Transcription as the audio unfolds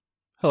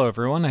Hello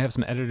everyone, I have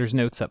some editor's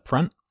notes up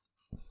front.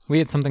 We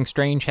had something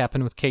strange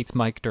happen with Kate's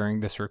mic during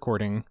this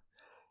recording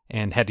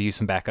and had to use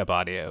some backup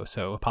audio,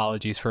 so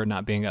apologies for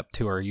not being up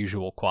to our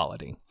usual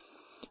quality.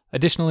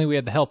 Additionally, we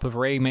had the help of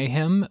Ray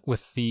Mayhem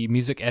with the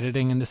music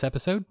editing in this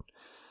episode.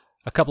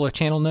 A couple of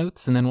channel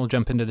notes, and then we'll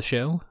jump into the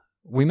show.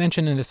 We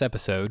mentioned in this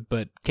episode,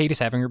 but Kate is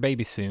having her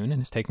baby soon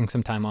and is taking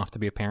some time off to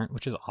be a parent,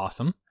 which is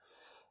awesome.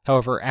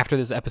 However, after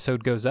this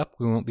episode goes up,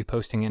 we won't be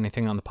posting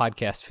anything on the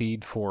podcast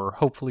feed for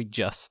hopefully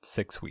just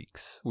 6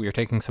 weeks. We are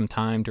taking some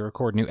time to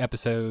record new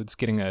episodes,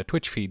 getting a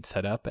Twitch feed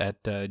set up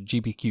at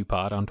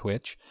GBQPod on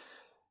Twitch,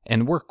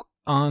 and work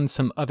on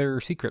some other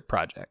secret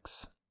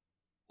projects.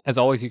 As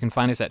always, you can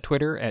find us at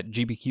Twitter at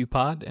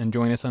GBQPod and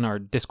join us on our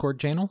Discord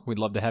channel. We'd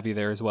love to have you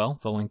there as well.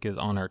 The link is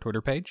on our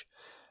Twitter page.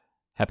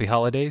 Happy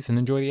holidays and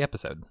enjoy the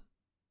episode.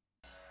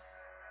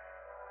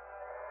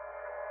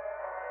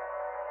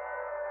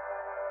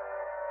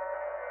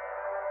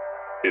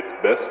 It's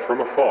best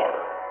from afar,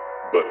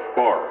 but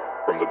far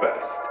from the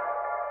best.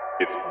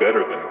 It's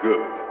better than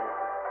good.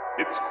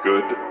 It's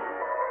good,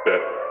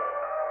 better.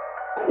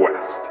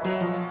 Quest.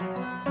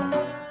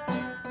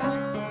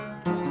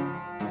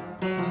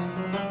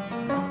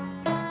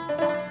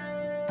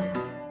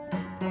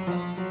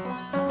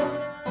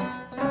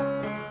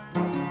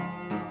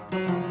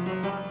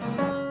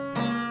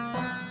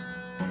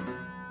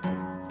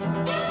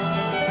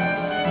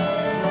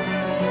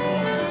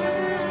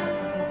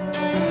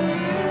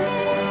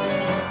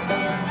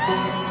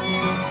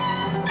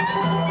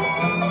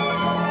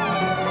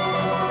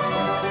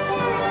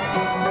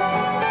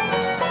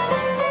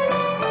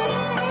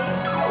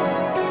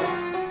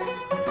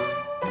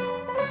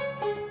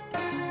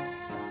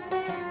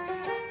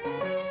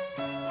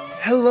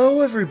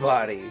 Hello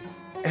everybody,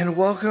 and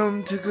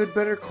welcome to Good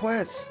Better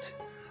Quest.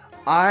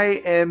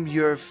 I am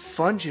your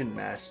Fungeon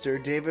Master,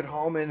 David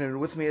Hallman, and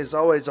with me as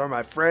always are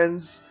my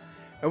friends,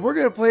 and we're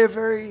going to play a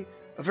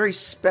very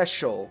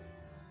special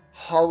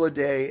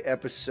holiday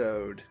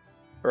episode,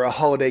 or a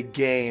holiday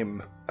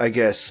game, I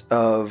guess,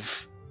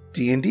 of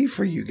D&D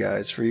for you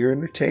guys, for your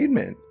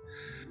entertainment.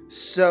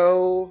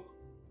 So,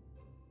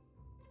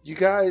 you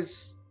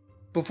guys,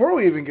 before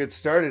we even get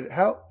started,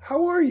 how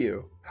are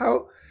you?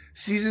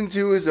 Season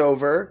 2 is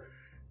over.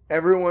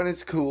 Everyone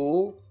is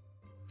cool.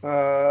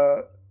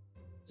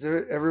 Is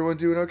everyone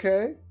doing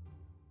okay?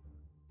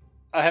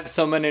 I have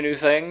so many new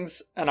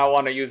things, and I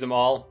want to use them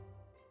all.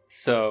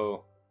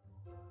 So,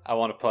 I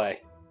want to play.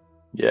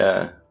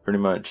 Yeah, pretty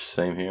much.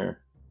 Same here.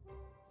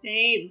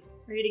 Same.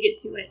 Ready to get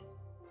to it.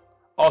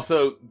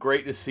 Also,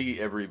 great to see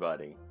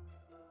everybody.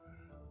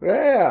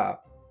 Yeah.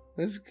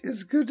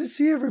 It's good to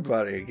see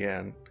everybody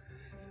again.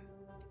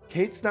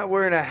 Kate's not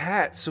wearing a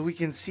hat, so we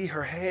can see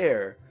her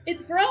hair.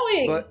 It's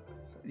growing! But,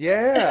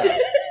 yeah.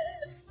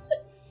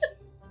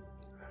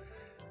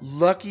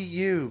 Lucky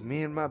you,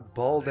 me and my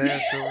bald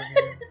ass over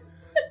here.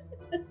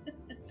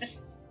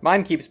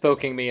 Mine keeps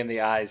poking me in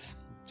the eyes,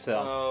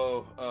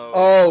 so...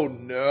 Oh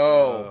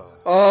no.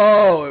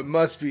 Oh, it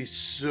must be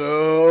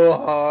so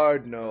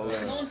hard,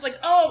 Nolan. Nolan's like,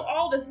 oh,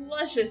 all this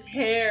luscious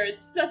hair.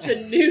 It's such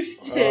a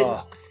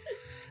nuisance.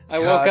 I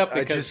woke up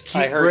because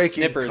I heard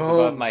snippers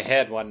above my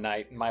head one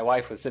night, and my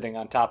wife was sitting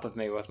on top of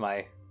me with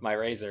my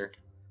razor.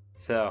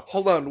 So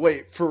hold on,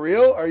 wait, for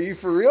real? Are you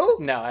for real?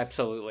 No,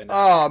 absolutely not.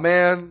 Oh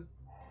man.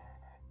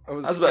 I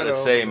was about to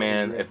say,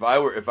 man, if I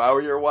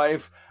were your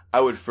wife,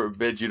 I would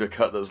forbid you to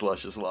cut those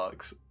luscious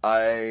locks.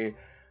 I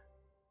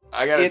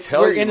gotta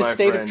tell you, we're in a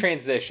state friend, of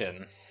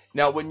transition.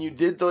 Now, when you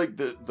did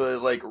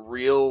the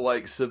real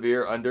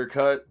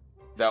undercut,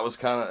 that was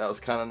kind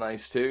of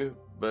nice too.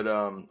 But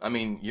I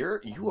mean,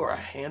 you are a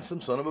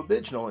handsome son of a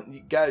bitch, Nolan.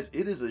 You guys,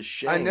 it is a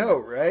shame. I know,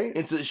 right?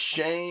 It's a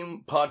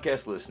shame,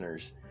 podcast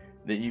listeners,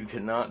 that you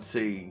cannot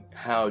see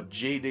how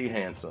GD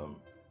handsome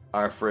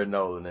our friend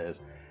Nolan is,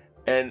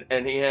 and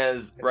he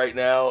has right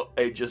now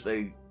just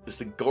a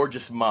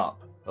gorgeous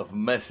mop of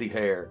messy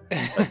hair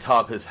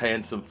atop his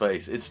handsome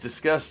face. It's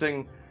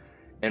disgusting,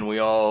 and we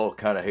all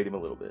kind of hate him a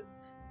little bit.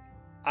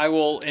 I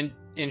will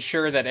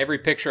ensure that every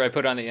picture I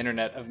put on the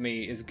internet of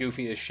me is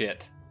goofy as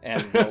shit,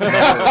 and will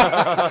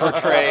never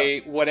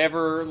portray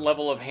whatever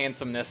level of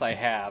handsomeness I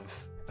have.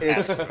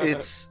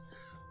 It's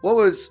what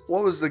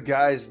was the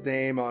guy's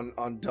name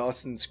on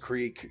Dawson's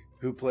Creek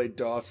who played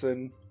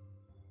Dawson?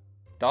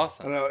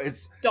 Dawson. I don't know,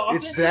 it's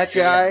Dawson? that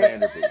guy.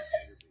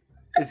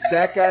 It's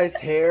that guy's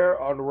hair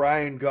on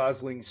Ryan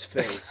Gosling's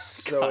face.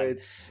 So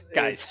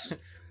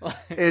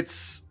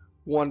it's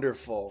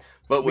wonderful.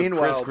 But with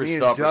meanwhile, Chris me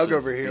and Doug Christopherson's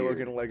over here beard.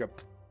 looking like a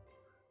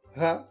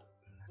huh?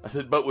 I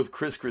said, but with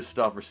Chris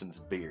Christopherson's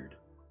beard.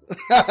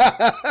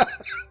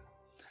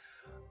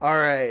 All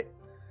right.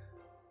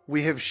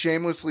 We have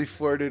shamelessly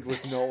flirted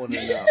with Nolan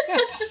enough.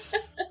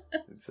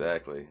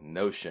 Exactly.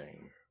 No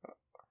shame.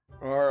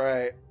 All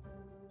right.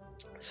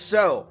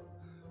 So,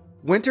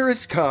 winter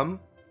has come.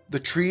 The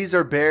trees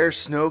are bare,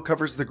 snow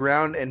covers the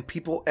ground, and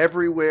people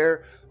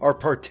everywhere are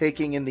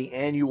partaking in the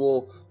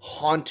annual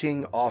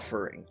haunting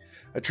offering,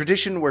 a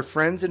tradition where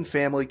friends and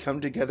family come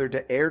together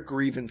to air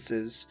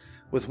grievances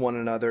with one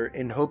another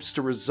in hopes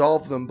to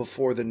resolve them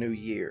before the new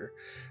year.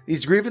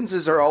 These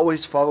grievances are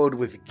always followed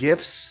with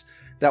gifts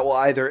that will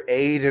either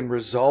aid in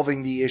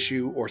resolving the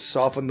issue or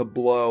soften the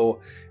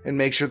blow and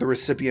make sure the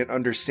recipient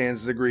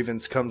understands the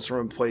grievance comes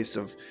from a place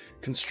of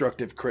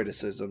constructive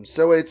criticism.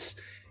 So it's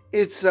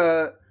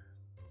a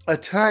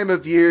time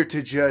of year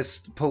to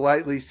just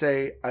politely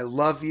say, I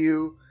love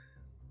you.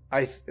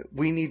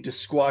 We need to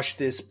squash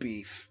this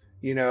beef,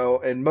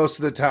 and most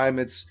of the time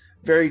it's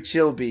very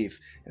chill beef,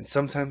 and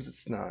sometimes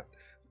it's not.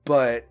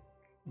 But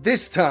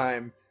this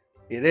time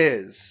it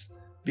is,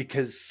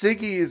 because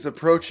Siggy is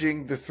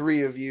approaching the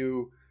three of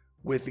you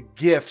with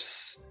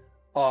gifts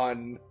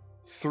on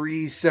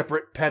 3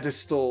 separate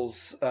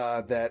pedestals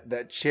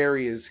that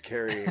Cherry is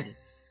carrying.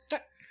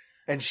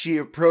 And she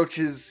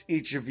approaches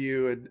each of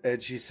you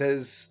and she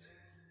says,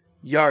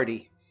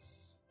 Yardy,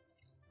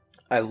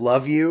 I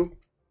love you.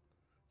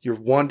 You're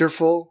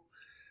wonderful.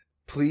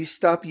 Please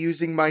stop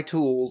using my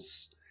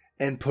tools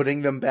and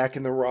putting them back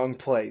in the wrong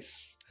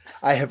place.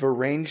 I have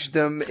arranged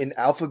them in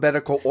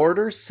alphabetical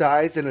order,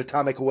 size, and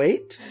atomic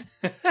weight,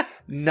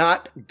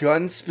 not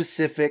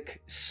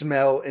gun-specific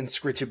smell and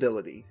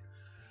scritchability.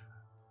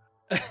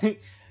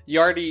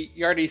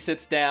 Yardy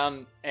sits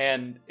down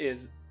and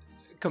is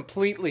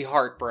completely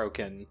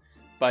heartbroken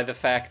by the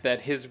fact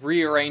that his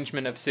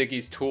rearrangement of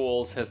Siggy's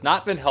tools has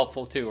not been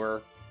helpful to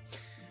her.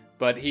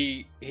 But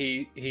he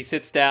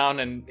sits down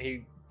and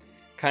he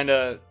kind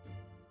of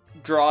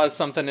draws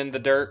something in the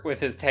dirt with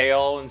his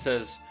tail and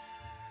says,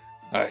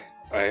 I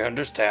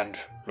understand,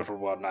 little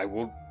one. I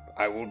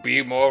will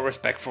be more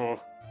respectful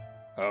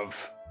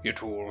of your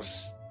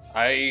tools.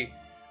 I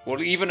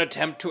will even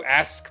attempt to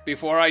ask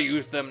before I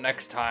use them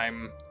next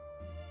time.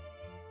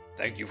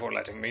 Thank you for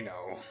letting me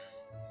know.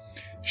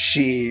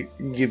 She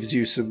gives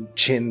you some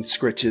chin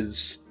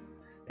scritches,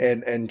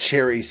 and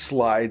Cherry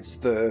slides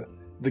the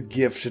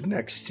gift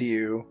next to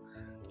you.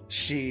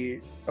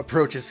 She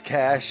approaches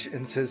Cash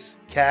and says,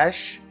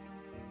 Cash,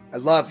 I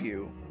love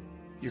you.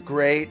 You're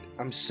great.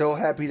 I'm so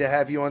happy to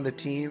have you on the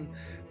team.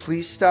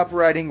 Please stop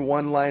writing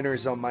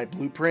one-liners on my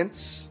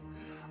blueprints.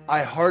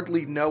 I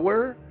hardly know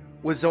her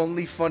was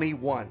only funny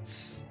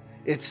once.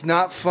 It's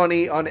not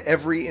funny on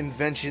every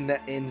invention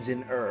that ends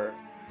in er.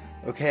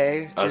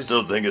 Okay? I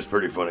still think it's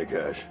pretty funny,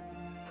 Cash.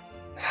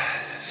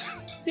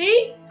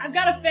 See? I've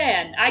got a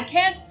fan. I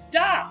can't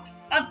stop.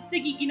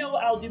 Siggy, you know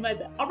what? I'll do my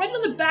best. I'll write it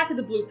on the back of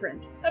the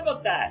blueprint. How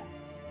about that?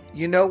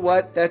 You know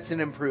what? That's an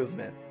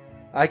improvement.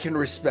 I can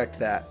respect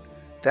that.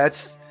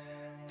 That's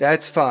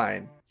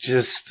fine.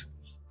 Just...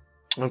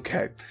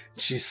 Okay.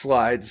 She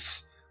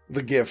slides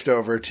the gift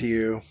over to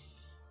you.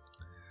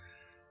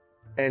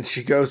 And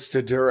she goes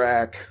to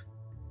Durak.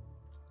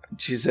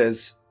 She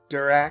says,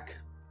 Durak,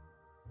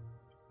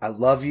 I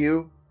love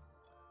you.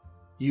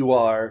 You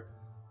are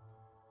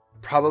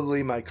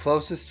probably my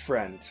closest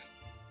friend.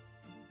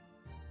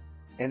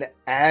 And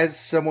as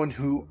someone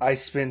who I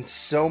spend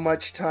so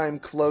much time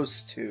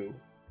close to,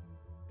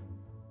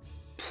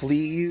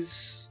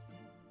 please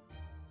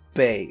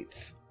bathe.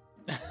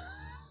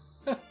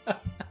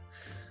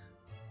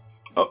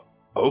 Oh,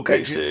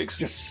 okay, Six.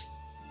 Just...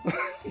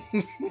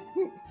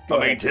 I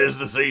mean, 'tis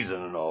the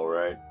season and all,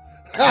 right?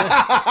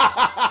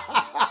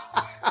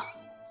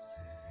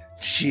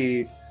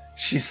 She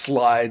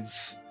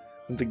slides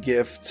the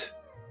gift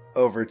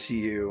over to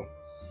you,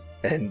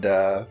 and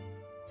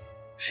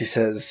she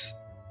says,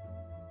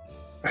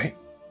 "Are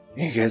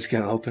you guys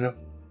gonna open them?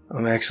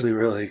 I'm actually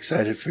really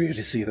excited for you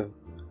to see them.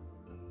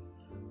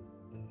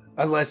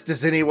 Unless,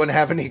 does anyone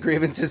have any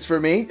grievances for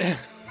me?"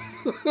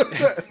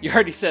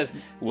 Yardy says,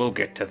 we'll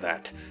get to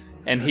that.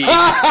 And he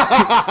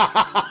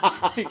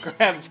he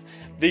grabs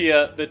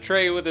the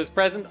tray with his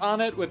present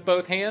on it with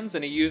both hands,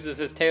 and he uses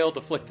his tail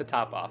to flick the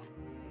top off.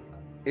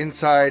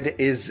 Inside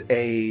is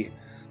a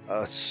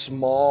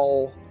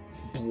small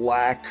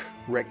black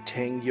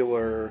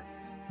rectangular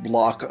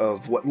block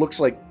of what looks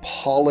like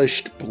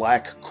polished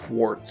black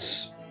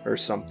quartz or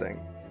something.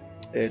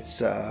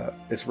 It's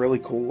really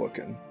cool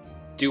looking.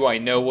 Do I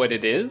know what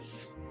it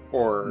is?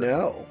 Or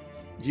No.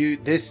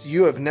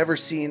 You have never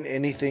seen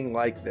anything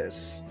like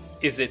this.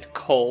 is it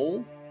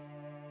coal?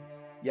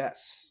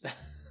 Yes.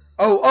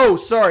 Oh,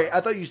 sorry.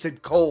 I thought you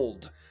said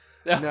cold.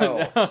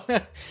 No.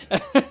 I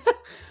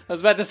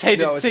was about to say,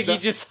 did No, it's Siggy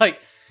not- just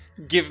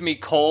give me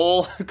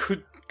coal?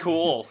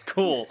 Cool.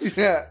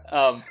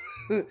 Yeah.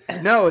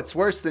 No, it's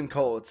worse than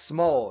coal. It's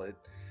small.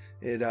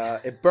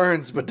 It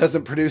burns but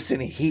doesn't produce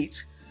any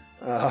heat.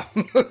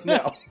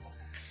 No.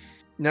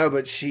 No,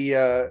 but she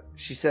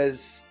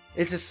says,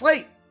 it's a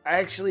slate.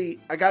 I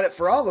got it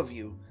for all of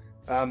you.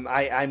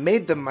 I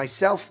made them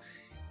myself.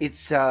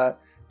 It's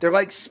they're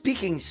like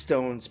speaking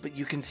stones, but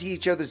you can see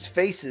each other's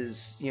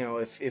faces,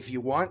 if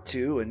you want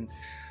to. And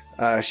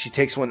she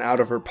takes one out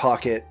of her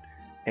pocket,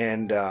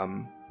 and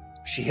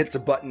she hits a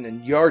button,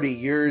 and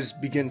Yardy, yours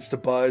begins to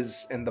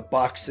buzz, and the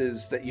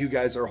boxes that you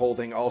guys are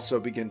holding also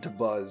begin to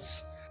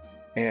buzz.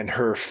 And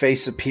her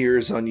face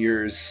appears on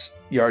yours,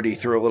 Yardy,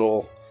 through a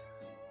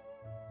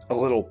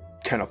little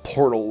kind of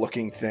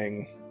portal-looking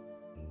thing.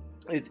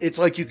 It's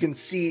like you can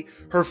see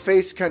her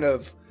face kind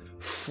of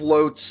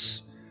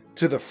floats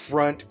to the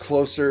front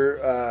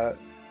closer,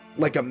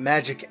 like a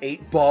magic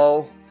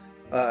 8-ball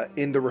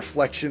in the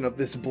reflection of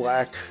this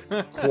black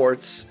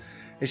quartz.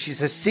 And she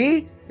says,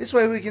 see? This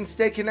way we can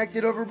stay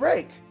connected over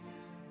break.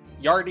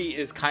 Yardi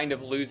is kind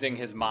of losing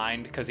his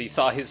mind because he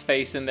saw his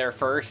face in there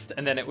first,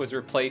 and then it was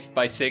replaced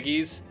by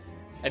Siggy's.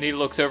 And he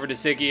looks over to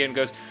Siggy and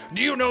goes,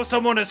 "Do you know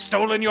someone has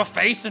stolen your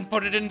face and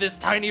put it in this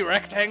tiny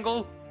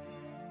rectangle?"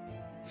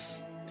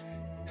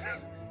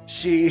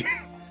 Siggy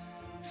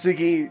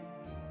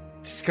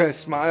just kind of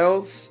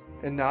smiles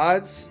and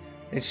nods,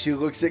 and she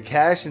looks at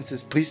Cash and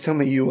says, "Please tell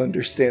me you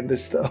understand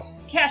this, though."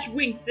 Cash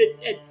winks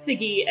at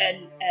Siggy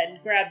and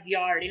grabs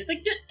Yardi. It's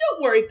like,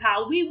 don't worry,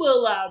 pal. We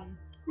will,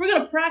 we're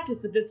gonna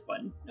practice with this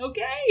one,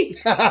 okay?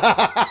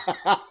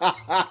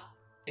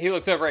 He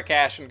looks over at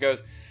Cash and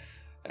goes,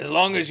 "As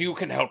long as you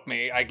can help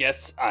me, I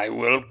guess I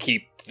will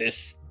keep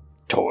this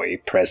toy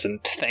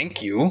present.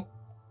 Thank you.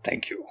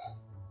 Thank you."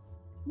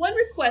 One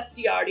request,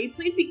 Yardi.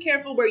 Please be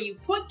careful where you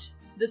put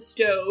the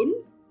stone,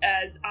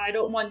 as I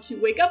don't want to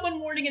wake up one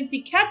morning and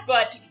see cat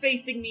butt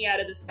facing me out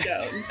of the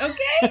stone,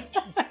 okay?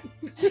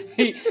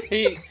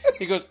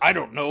 he goes, "I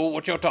don't know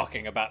what you're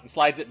talking about," and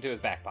slides it into his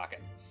back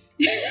pocket.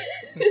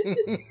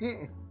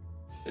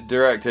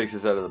 Durak takes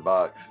this out of the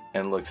box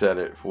and looks at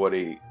it for what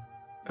he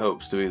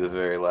hopes to be the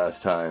very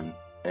last time,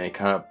 and he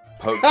kind of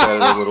pokes at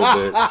it a little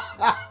bit,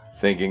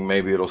 thinking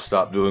maybe it'll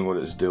stop doing what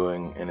it's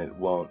doing, and it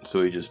won't.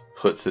 So he just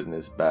puts it in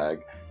his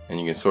bag, and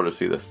you can sort of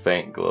see the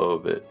faint glow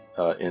of it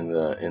in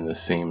the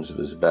seams of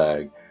his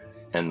bag,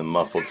 and the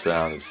muffled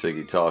sound of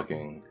Siggy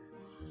talking.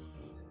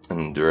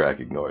 And Durak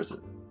ignores it,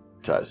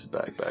 ties his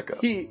bag back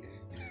up.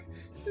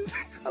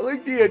 I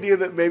like the idea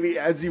that maybe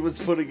as he was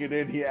putting it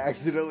in, he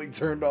accidentally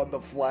turned on the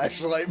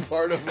flashlight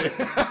part of it.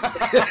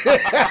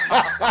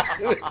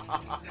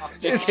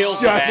 Just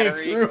kills the shining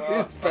battery. through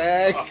his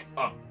bag.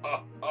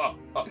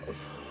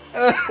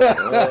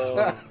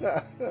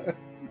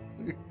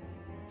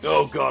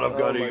 Oh God, I've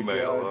got Oh my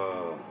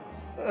email.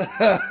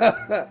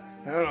 I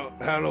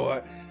don't know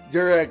what.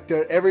 Durak,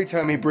 every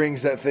time he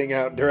brings that thing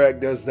out, Durak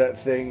does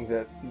that thing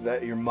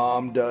that your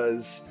mom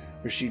does,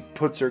 where she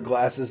puts her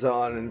glasses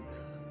on and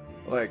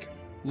like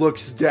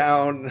looks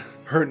down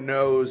her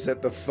nose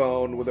at the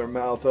phone with her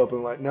mouth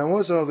open, like, "Now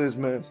what's all this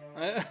mess?"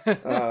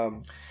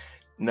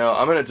 No,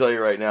 I'm going to tell you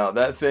right now,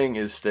 that thing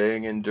is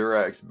staying in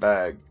Durak's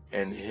bag,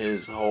 and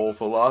his whole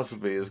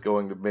philosophy is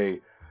going to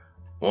be,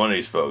 one of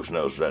these folks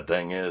knows what that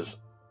thing is.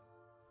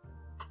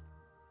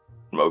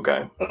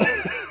 Okay.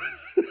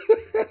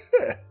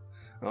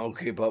 I don't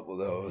keep up with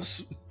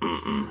those.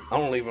 Mm-mm. I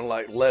don't even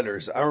like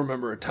letters. I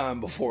remember a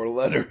time before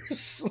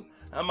letters.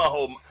 How am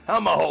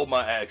I hold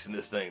my axe in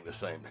this thing the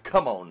same?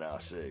 Come on now,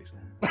 Six.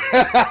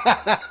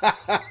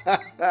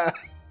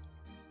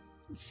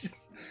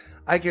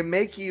 I can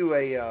make you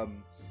a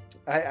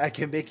I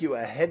can make you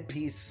a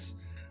headpiece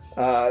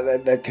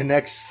that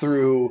connects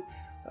through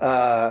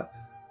Nope,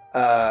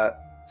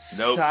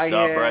 cyan.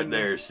 stop right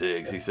there,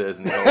 Six. He says,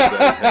 and he holds out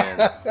his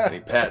hand, and he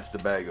pats the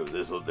bag. Goes,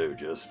 "This'll do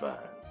just fine."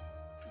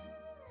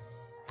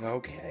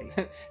 Okay.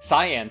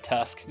 Cyan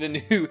Tusk, the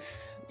new...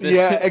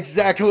 Yeah,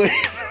 exactly.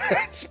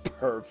 That's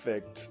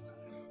perfect.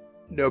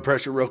 No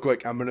pressure, real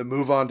quick. I'm going to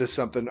move on to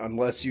something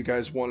unless you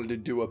guys wanted to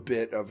do a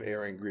bit of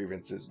airing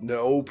grievances.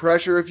 No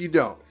pressure if you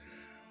don't.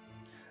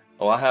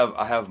 Oh, I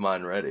have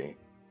mine ready.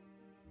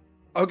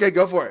 Okay,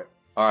 go for it.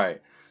 All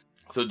right.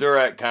 So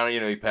Durak kind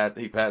of,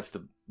 he pats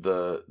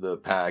the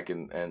pack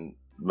and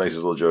makes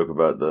his little joke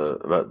about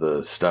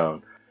the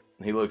stone.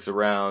 He looks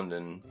around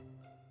and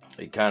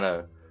he kind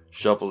of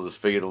shuffles his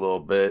feet a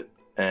little bit,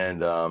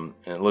 and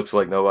it looks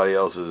like nobody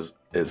else is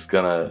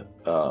gonna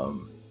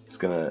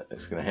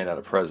hand out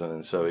a present.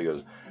 And so he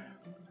goes,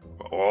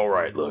 "All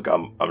right, look,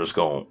 I'm just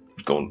gonna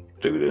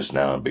do this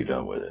now and be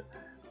done with it."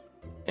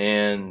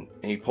 And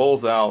he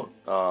pulls out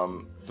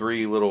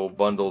 3 little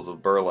bundles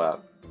of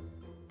burlap,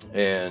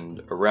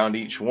 and around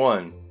each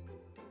one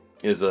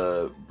is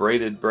a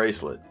braided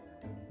bracelet.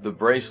 The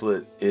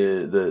bracelet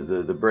is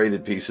the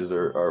braided pieces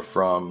are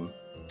from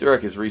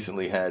Durak. Has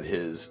recently had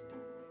his.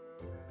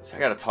 So I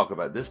gotta talk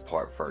about this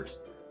part first,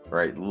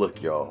 right?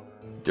 Look, y'all.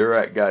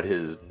 Durak got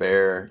his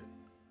bear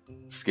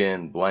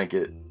skin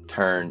blanket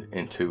turned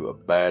into a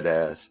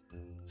badass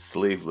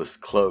sleeveless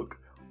cloak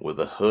with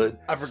a hood.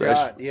 I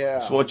forgot, yeah. I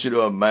just want you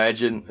to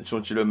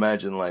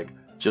imagine like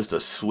just a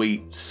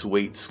sweet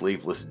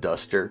sleeveless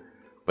duster,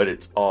 but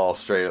it's all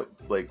straight up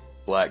like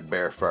black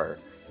bear fur.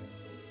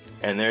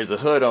 And there's a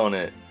hood on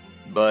it,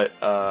 but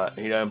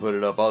he doesn't put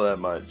it up all that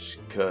much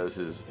because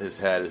his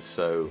hat is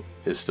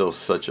still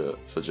such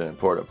an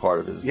important part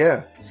of his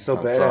so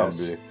ensemble.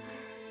 badass.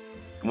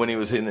 When he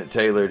was hitting it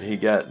tailored, he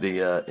got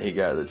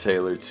the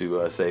tailor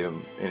to save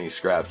him any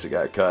scraps that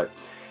got cut,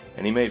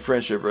 and he made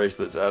friendship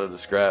bracelets out of the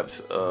scraps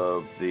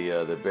of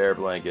the bear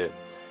blanket,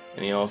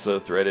 and he also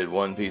threaded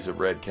 1 piece of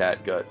red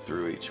cat gut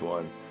through each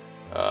one,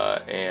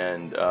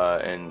 and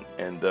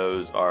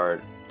those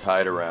are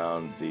tied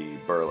around the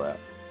burlap.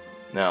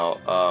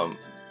 Now,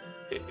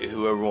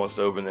 whoever wants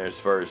to open theirs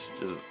first,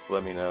 just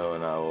let me know,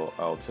 and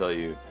I'll tell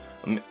you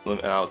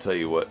I'll tell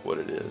you what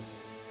it is.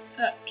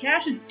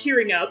 Cash is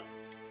tearing up.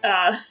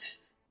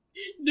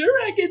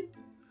 Durek,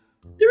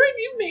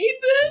 you made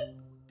this?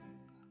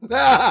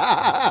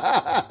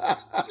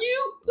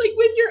 You, like,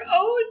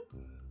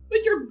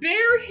 with your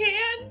bare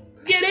hands?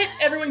 Get it?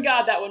 Everyone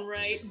got that one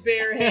right.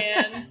 Bare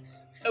hands.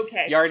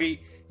 Okay. Yardy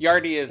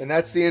is. And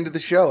that's the end of the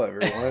show,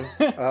 everyone.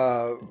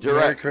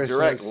 Merry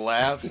Christmas.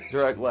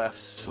 Durek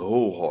laughs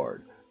so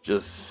hard.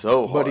 Just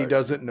so hard. But he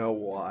doesn't know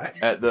why.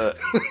 At the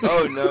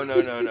no.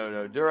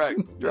 Durek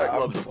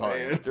loves a pun.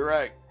 playing.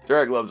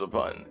 Durek loves a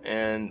pun.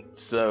 And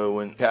so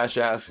when Cash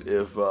asks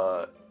if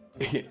I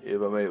made it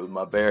with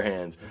my bare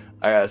hands,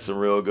 I got some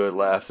real good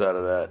laughs out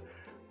of that.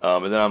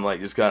 And then I'm like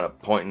just kind of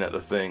pointing at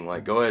the thing,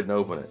 like, go ahead and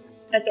open it.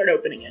 I start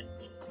opening it.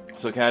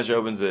 So Cash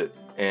opens it,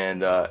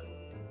 and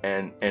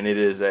it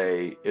is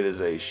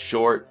a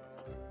short,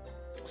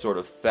 sort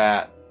of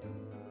fat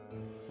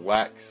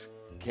wax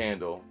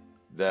candle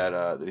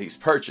that he's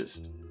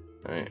purchased.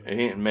 Right? And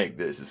he didn't make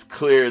this. It's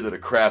clear that a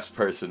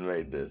craftsperson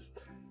made this.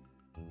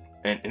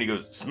 And he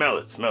goes, smell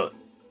it.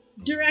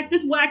 Durek,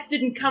 this wax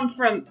didn't come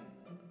from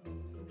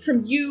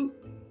you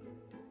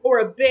or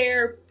a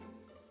bear.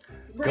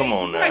 Right, Come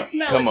on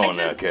before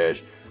now,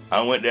 Cash.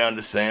 I went down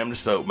to Sam the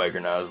soap maker,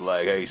 and I was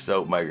like, hey,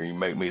 soap maker, you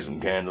make me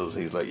some candles?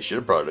 He's like, you should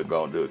have probably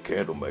gone to a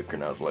candle maker.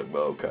 And I was like,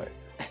 well, okay.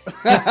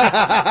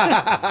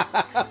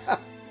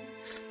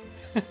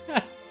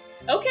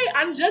 Okay,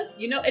 I'm just,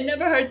 it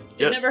never hurts.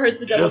 It never hurts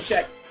to double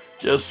check.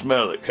 Just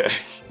smell it, Cash.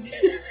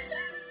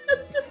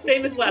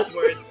 Famous last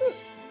words.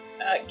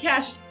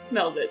 Cash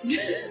smells it.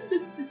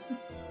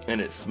 And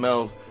it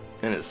smells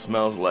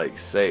like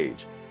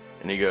sage.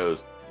 And he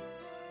goes,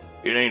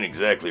 it ain't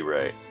exactly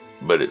right,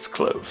 but it's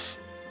close.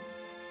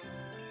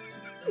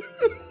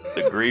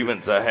 The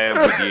grievance I have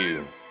with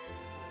you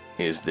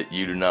is that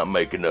you do not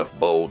make enough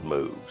bold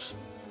moves.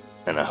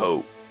 And I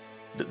hope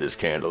that this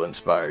candle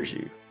inspires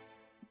you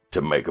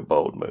to make a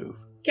bold move.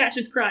 Cash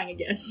is crying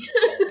again.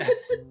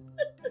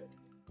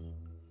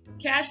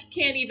 Cash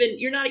can't even,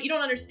 you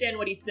don't understand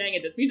what he's saying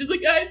at this point. He's just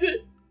like,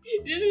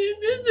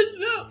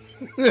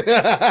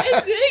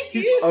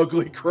 He's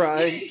ugly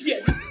crying.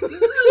 Yeah.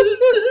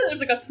 There's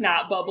like a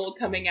snot bubble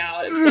coming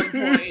out at some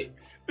point.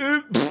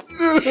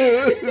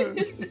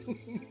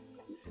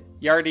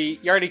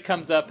 Yardy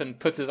comes up and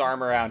puts his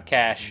arm around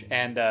Cash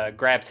and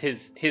grabs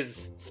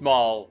his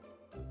small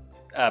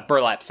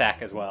burlap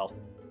sack as well,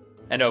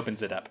 and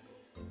opens it up.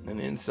 And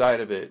inside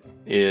of it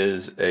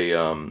is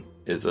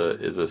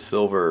a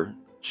silver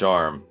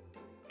charm.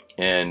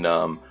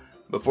 And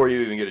before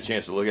you even get a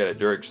chance to look at it,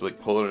 Durek's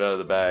like pulling it out of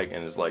the bag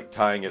and is like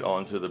tying it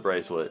onto the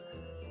bracelet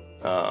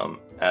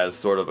as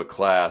sort of a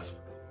clasp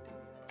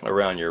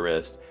around your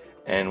wrist.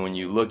 And when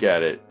you look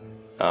at it,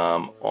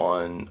 on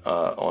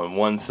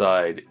one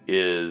side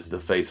is the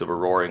face of a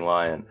roaring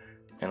lion,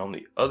 and on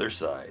the other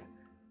side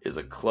is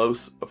a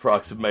close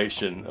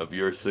approximation of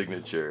your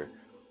signature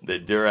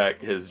that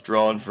Durek has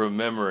drawn from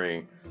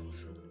memory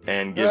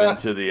and given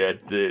to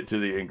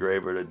the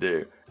engraver to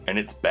do. And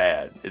it's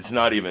bad. It's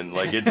not even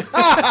like it's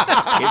like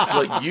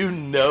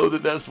that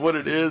that's what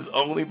it is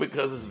only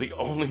because it's the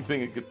only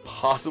thing it could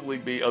possibly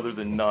be other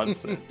than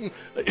nonsense.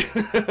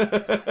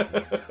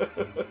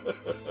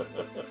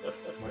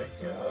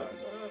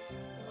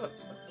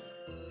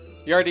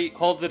 Yardy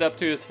holds it up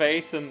to his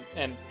face and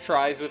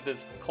tries with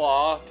his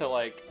claw to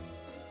like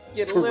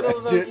get a little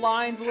of those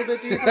lines a little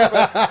bit deeper,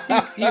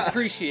 but he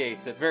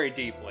appreciates it very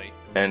deeply.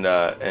 And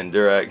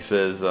Durek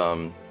says,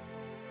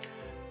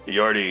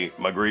 Yardy,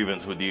 my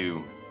grievance with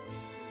you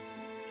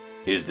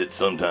is that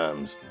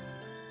sometimes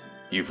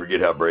you forget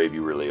how brave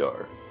you really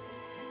are.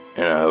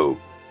 And I hope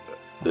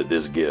that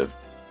this gift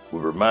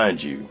will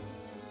remind you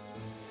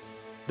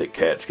that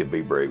cats can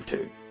be brave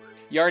too.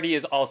 Yardy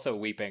is also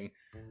weeping,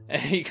 and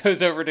he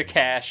goes over to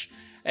Cash,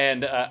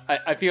 and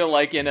I feel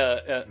like in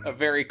a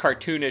very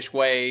cartoonish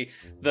way,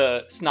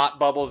 the snot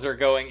bubbles are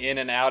going in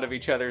and out of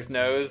each other's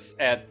nose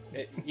at,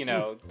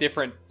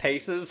 different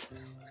paces.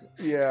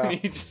 Yeah. And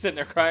he's just sitting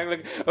there crying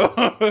like,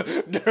 oh,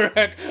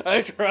 Durek,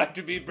 I tried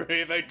to be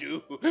brave, I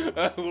do.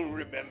 I will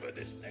remember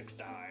this next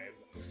time.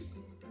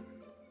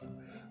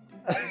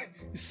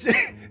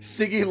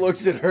 Siggy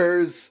looks at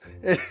hers,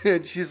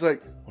 and she's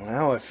like,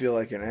 wow, I feel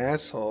like an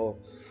asshole.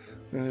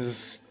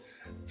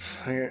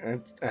 I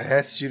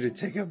asked you to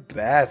take a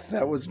bath.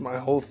 That was my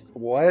whole...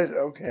 What?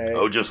 Okay.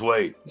 Oh, just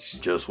wait.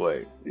 Just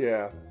wait.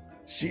 Yeah.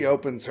 She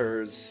opens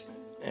hers.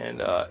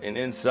 And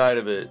inside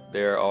of it,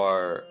 there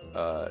are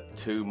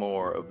 2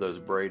 more of those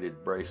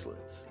braided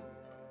bracelets.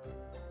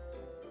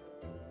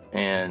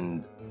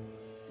 And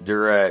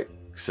Durek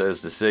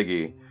says to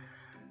Siggy,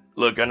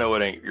 look, I know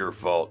it ain't your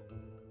fault,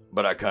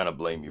 but I kind of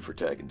blame you for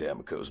taking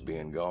Damikos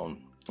being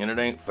gone. And it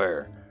ain't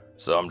fair,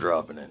 so I'm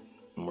dropping it.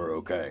 And we're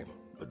okay.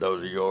 But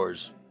those are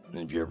yours, and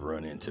if you ever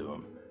run into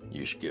them,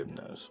 you should give them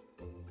those.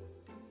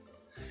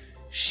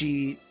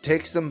 She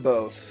takes them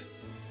both.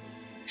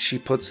 She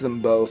puts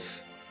them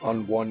both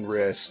on one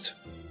wrist,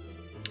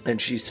 and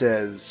she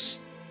says,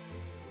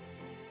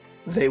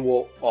 they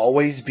will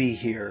always be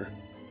here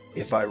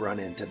if I run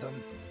into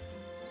them.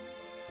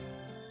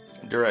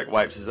 Durek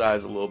wipes his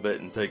eyes a little bit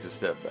and takes a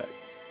step back.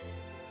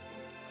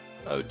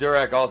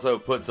 Durek also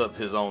puts up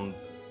his own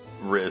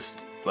wrist.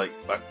 Like,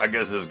 I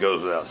guess this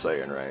goes without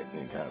saying, right?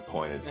 And he kind of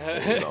pointed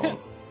at his own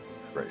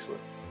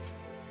bracelet.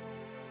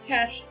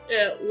 Cash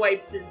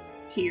wipes his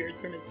tears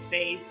from his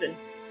face and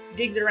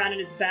digs around in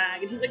his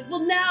bag, and he's like, well,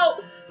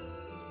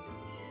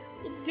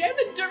 damn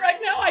it, Durek,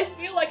 now I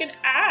feel like an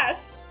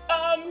ass.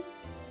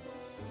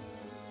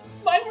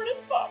 Mine weren't as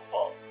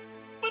thoughtful,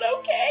 but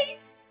okay.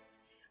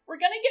 We're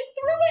gonna get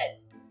through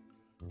it.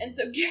 And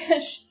so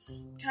Cash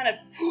kind of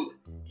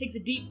takes a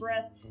deep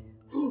breath,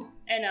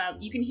 and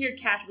you can hear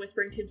Cash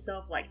whispering to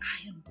himself, like,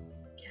 I am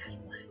Cash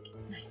Black.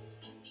 It's nice to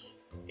meet me.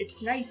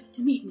 It's nice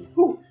to meet me.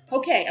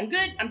 Okay, I'm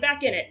good. I'm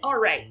back in it. All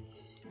right.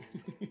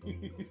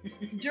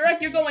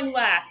 Durek, you're going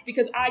last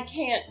because I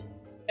can't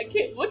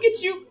look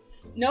at you.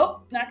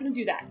 Nope, not gonna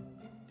do that.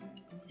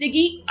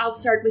 Siggy, I'll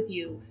start with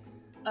you.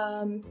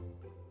 Siggy,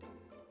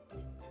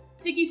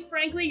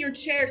 frankly, your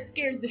chair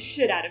scares the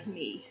shit out of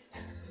me.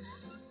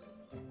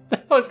 I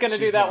was gonna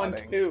do that nodding.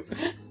 one too.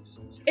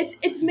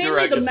 It's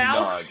mainly Durek the just mouth.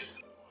 nods.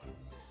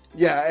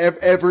 Yeah,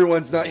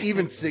 everyone's not.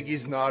 Even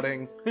Siggy's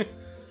nodding.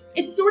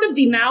 It's sort of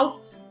the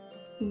mouth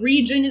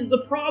region is the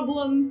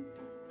problem.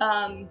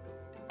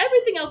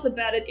 Everything else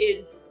about it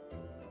is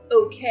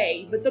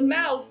okay, but the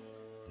mouth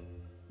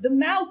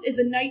is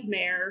a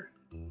nightmare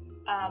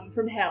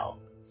from hell.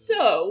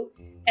 So,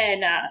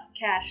 and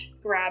Cash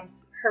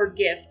grabs her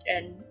gift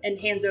and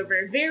hands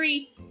over a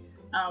very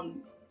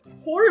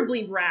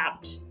horribly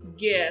wrapped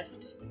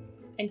gift.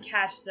 And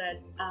Cash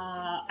says,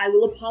 I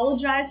will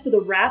apologize for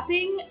the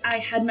wrapping. I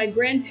had my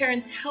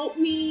grandparents help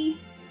me.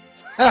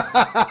 And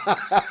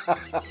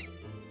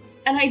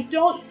I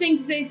don't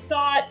think they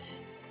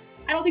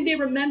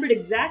remembered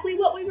exactly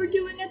what we were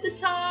doing at the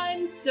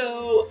time.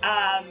 So,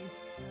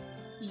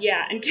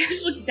 yeah. And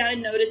Cash looks down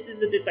and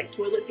notices that it's like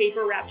toilet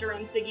paper wrapped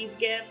around Siggy's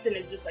gift. And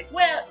is just like,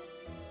 well,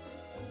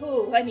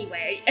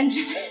 anyway. And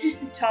just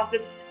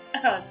tosses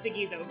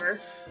Siggy's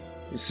over.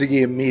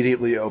 Siggy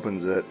immediately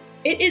opens it.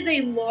 It is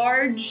a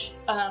large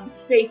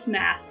face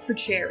mask for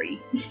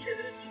Cherry.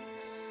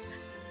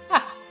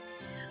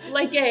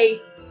 Like a,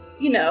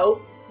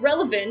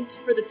 relevant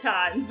for the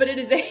times, but it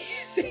is a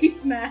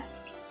face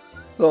mask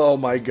Oh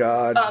my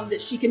god.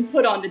 that she can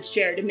put on the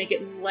chair to make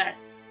it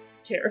less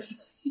terrifying.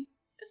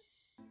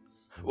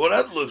 Well,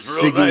 that looks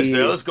real Siggy. nice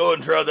there. Let's go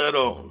and try that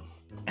on.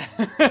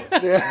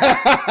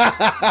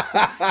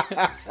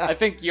 I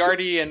think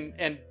Yardy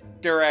and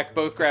Durek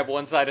both grab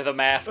one side of the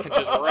mask and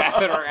just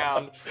wrap it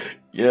around.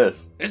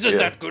 Yes. Isn't yes.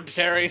 that good,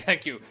 Terry?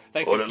 Thank you.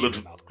 Thank Oh, you. that Keep looks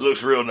your mouth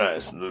looks real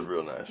nice. It looks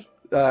real nice.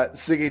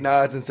 Siggy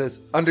nods and says,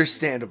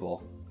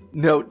 understandable.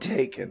 Note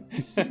taken.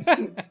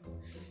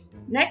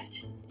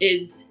 Next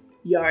is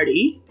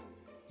Yardy.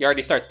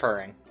 Yardy starts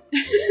purring.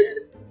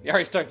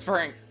 Yardy starts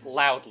purring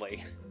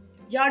loudly.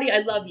 Yardy, I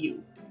love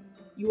you.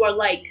 You are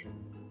like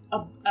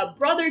a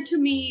brother to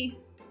me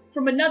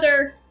from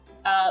another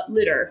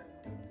litter.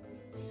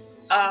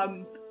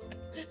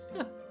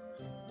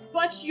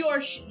 But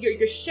your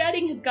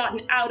shedding has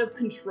gotten out of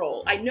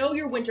control. I know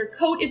your winter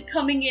coat is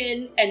coming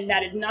in, and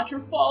that is not your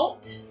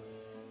fault.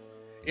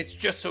 It's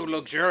just so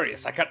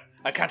luxurious. I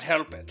can't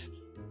help it.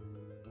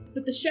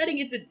 But the shedding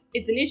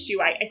it's an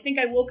issue. I think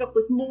I woke up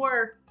with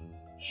more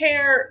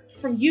hair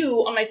from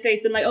you on my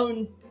face than my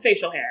own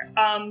facial hair.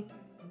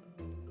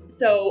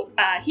 So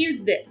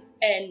here's this,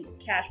 and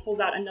Cash pulls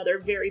out another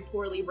very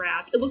poorly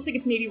wrapped. It looks like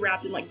it's maybe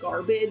wrapped in like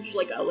garbage,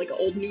 like an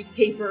old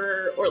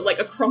newspaper or like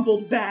a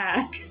crumpled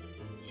bag.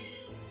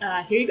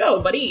 Here you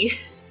go, buddy.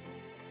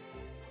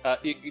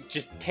 He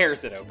just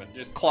tears it open,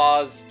 just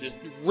claws, just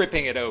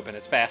ripping it open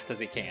as fast as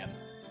he can.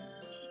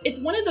 It's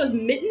one of those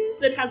mittens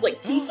that has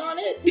like teeth on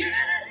it.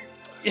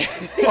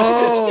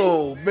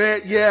 Oh,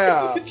 man,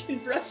 yeah. You can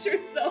brush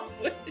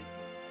yourself with.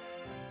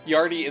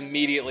 Yardy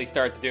immediately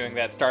starts doing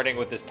that, starting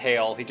with his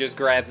tail. He just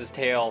grabs his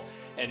tail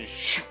and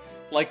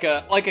like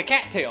a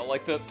cat tail,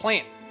 like the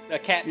plant, a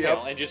cat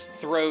tail, and just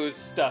throws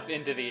stuff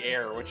into the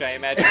air, which I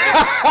imagine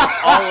gets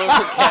all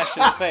over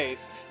Cash's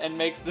face and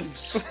makes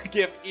this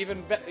gift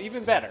even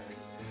better.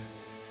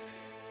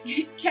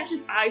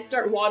 Cash's eyes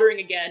start watering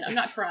again. I'm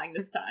not crying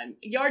this time.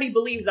 Yardy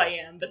believes I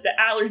am, but the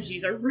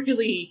allergies are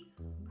really,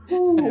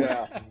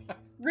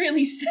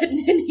 really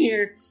setting in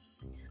here.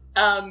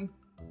 And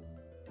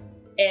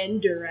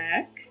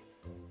Durek,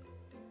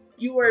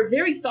 your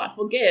very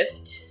thoughtful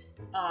gift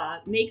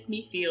makes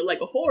me feel like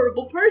a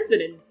horrible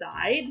person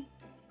inside.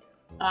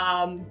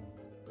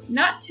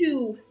 Not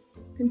to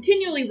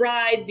continually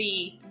ride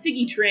the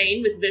Siggy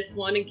train with this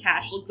one, and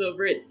Cash looks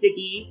over at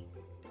Siggy.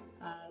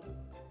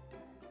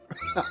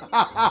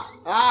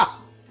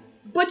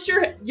 But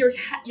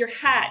your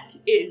hat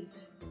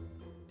is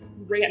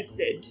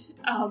rancid,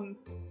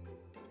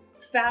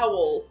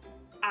 foul.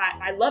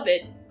 I love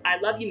it. I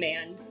love you,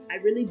 man. I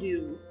really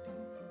do.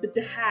 But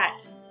the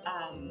hat,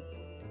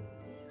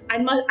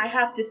 I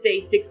have to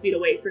stay 6 feet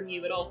away from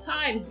you at all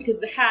times because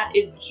the hat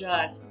is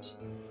just,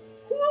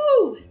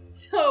 woo!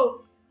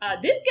 So,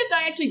 this gift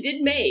I actually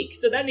did make,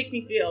 so that makes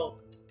me feel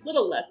a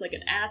little less like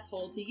an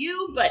asshole to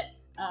you, but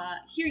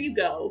Here you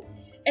go.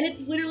 And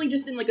it's literally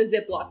just in like a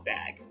Ziploc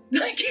bag.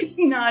 Like, it's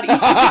not even...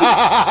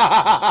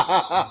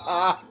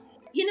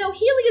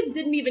 Helios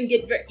didn't even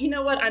get very... You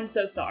know what? I'm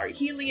so sorry.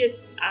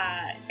 Helios,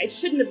 I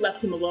shouldn't have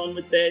left him alone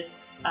with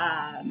this.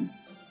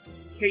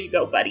 Here you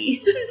go,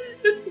 buddy.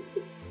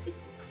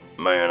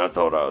 Man, I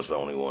thought I was the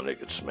only one that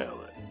could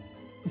smell it.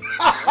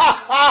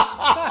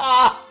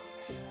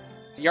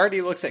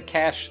 Yardi looks at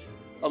Cash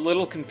a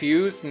little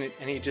confused, and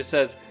he just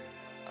says,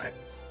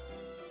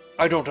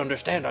 I don't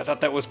understand. I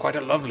thought that was quite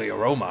a lovely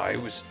aroma.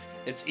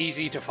 It's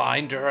easy to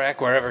find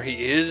Durak wherever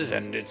he is,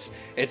 and it's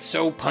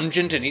so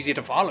pungent and easy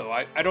to follow.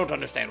 I don't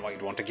understand why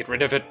you'd want to get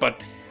rid of it, but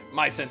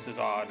my senses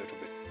are a little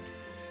bit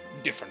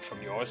different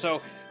from yours,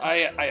 so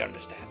I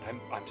understand.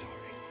 I'm sorry.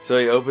 So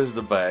he opens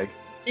the bag.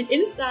 And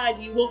inside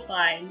you will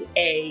find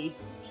a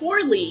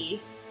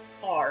poorly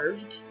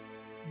carved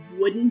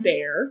wooden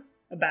bear,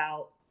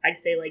 about, I'd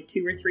say, like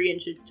 2 or 3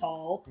 inches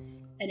tall,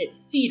 and it's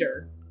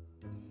cedar.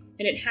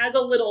 And it has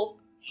a little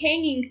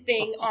hanging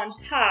thing on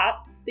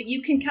top that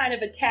you can kind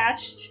of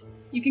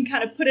you can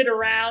kind of put it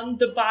around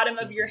the bottom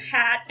of your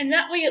hat, and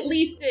that way at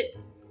least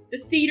the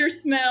cedar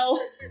smell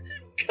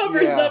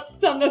covers up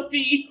some of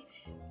the...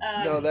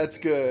 no, that's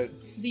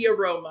good. The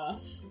aroma.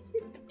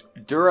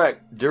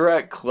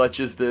 Durak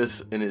clutches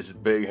this in his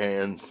big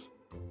hands,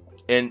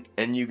 and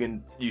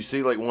you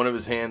see like one of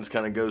his hands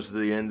kind of goes to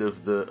the end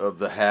of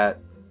the hat,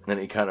 and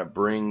he kind of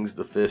brings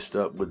the fist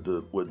up with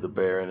the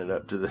bear in it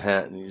up to the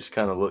hat, and he just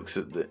kind of looks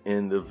at the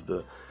end of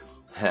the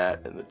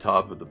hat and the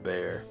top of the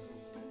bear.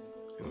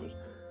 He goes,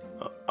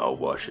 I'll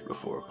wash it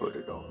before I put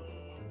it on.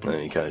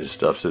 And he kind of just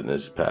stuffs it in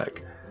his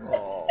pack.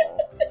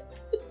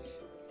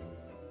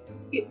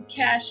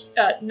 Cash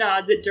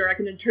nods at Durak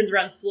and then turns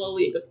around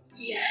slowly and goes,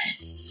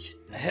 yes!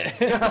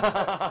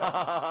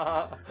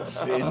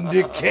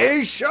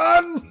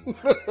 Vindication!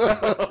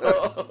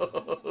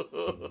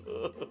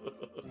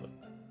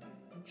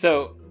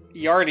 So,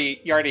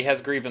 Yardi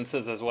has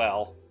grievances as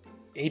well.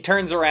 He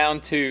turns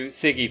around to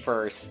Siggy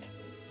first,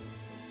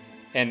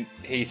 and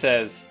he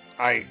says,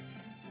 I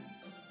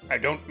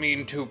don't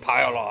mean to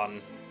pile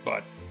on,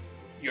 but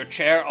your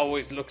chair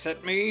always looks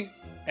at me,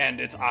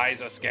 and its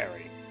eyes are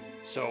scary.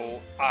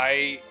 So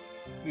I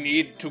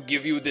need to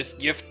give you this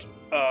gift,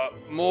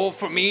 more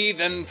for me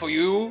than for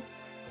you.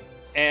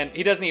 And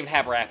he doesn't even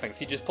have wrappings.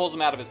 He just pulls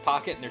them out of his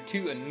pocket, and they're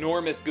 2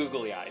 enormous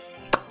googly eyes.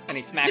 And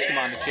he smacks them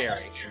on the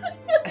cherry.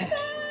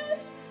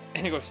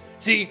 And he goes,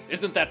 see,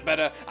 isn't that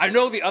better? I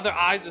know the other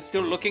eyes are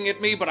still looking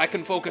at me, but I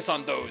can focus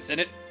on those, and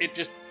it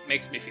just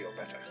makes me feel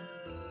better.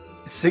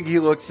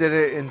 Siggy looks at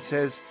it and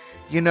says,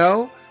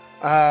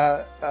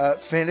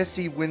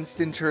 Fantasy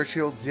Winston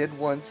Churchill did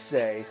once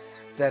say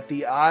that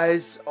the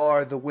eyes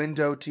are the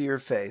window to your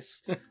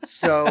face.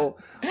 So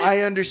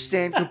I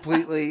understand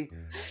completely.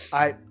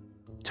 I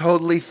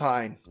totally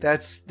fine.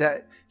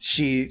 That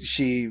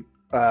she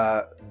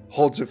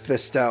holds her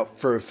fist out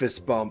for a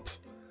fist bump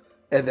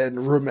and then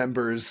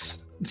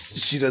remembers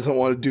she doesn't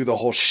want to do the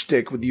whole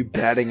shtick with you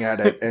batting at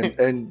it,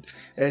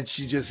 and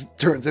she just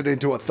turns it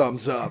into a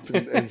thumbs up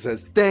and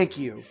says, thank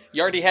you.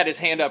 Yardi had his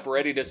hand up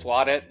ready to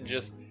swat it, and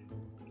just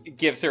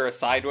gives her a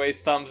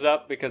sideways thumbs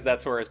up because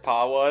that's where his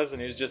paw was,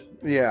 and he was just,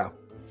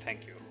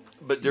 thank you.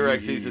 But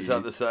Durak sees this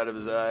out the side of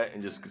his eye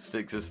and just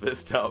sticks his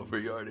fist out for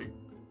Yardi.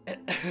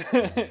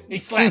 He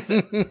slaps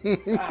it.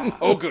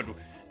 Oh, good.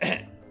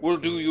 We'll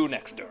do you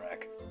next,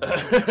 Durak.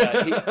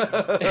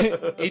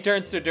 He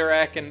turns to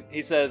Durak and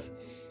he says,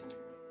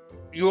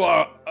 you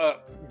are a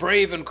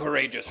brave and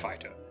courageous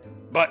fighter,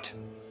 but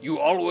you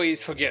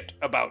always forget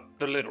about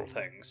the little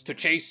things to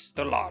chase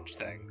the large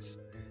things.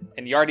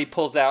 And Yardi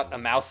pulls out a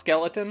mouse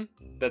skeleton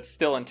that's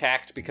still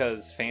intact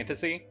because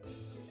fantasy,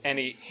 and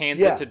he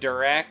hands it to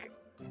Durak.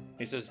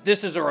 He says,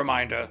 this is a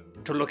reminder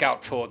to look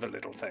out for the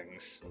little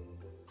things.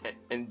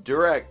 And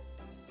Durak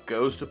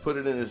goes to put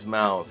it in his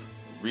mouth,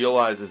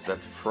 realizes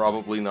that's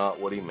probably not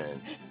what he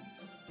meant.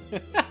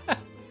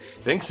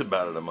 Thinks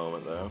about it a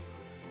moment, though.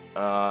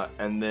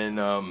 And then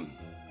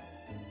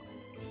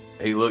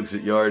he looks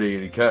at Yardi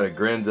and he kind of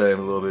grins at him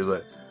a little bit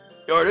like,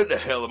 Yardi, what the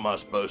hell am I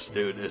supposed to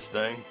do with this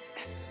thing?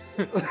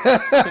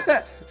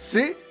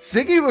 See,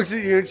 Siggy looks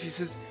at you and she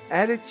says,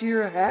 add it to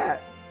your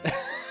hat.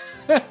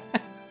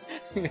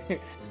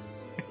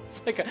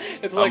 It's like a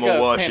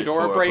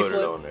Pandora bracelet. I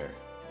put it on there.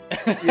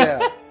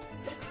 Yeah.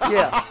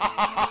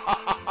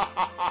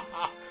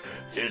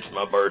 It's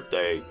my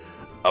birthday.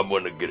 I'm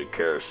going to get a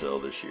carousel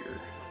this year.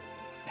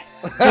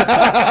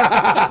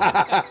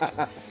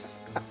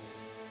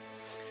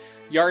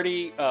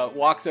 Yardi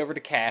walks over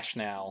to Cash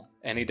now,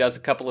 and he does a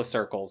couple of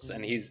circles,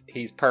 and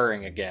he's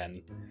purring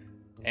again.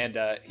 And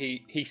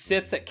he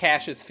sits at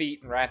Cash's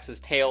feet and wraps his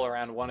tail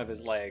around one of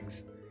his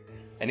legs.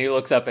 And he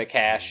looks up at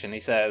Cash and he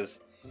says,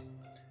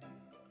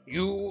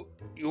 You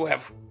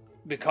have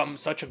become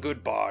such a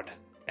good bard,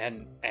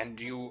 and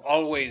you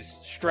always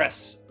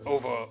stress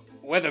over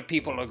whether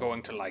people are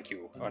going to like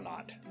you or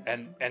not.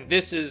 And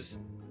this is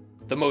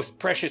the most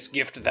precious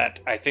gift that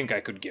I think I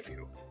could give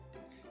you.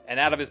 And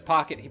out of his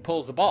pocket, he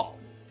pulls a ball,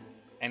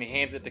 and he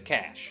hands it to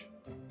Cash.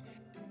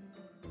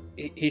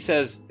 He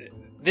says,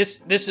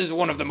 This is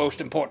one of the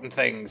most important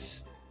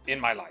things in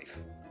my life.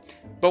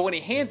 But when he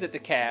hands it to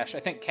Cash, I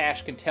think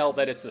Cash can tell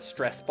that it's a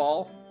stress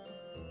ball.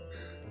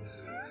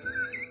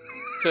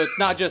 So it's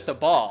not just a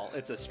ball,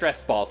 it's a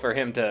stress ball for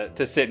him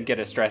to sit and get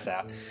his stress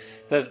out.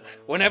 It says,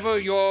 whenever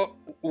you're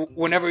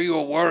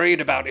worried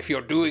about if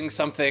you're doing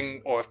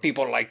something or if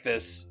people like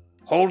this,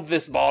 hold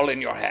this ball in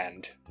your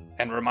hand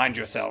and remind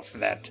yourself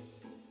that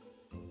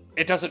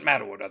it doesn't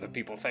matter what other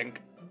people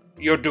think.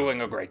 You're doing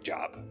a great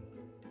job.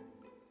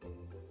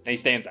 And he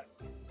stands up.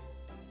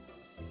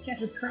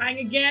 Cash is crying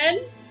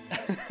again.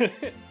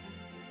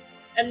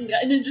 and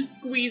is just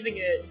squeezing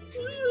it.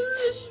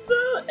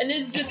 And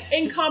it's just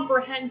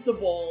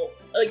incomprehensible.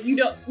 Like, you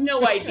don't,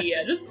 no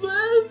idea. Just,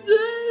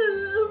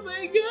 oh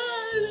my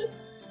god.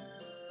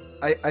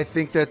 I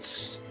think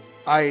that's,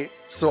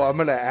 so I'm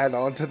going to add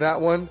on to that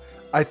one.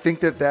 I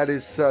think that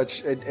is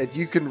such, and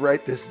you can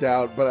write this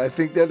down, but I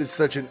think that is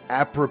such an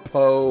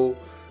apropos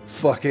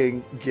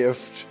fucking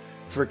gift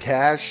for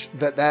Cash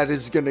that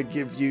is going to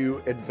give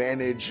you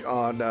advantage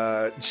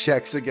on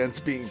checks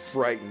against being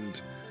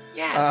frightened.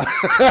 Yes!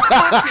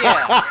 Fuck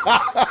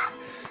yeah!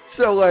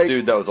 So, like,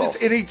 dude, that was just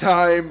awesome.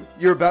 anytime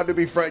you're about to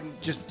be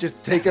frightened,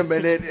 just take a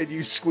minute and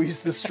you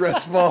squeeze the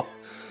stress ball.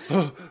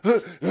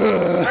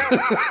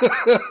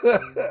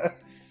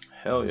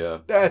 Hell yeah.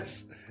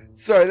 That's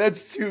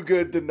too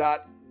good to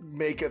not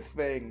make a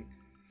thing.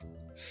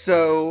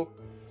 So,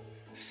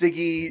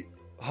 Siggy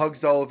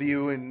hugs all of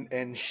you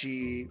and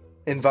she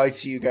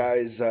invites you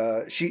guys.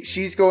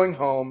 She's going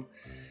home,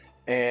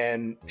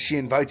 and she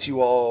invites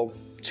you all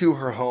to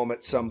her home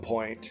at some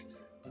point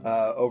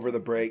over the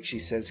break. She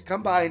says,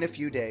 "Come by in a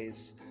few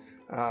days.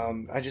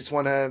 I just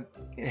want to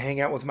hang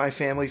out with my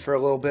family for a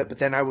little bit, but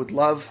then I would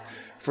love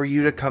for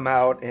you to come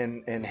out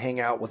and hang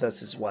out with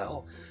us as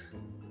well."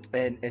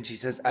 And she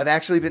says, "I've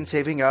actually been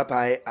saving up.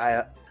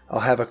 I'll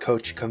have a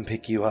coach come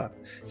pick you up,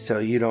 so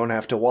you don't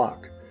have to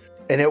walk.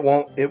 And it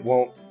won't.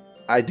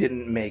 I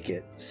didn't make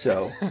it,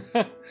 so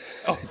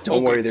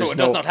don't worry. So it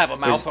does not have a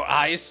mouth or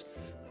eyes?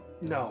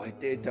 No,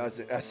 it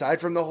doesn't. Aside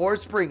from the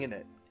horse bringing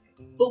it.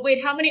 But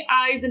wait, how many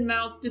eyes and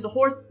mouths does the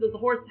horse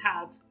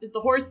have? Is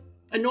the horse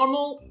a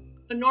normal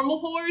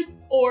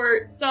horse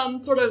or some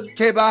sort of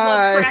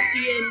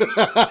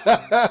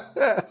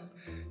Lovecraftian?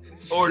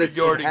 Or did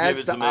you already give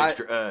it some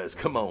extra eyes?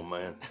 Come on,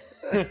 man.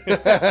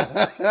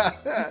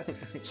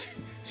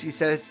 She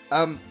says,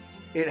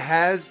 it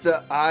has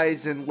the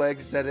eyes and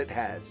legs that it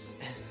has.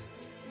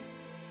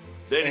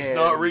 Then it's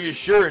not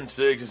reassuring,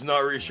 Siggs. It's not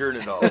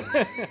reassuring at all.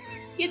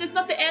 Yeah, that's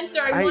not the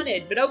answer I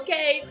wanted, but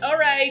okay, all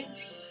right.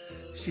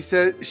 She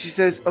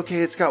says, okay,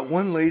 it's got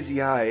one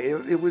lazy eye.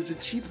 It was a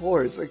cheap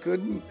horse.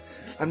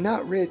 I'm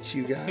not rich,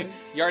 you guys.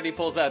 Yardy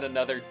pulls out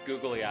another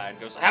googly eye and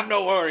goes, "Have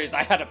no worries,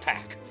 I had a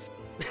pack."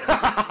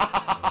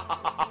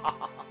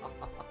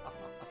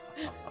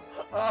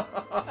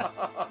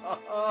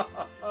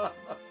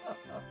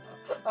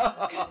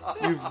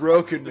 You've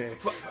broken me.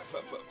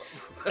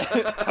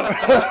 They're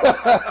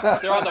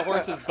on the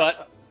horse's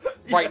butt,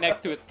 right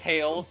next to its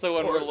tail, so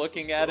when we're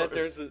looking at it,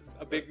 there's a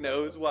big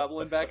nose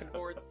wobbling back and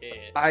forth.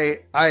 Yeah.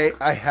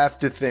 I have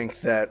to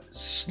think that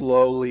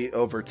slowly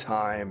over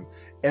time,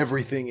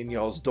 everything in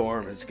y'all's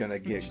dorm is gonna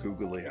get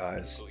googly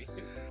eyes.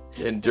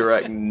 And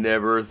Durak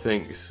never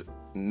thinks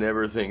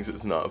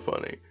it's not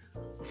funny.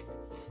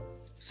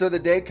 So the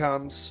day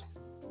comes.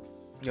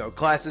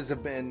 Classes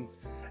have been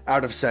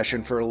out of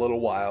session for a little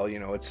while.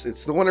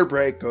 It's the winter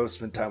break. Go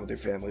spend time with your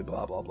family.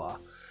 Blah blah blah.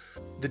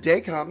 The day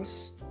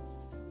comes.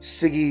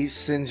 Siggy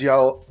sends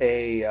y'all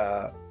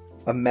a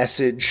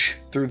message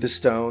through the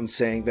stone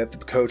saying that the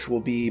coach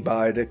will be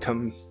by to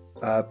come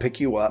pick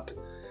you up.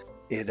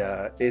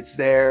 It's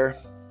there,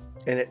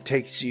 and it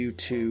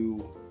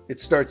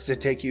starts to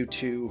take you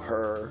to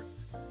her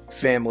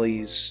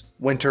family's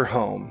winter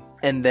home,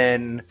 and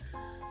then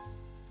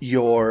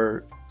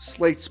your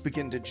slates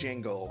begin to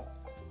jingle.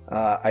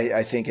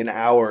 I think an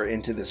hour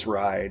into this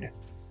ride.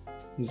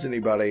 Does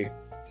anybody?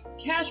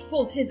 Cash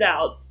pulls his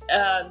out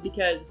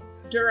because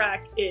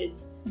Durak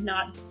is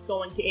not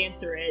going to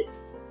answer it,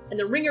 and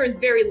the ringer is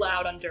very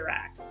loud on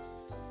Durak's,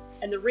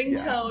 and the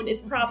ringtone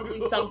is probably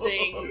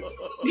something.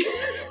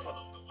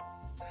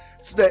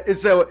 It's that.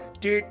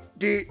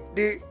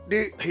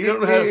 He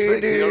don't know how to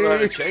fix it. He don't know how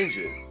to change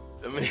it.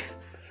 I mean,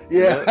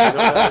 yeah. He don't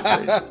know how to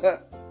change it.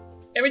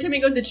 Every time he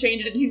goes to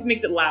change it, he just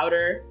makes it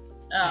louder.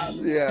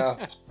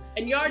 Yeah.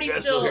 And Yardy You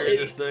guys still hearing is.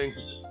 this thing?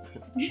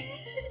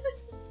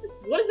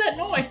 What is that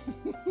noise?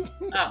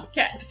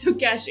 So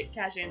Cash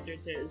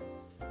answers his.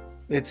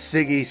 It's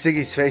Siggy.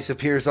 Siggy's face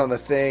appears on the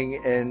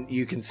thing, and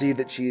you can see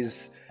that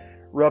she's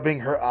rubbing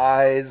her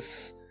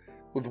eyes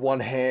with one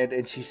hand,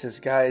 and she says,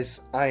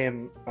 "Guys, I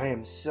am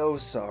so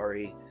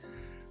sorry.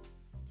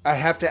 I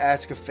have to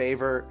ask a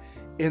favor.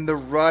 In the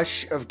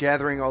rush of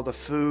gathering all the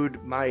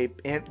food, my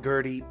Aunt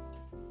Gertie,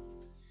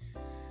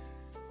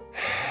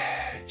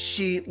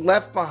 she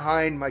left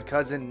behind my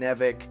cousin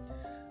Nevik.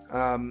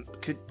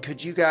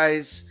 Could you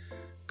guys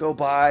go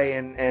by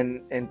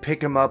and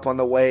pick him up on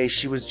the way?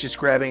 She was just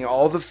grabbing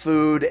all the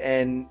food,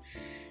 and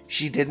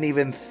she didn't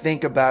even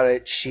think about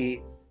it.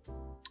 She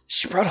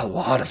She brought a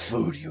lot of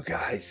food, you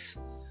guys.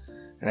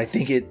 And I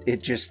think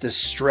it just, the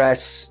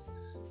stress,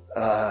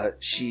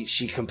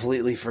 she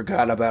completely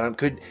forgot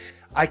about him.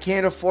 I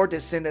can't afford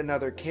to send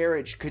another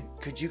carriage.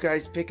 Could you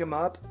guys pick him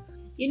up?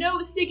 You know,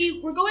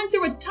 Siggy, we're going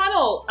through a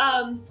tunnel.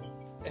 I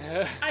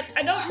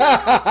don't know.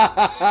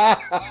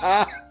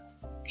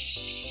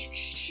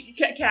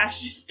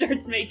 Cash just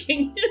starts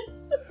making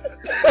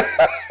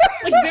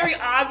like very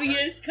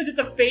obvious because it's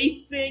a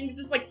face thing. It's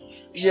just like,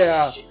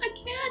 yeah, I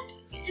can't.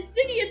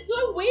 Siggy, it's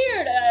so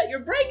weird.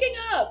 You're breaking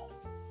up.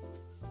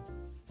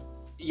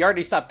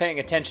 Yardy stopped paying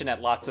attention at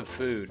lots of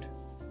food.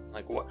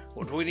 Like,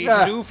 what do we need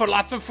to do for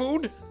lots of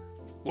food?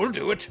 We'll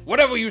do it.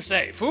 Whatever you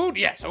say. Food?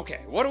 Yes,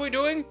 okay. What are we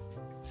doing?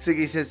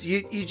 Siggy says,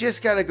 you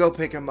just gotta go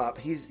pick him up.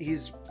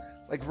 He's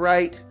like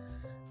right.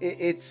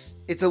 It's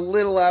a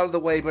little out of the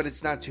way, but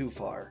it's not too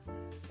far.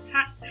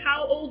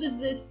 How old is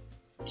this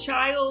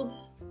child?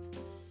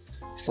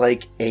 It's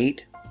like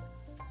 8.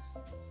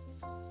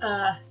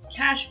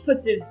 Cash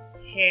puts his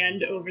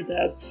hand over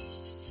the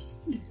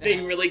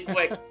thing really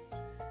quick.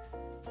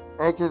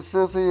 I can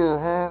still see your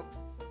hand.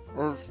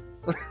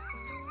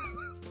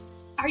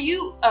 Are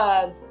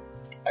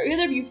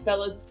either of you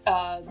fellas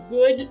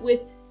good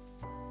with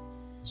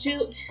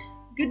children?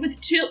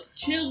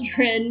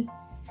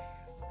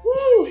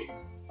 Woo!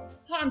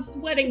 I'm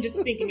sweating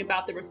just thinking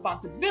about the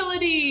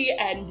responsibility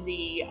and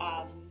the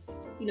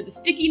the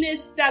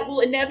stickiness that will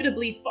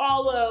inevitably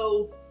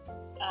follow.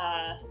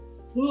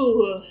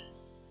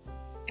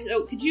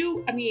 So could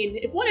you? I mean,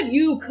 if one of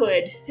you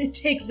could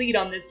take lead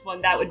on this one,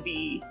 that would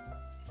be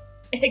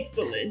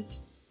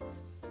excellent.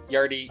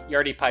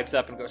 Yardy pipes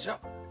up and goes,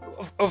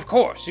 Of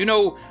course. You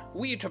know,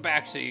 we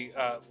Tabaxi,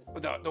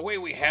 the way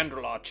we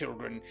handle our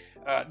children,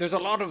 there's a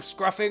lot of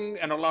scruffing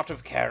and a lot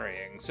of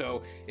carrying.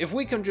 So if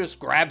we can just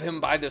grab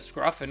him by the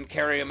scruff and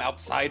carry him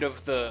outside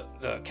of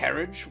the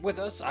carriage with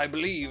us, I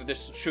believe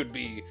this should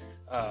be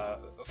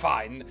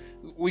fine.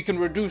 We can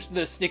reduce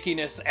the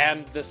stickiness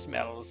and the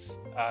smells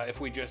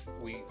if we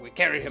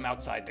carry him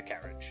outside the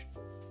carriage.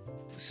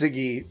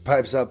 Siggy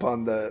pipes up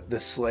on the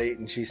slate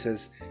and she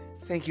says,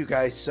 "Thank you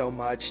guys so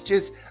much.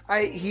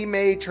 He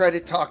may try to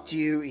talk to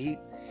you.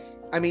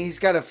 He's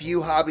got a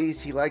few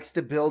hobbies. He likes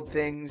to build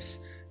things.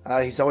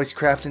 He's always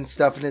crafting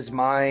stuff in his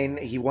mind.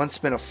 He once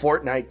spent a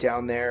fortnight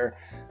down there,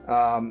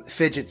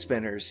 fidget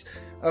spinners.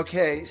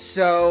 Okay,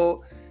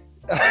 so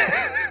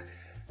I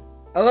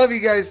love you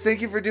guys.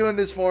 Thank you for doing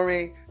this for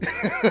me."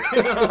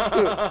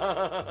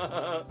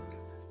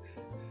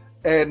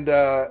 And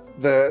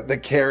the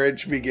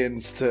carriage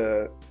begins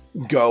to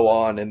go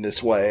on in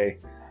this way.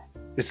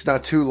 It's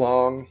not too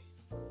long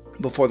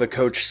before the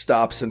coach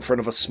stops in front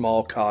of a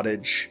small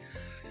cottage.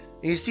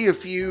 You see a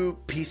few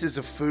pieces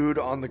of food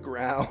on the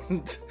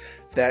ground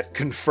that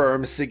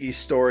confirm Siggy's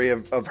story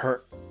of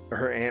her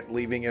aunt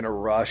leaving in a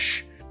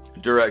rush.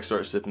 Durak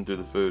starts sifting through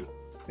the food.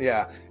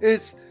 Yeah,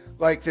 it's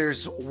like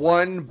there's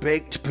one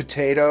baked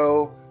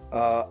potato,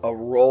 a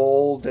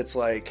roll that's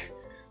like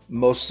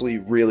mostly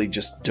really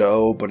just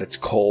dough, but it's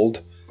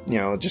cold.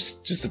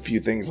 Just a few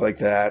things like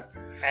that.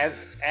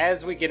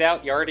 As we get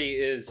out, Yardy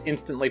is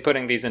instantly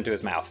putting these into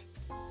his mouth,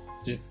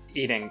 just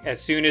eating. As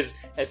soon as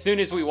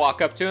we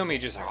walk up to him, he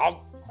just.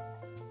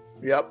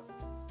 Yep.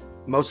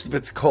 Most of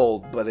it's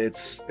cold, but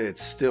it's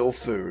still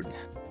food.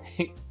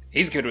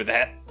 He's good with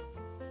that.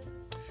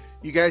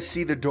 You guys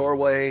see the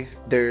doorway.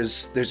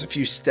 There's a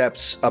few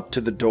steps up to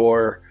the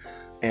door,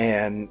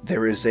 and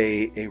there is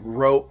a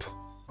rope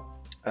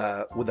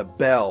with a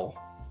bell.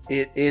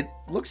 It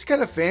looks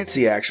kind of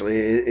fancy, actually.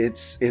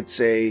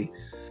 It's a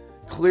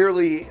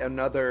clearly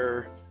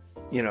another,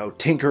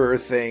 tinkerer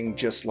thing,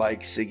 just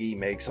like Siggy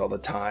makes all the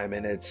time,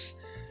 and it's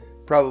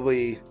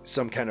probably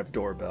some kind of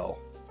doorbell.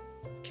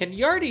 Can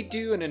Yardy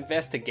do an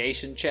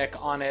investigation check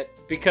on it?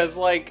 Because,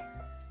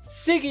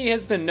 Siggy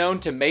has been known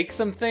to make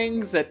some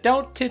things that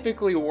don't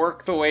typically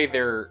work the way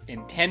they're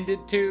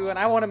intended to, and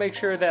I want to make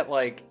sure that,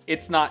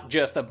 it's not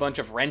just a bunch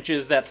of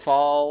wrenches that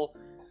fall,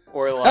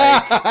 or,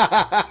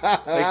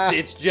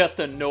 it's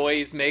just a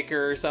noise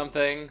maker or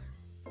something.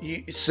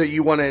 So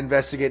you want to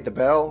investigate the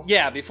bell?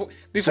 Yeah, before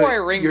I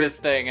ring this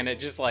thing and it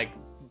just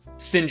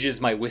singes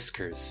my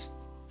whiskers.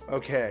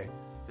 Okay.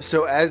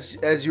 So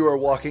as you are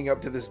walking up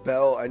to this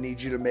bell, I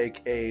need you to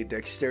make a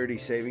dexterity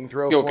saving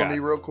throw for me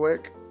real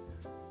quick.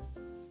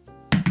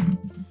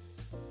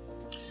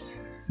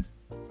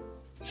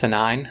 It's a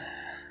 9.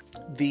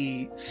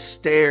 The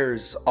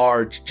stairs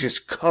are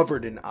just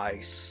covered in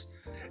ice.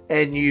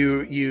 And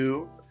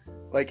you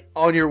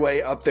on your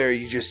way up there,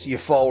 you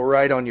fall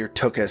right on your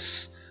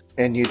tuchus.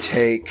 And you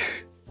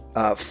take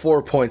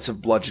 4 points of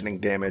bludgeoning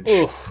damage.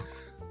 Oof.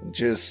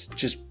 Just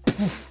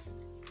poof.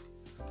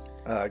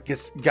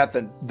 Got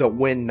the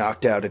wind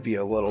knocked out of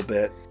you a little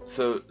bit.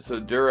 So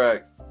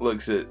Durak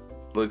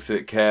looks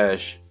at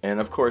Cash, and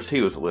of course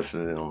he was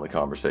listening in on the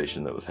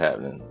conversation that was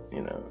happening,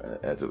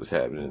 as it was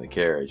happening in the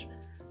carriage.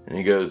 And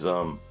he goes,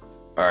 all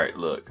right,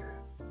 look,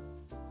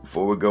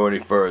 before we go any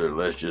further,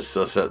 let's just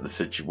suss out the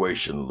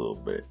situation a little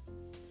bit.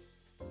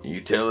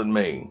 You telling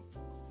me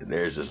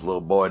there's this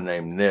little boy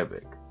named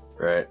Nevik,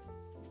 right?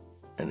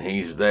 and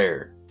he's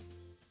there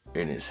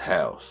in his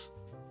house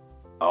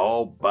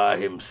all by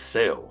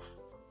himself.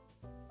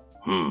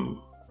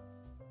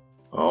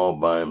 All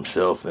by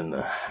himself in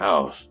the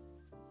house.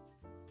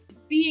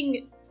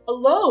 Being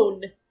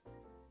alone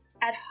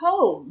at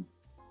home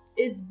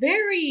is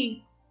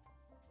very,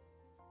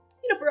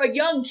 for a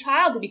young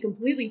child to be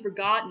completely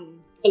forgotten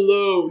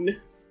alone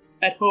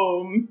at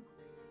home.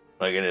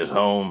 Like in his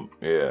home,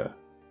 yeah.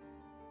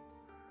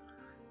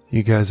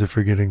 You guys are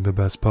forgetting the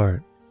best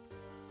part.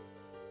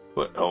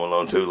 What, Home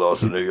Alone 2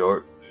 Lost in New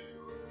York?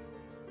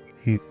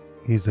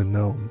 He's a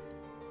gnome.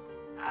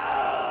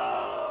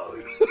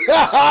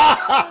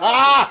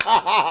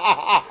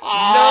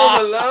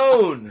 Gnome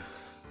alone!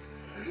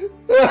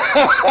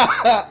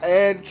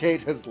 And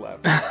Kate has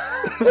left.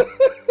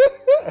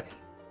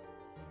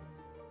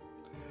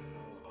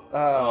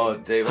 Oh,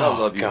 David, I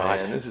love you, God.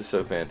 man. This is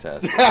so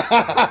fantastic.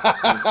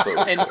 I'm so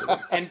excited.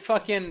 And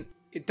fucking,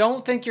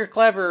 don't think you're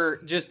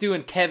clever just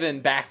doing Kevin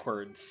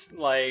backwards.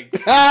 Like,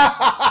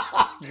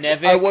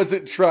 Nevik. I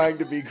wasn't trying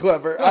to be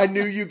clever. I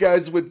knew you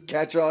guys would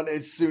catch on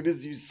as soon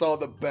as you saw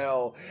the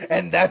bell,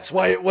 and that's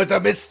why it was a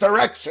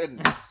misdirection.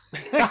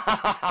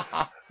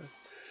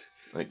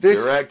 Like, This-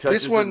 Dirac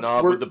touches this one, the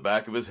knob we're- with the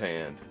back of his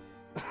hand.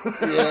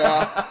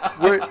 Yeah,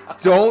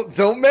 don't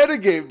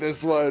metagame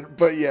this one,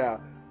 but yeah,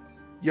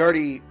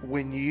 Yardy,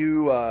 when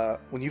you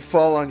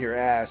fall on your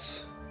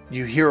ass,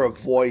 you hear a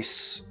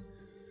voice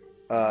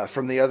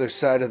from the other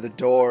side of the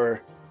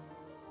door.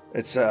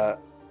 It's a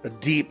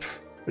deep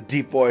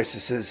voice that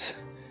says,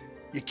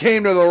 "You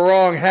came to the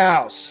wrong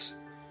house."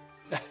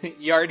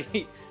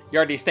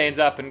 Yardy stands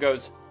up and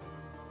goes,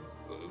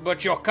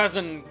 But your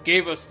cousin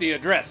gave us the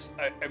address.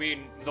 I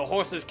mean, the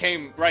horses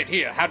came right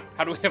here. How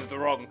do we have the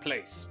wrong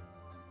place?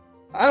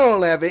 I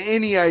don't have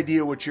any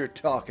idea what you're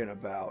talking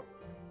about.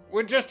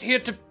 We're just here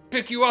to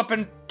pick you up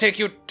and take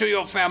you to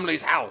your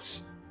family's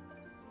house.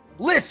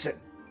 Listen,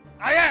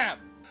 I am,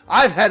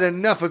 I've had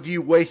enough of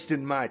you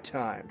wasting my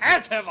time,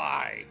 as have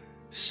I.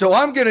 so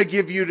I'm gonna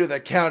give you to the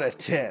count of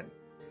 10.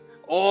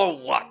 Or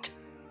what?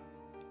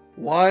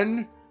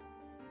 1,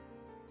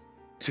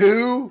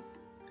 2.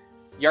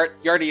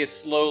 Yardy is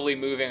slowly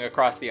moving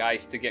across the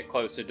ice to get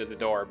closer to the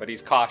door, but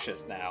he's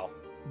cautious now.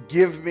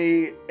 Give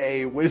me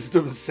a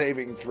wisdom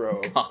saving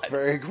throw. God.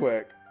 Very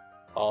quick.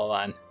 Hold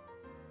on.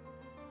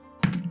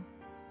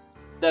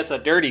 That's a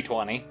dirty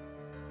 20.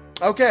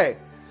 Okay.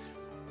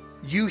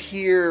 You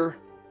hear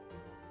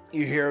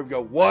him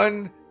go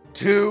 1,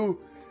 2,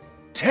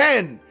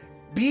 10.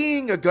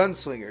 Being a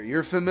gunslinger,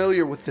 you're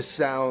familiar with the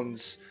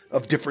sounds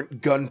of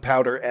different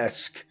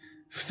gunpowder-esque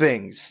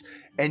things.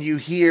 And you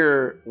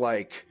hear,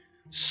 like,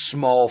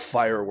 small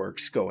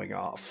fireworks going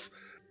off.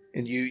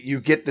 And you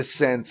get the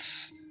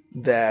sense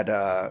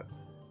that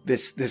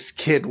this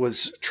kid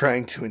was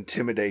trying to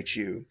intimidate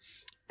you.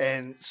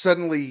 And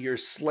suddenly your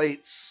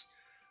slates,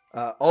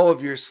 all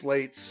of your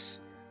slates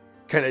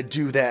kind of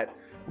do that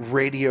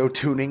radio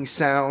tuning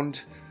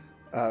sound.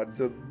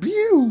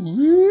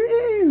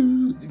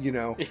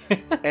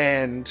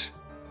 And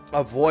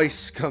a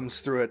voice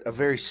comes through it, a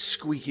very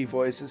squeaky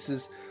voice that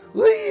says,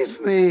 "Leave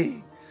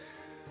me!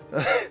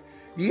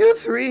 You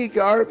 3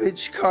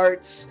 garbage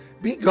carts,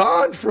 be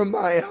gone from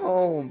my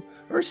home,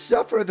 or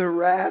suffer the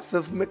wrath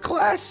of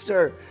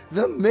McClaster,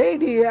 the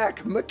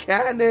maniac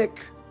mechanic."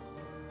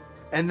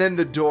 And then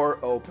the door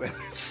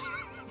opens.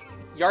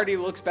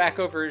 Yardy looks back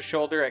over his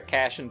shoulder at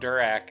Cash and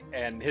Durac,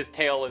 and his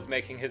tail is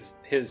making his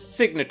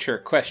signature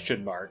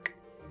question mark.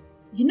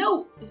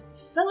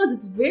 Fellas,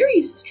 it's very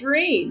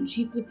strange.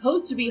 He's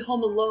supposed to be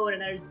home alone,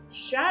 and there's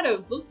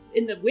shadows. Looks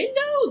in the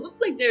window. It looks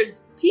like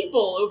there's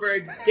people over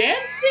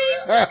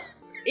dancing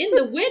in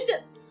the window.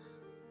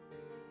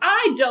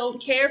 I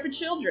don't care for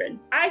children.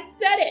 I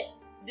said it.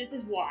 This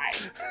is why.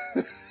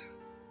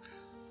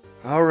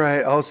 All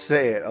right, I'll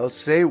say it. I'll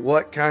say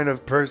what kind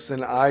of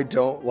person I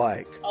don't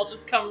like. I'll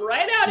just come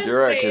right out and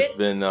Durac say has it.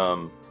 been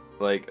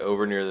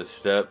over near the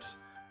steps,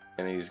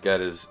 and he's got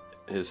his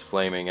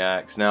flaming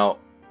axe. Now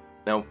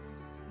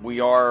we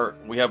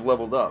have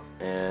leveled up,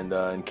 and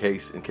in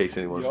case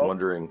anyone's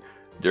wondering,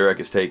 Durac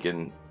has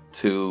taken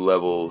 2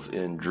 levels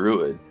in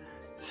Druid,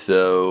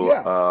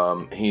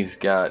 so he's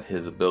got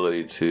his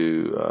ability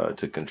to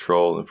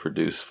control and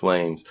produce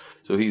flames.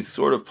 So he's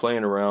sort of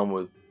playing around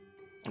with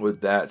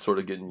that, sort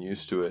of getting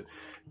used to it.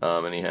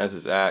 And he has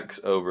his axe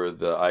over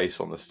the ice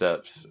on the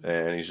steps,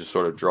 and he's just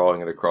sort of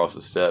drawing it across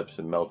the steps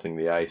and melting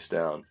the ice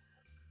down.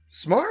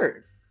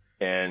 Smart.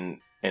 And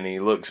he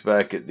looks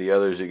back at the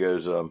others. He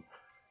goes,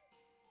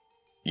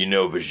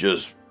 if it's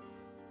just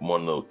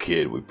one little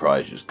kid, we'd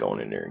probably just go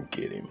in there and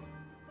get him.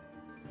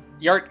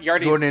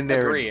 Yardy's Going in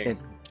there agreeing. and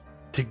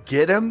to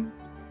get him?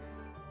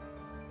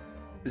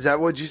 Is that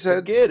what you To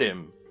said? get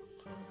him.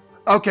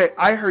 Okay,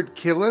 I heard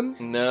kill him.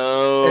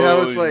 No, And I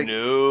was like,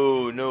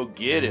 no,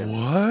 get him.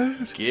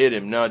 What? Get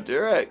him. No,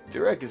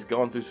 Durac has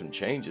gone through some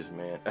changes,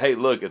 man. Hey,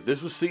 look, if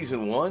this was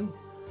season 1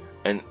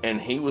 and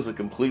he was a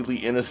completely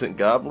innocent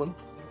goblin,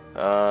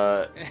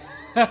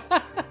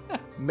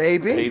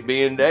 Maybe. he'd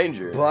be in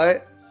danger.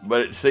 But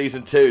But it's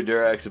season 2,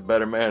 Durac's a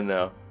better man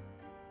now.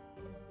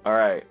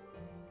 Alright.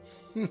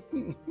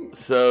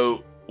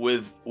 So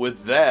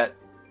with that,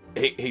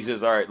 he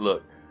says, "All right,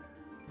 look,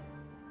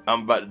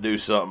 I'm about to do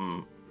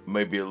something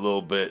maybe a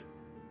little bit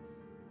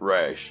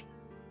rash,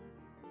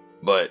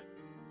 but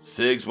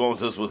Siggs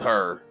wants us with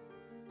her,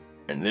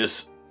 and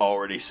this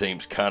already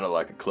seems kind of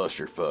like a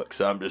clusterfuck.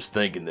 So I'm just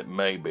thinking that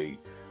maybe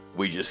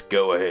we just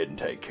go ahead and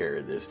take care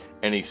of this."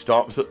 And he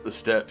stomps up the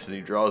steps and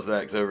he draws the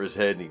axe over his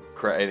head and he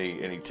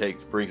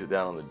brings it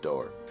down on the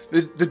door.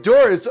 The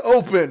door is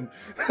open.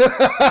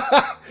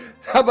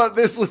 How about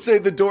this? Let's say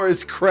the door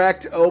is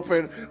cracked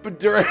open, but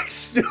Durak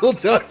still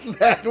does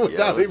that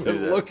without let's even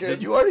do that. looking.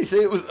 Did you already say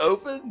it was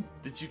open?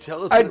 Did you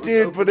tell us? I it was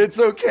did, open? but it's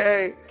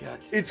okay.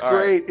 Gotcha. It's All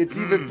great. right. It's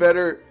even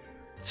better.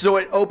 So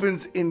it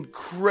opens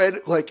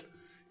like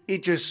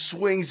it just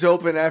swings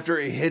open after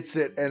he hits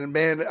it, and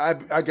man,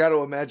 I got to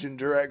imagine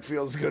Durak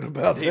feels good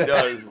about He that.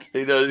 does.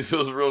 He does. He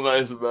feels real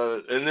nice about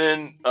it.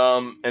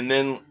 And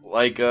then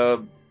like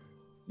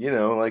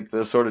like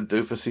the sort of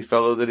doofusy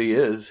fellow that he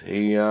is,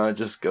 he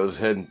just goes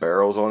ahead and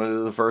barrels on into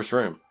the first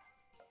room.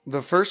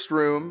 The first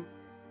room,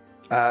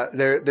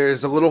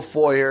 there's a little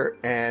foyer,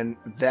 and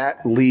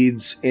that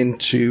leads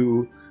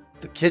into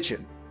the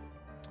kitchen.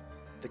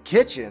 The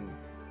kitchen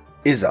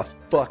is a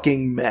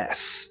fucking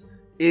mess.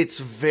 It's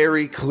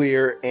very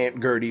clear Aunt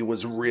Gertie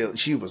was real.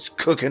 She was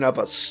cooking up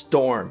a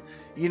storm.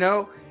 You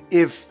know,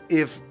 if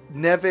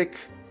Nevik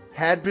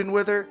had been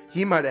with her,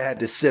 he might have had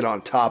to sit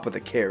on top of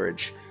the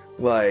carriage.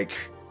 Like,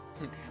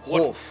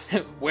 What?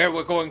 Where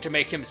we're going to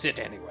make him sit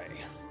anyway.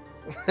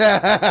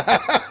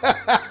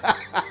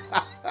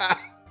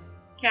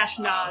 Cash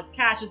nods.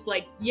 Cash is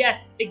like,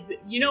 yes,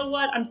 you know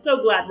what? I'm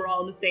so glad we're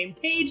all on the same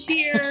page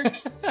here.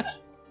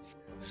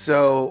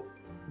 So,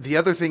 the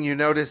other thing you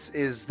notice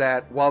is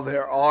that while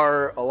there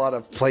are a lot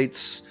of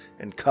plates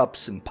and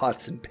cups and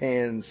pots and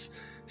pans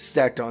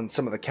stacked on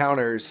some of the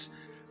counters,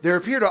 there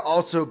appear to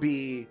also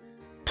be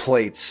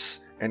plates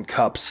and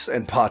cups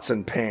and pots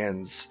and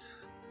pans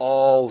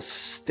all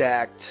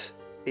stacked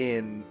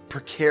in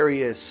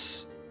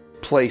precarious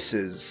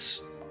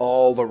places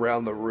all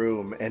around the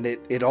room, and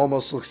it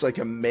almost looks like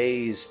a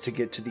maze to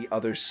get to the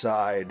other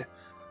side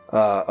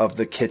of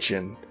the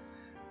kitchen.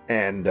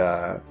 And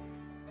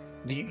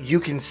you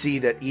can see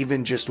that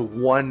even just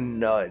one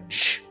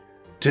nudge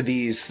to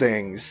these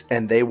things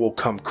and they will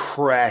come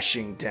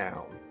crashing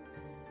down.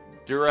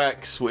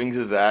 Durak swings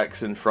his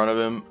axe in front of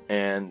him,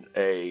 and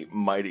a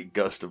mighty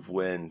gust of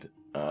wind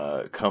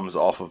comes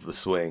off of the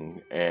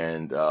swing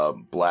and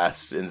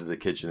blasts into the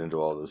kitchen into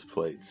all those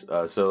plates.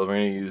 So we're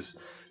going to use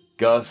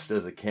Gust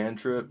as a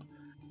cantrip.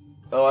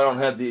 Oh, I don't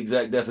have the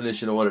exact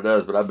definition of what it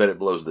does, but I bet it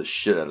blows the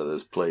shit out of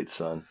those plates,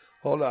 son.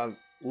 Hold on.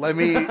 Let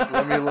me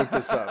look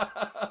this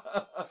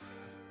up.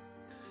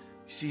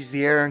 Seize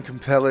the air and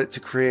compel it to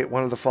create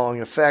one of the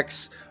following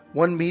effects.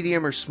 One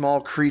medium or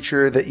small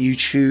creature that you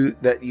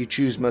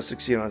choose must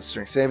succeed on a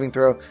strength saving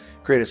throw.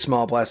 Create a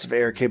small blast of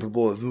air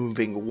capable of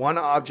moving one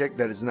object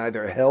that is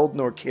neither held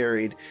nor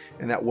carried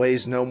and that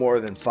weighs no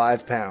more than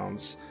 5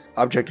 pounds.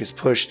 Object is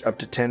pushed up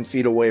to 10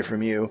 feet away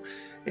from you.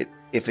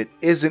 If it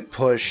isn't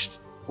pushed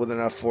with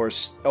enough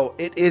force... Oh,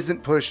 it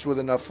isn't pushed with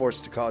enough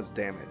force to cause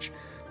damage.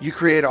 You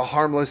create a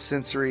harmless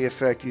sensory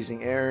effect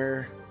using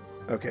air.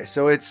 Okay,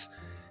 so it's...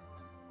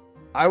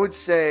 I would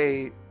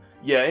say...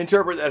 Yeah,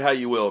 interpret that how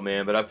you will,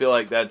 man, but I feel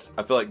like that's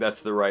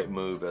the right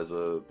move as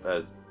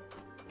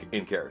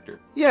in character.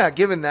 Yeah,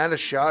 giving that a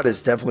shot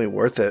is definitely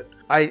worth it.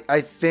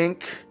 I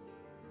think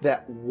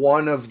that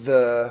one of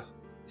the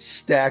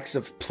stacks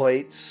of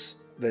plates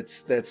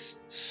that's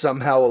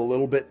somehow a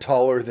little bit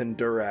taller than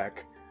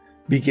Durak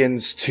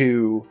begins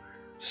to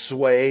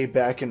sway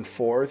back and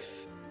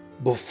forth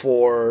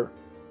before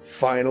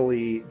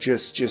finally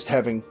just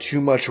having too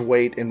much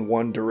weight in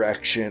one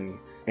direction,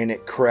 and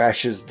it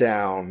crashes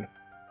down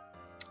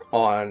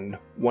on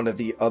one of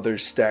the other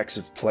stacks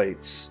of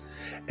plates,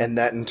 and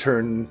that in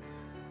turn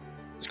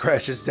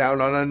crashes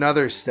down on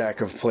another stack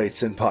of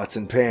plates and pots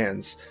and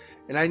pans.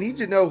 And I need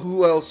to know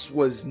who else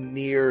was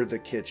near the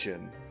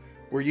kitchen.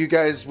 Were you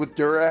guys with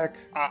Durak?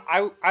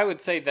 I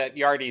would say that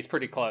Yardy's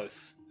pretty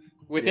close.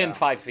 Within Yeah.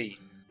 5 feet.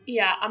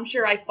 Yeah, I'm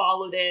sure I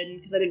followed in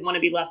because I didn't want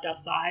to be left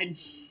outside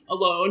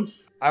alone.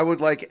 I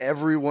would like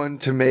everyone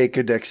to make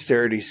a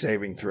dexterity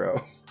saving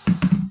throw.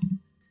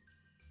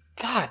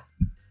 God.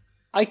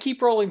 I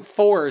keep rolling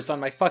 4s on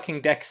my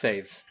fucking deck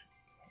saves.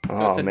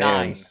 So it's a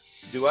 9.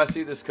 Do I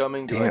see this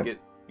coming? Do I Damn.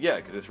 get... Yeah,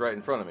 because it's right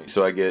in front of me,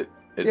 so I get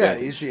Yeah,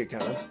 advantage. you see it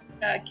coming.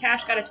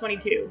 Cash got a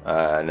 22.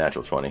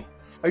 Natural 20.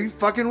 Are you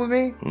fucking with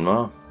me?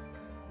 No.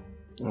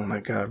 Oh my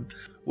god.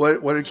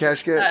 What did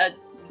Cash get?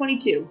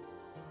 22.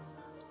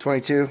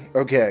 22?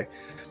 Okay.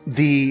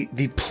 The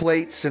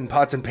plates and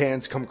pots and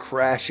pans come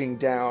crashing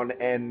down,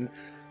 and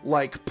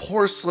like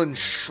porcelain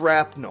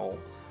shrapnel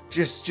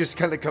just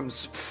kind of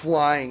comes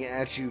flying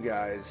at you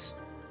guys.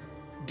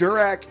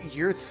 Durak,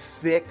 your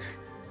thick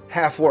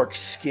half-orc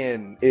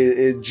skin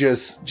is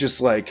just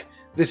like,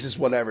 this is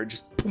whatever.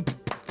 Just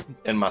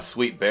And my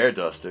sweet bear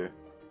duster.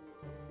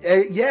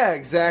 yeah,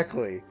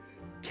 exactly.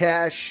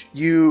 Cash,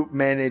 you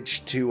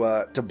manage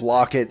to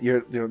block it.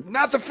 You're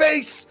not the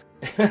face.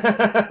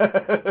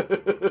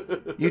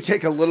 You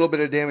take a little bit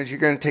of damage. You're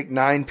going to take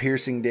 9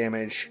 piercing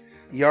damage.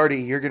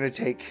 Yardy, you're going to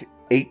take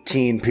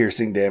 18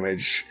 piercing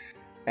damage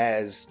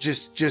as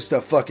just a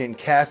fucking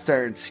cast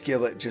iron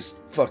skillet just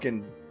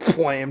fucking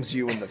plams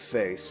you in the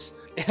face.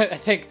 I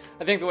think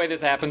the way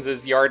this happens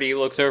is Yardy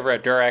looks over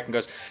at Durak and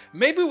goes,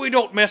 "Maybe we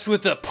don't mess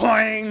with the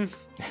poing."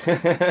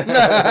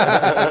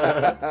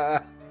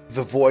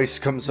 The voice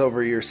comes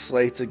over your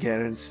slates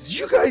again and says,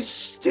 "You guys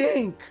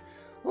stink!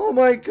 Oh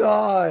my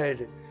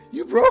god!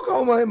 You broke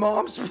all my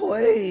mom's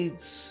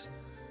plates!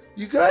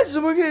 You guys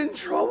are gonna get in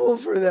trouble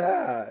for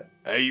that!"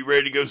 Hey, you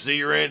ready to go see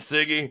your Aunt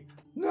Siggy?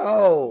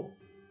 No!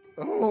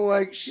 Oh,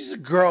 like, she's a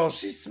girl,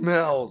 she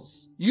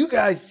smells. You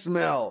guys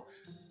smell.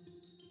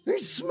 They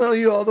smell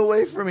you all the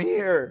way from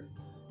here.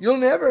 You'll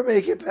never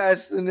make it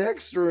past the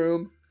next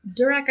room.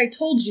 Durak, I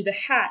told you the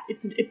hat.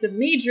 It's a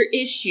major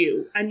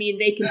issue. I mean,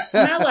 they can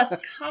smell us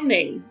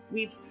coming.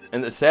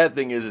 And the sad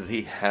thing is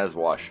he has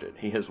washed it.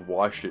 He has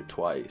washed it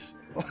twice.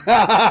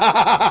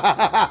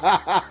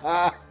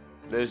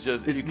 There's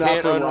just It's you not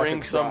can't for lack unring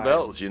of some trying.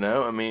 belts, you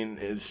know. I mean,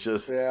 it's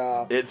just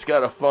Yeah. it's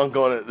got a funk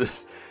on it.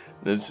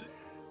 It's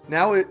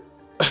Now it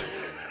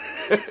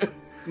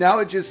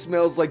just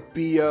smells like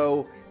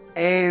BO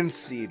and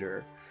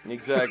cedar.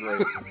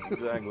 exactly.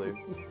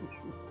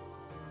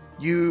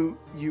 You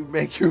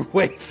make your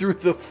way through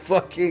the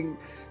fucking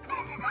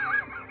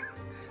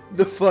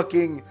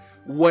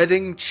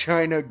wedding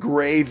china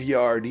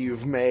graveyard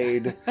you've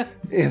made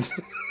in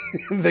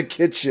the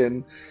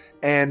kitchen,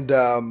 and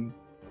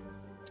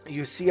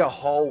you see a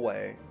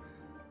hallway,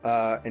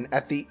 and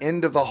at the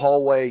end of the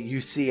hallway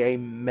you see a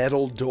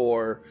metal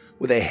door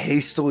with a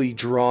hastily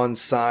drawn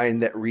sign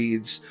that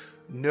reads,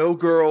 "No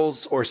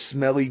girls or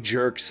smelly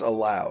jerks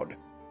allowed."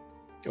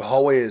 The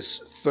hallway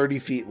is 30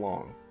 feet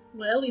long.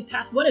 Well, we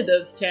passed one of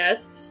those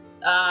tests.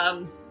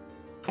 I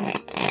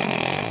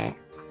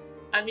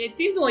mean, it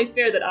seems only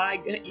fair that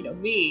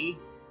me,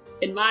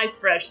 in my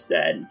fresh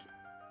scent,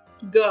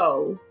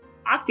 go.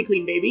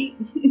 OxyClean, baby.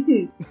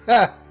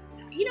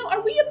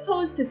 Are we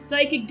opposed to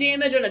psychic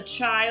damage on a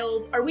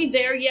child? Are we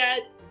there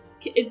yet?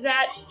 Is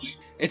that...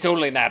 It's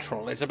only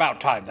natural. It's about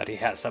time that he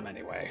has some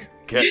anyway.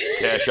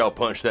 Cash, I'll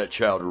punch that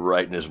child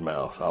right in his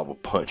mouth. I will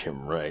punch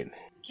him right.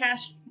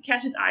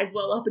 Cash's eyes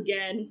well up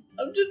again.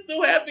 I'm just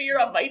so happy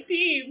you're on my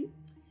team.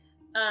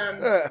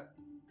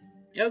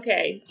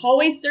 Okay.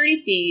 Hallway's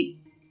 30 feet.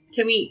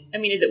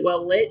 Is it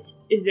well lit?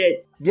 Is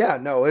it... Yeah,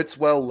 no, it's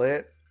well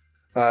lit.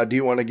 Do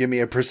you want to give me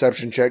a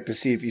perception check to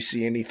see if you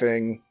see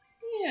anything?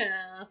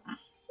 Yeah.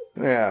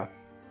 Yeah.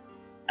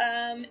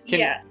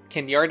 Yeah.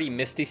 Can Yardy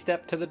Misty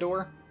Step to the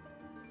door?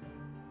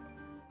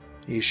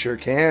 You sure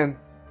can.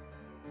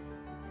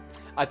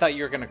 I thought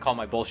you were going to call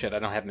my bullshit. I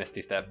don't have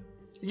Misty Step.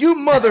 You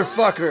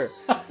motherfucker!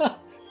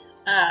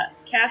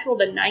 Cash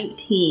rolled a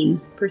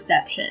 19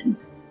 perception.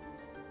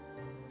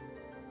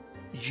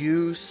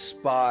 You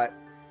spot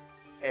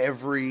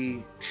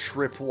every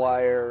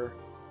tripwire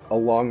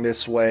along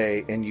this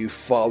way, and you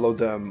follow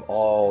them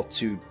all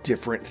to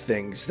different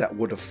things that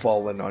would have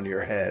fallen on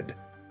your head.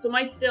 So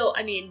I'm still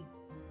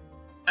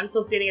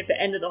standing at the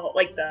end of the hall,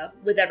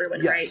 with everyone,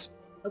 Yes. right?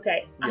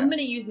 Okay, Yeah. I'm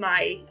gonna use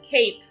my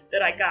cape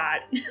that I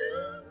got.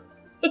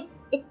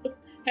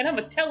 And I'm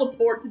gonna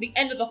teleport to the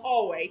end of the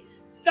hallway.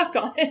 Suck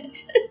on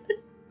it.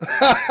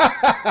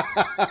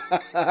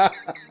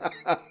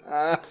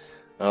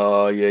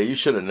 Oh yeah, you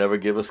should have never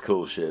give us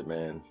cool shit,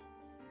 man.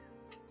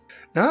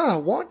 Nah, I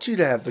want you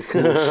to have the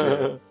cool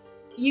shit.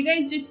 You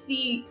guys just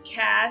see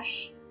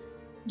Cash.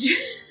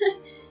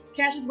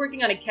 Cash is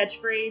working on a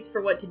catchphrase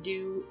for what to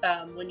do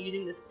when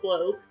using this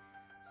cloak.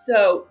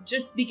 So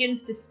just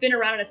begins to spin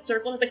around in a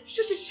circle and it's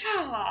like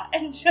sha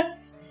and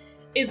just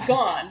is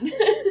gone.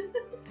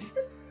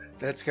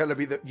 That's gotta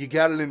be you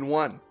got it in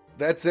one.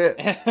 That's it.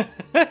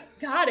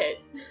 Got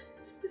it.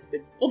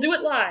 We'll do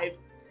it live.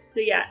 So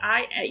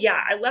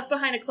I left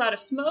behind a cloud of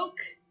smoke,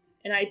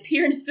 and I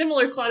appear in a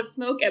similar cloud of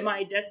smoke at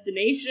my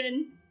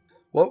destination.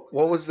 What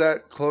was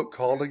that cloak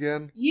called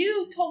again?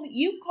 You told me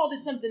you called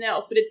it something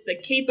else, but it's the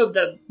Cape of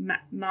the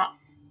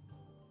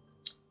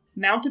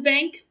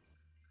Mountebank.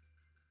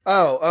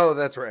 Oh,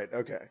 that's right.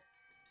 Okay.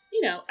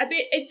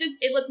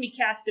 It lets me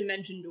cast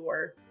Dimension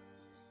Door.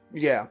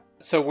 Yeah.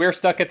 So we're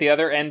stuck at the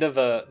other end of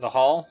the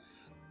hall?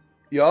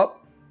 Yup.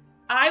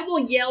 I will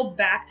yell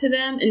back to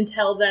them and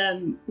tell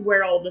them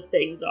where all the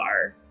things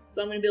are.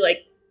 So I'm going to be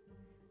like,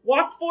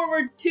 walk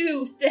forward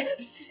 2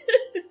 steps.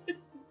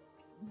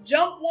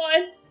 Jump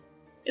once.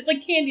 It's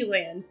like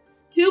Candyland.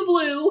 2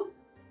 blue.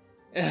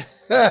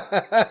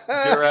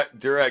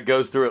 Durak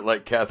goes through it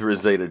like Catherine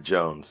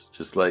Zeta-Jones.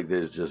 Just like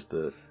there's just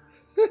the...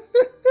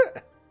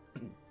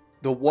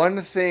 The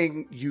one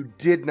thing you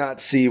did not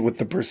see with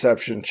the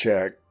perception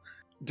check,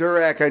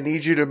 Durak, I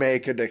need you to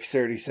make a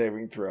dexterity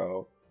saving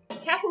throw.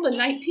 Cash rolled a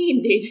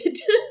 19, David.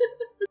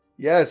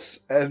 Yes,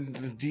 and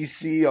the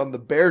DC on the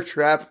bear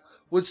trap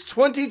was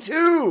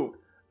 22!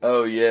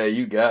 Oh yeah,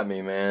 you got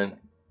me, man.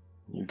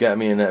 You got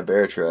me in that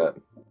bear trap.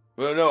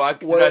 Well, no,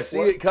 did I see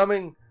it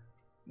coming?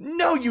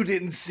 No, you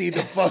didn't see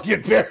the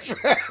fucking bear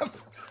trap!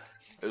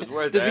 It's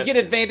worth Does he get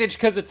asking. advantage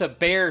because it's a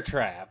bear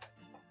trap?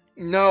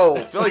 No.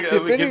 I feel like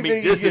it would give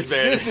me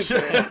disadvantage.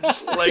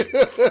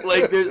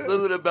 like there's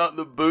something about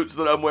the boots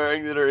that I'm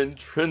wearing that are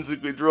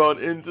intrinsically drawn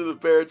into the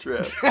bear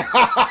trap.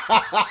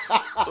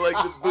 Like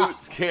the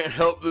boots can't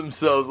help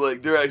themselves.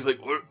 Like Durak's like,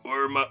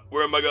 where am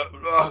I going?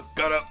 Oh,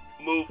 gotta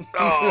move.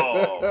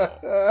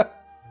 Oh.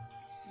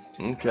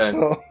 Okay.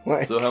 Oh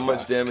my So how much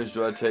God. damage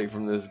do I take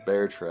from this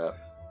bear trap?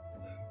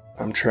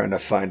 I'm trying to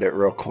find it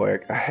real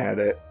quick. I had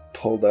it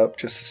pulled up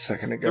just a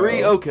second ago.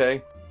 3?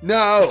 Okay.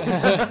 No!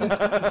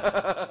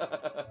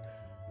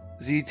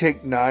 So you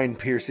take 9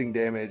 piercing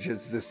damage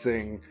as this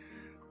thing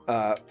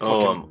Oh,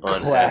 fucking I'm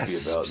unhappy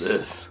clasps about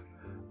this.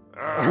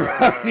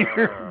 around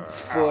your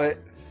foot.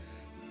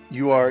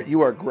 You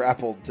are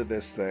grappled to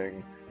this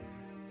thing.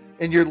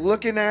 And you're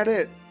looking at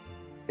it,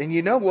 and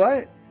you know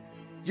what?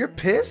 You're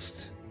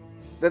pissed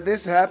that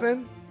this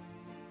happened,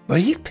 but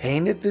he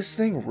painted this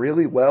thing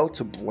really well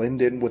to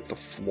blend in with the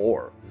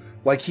floor.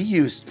 Like, he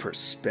used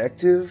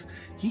perspective,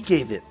 he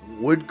gave it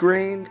wood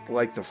grain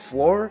like the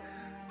floor.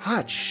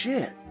 Hot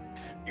shit.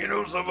 You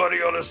know, somebody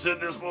ought to send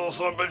this little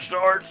sumbitch to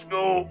art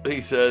school, he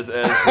says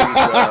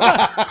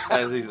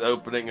as he's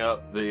opening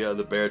up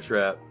the bear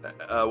trap.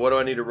 What do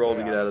I need to roll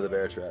to get out of the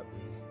bear trap?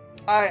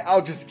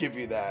 I'll just give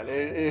you that.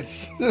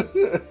 It's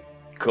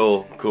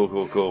Cool.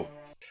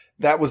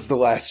 that was the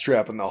last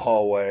trap in the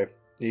hallway.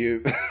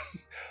 You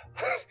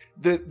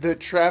the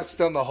traps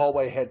down the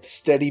hallway had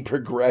steady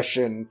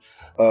progression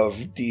of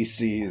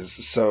DCs,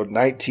 so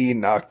 19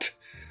 knocked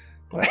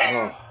like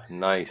Oh,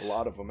 nice. a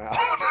lot of them out.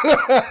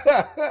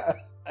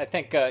 I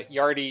think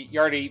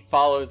Yardy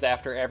follows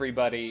after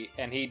everybody,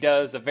 and he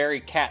does a very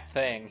cat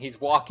thing. He's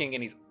walking,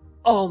 and he's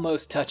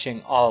almost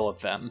touching all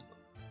of them.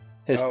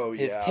 His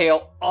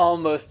tail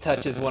almost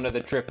touches one of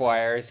the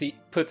tripwires. He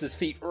puts his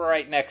feet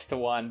right next to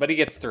one, but he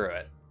gets through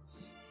it.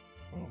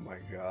 Oh my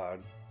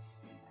god.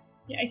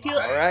 Yeah, I feel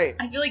All right.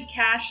 I feel like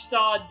Cash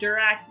saw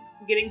Durak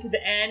getting to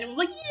the end and was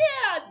like,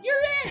 "Yeah,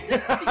 you're in.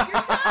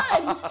 You're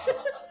done."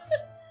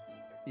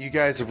 You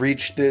guys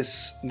reach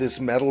this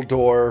metal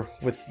door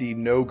with the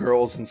 "No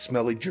Girls and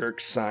Smelly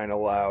Jerks" sign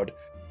allowed.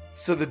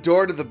 So the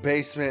door to the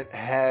basement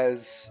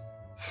has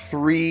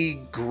 3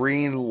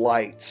 green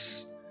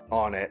lights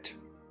on it,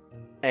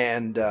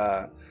 and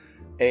a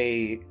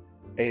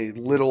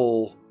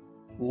little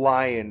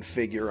lion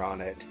figure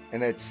on it,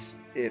 and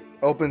it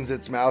opens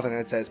its mouth and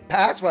it says,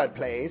 "Password,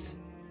 please."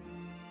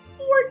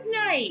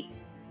 Fortnite.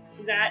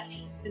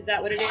 Is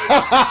that what it is?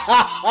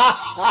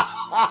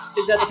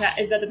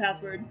 Is that the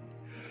password?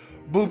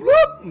 Boop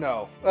bloop.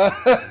 No.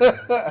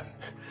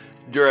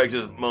 Durak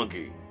says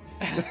monkey.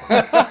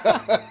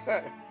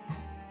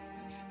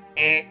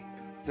 It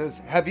says,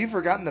 "Have you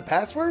forgotten the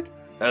password?"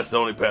 That's the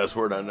only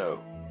password I know.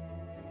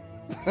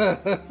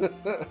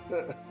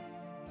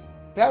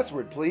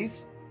 Password,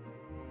 please.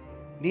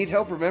 Need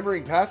help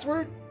remembering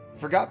password?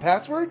 Forgot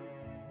password?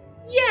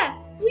 Yes,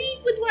 we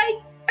would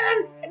like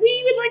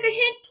a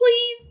hint,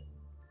 please.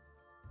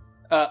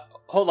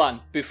 Hold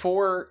on.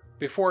 Before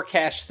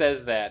Cash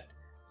says that,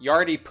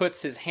 Yardy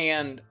puts his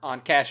hand on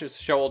Cash's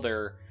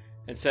shoulder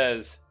and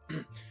says,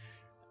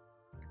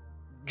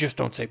 Just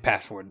don't say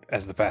password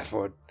as the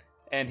password.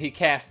 and he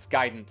casts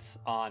guidance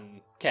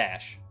on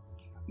Cash.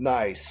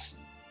 Nice.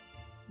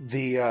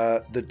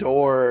 The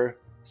door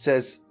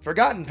says,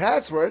 "Forgotten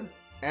password.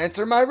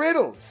 Answer my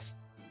riddles."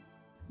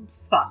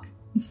 Fuck.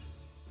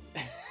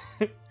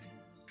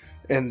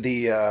 And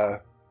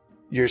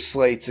your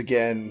slates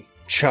again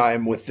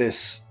chime with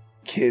this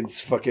kid's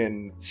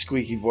fucking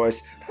squeaky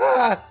voice.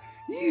 "Ha!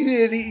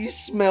 You idiot, you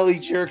smelly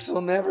jerks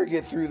will never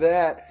get through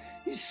that.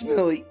 You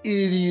smelly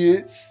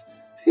idiots."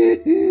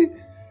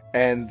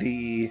 And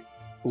the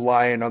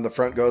lion on the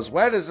front goes,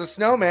 "Where does a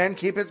snowman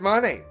keep his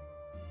money?"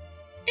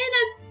 In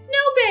a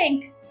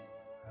snowbank.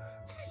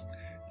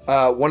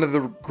 One of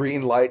the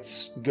green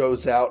lights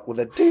goes out with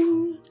a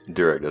ding.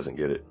 Durak doesn't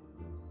get it.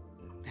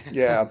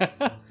 Yeah.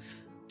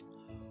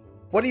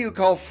 What do you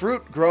call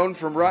fruit grown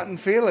from rotten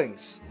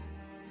feelings?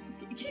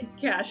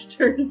 Cash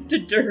turns to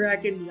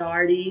Durak and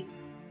Yardy.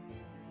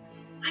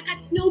 I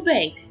got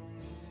snowbank.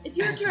 It's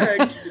your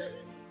turn.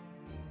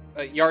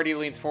 Yardy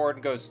leans forward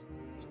and goes,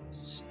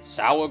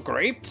 Sour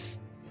grapes?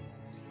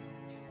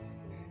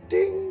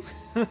 Ding.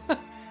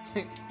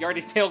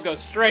 Yardy's tail goes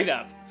straight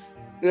up.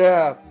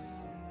 Yeah.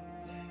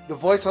 The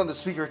voice on the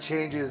speaker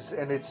changes,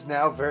 and it's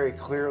now very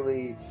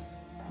clearly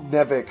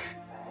Nevik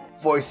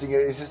voicing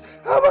it. He says,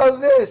 "How about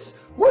this?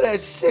 What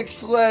has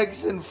 6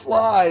 legs and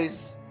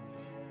flies?"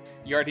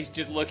 Yardy's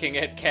just looking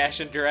at Cash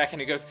and Durak,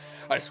 and he goes,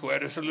 I swear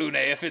to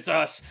Salune, if it's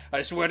us,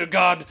 I swear to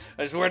God,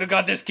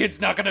 this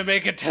kid's not gonna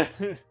make it to...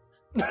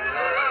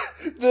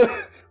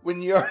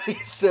 When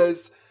Yardy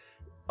says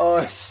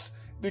us,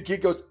 the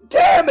kid goes,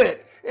 "Damn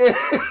it!" And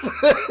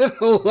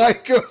the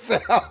light goes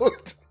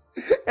out,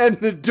 and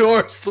the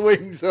door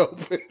swings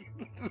open.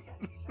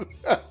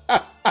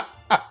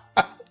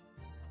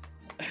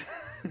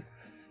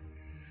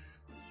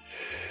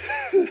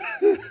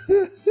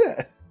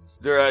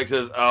 Durak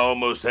says, I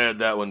almost had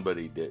that one, but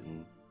he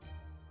didn't.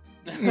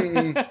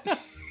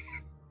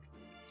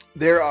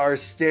 There are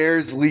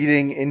stairs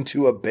leading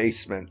into a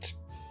basement.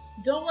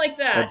 Don't like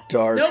that. A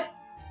dark, Nope.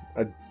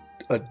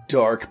 a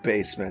dark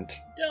basement.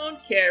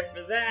 Don't care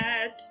for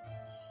that.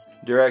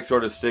 Durak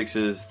sort of sticks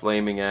his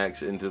flaming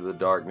axe into the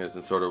darkness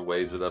and sort of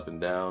waves it up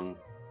and down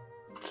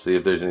to see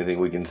if there's anything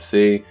we can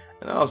see.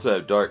 And I also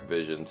have dark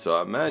vision, so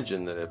I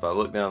imagine that if I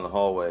look down the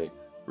hallway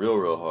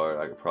real hard,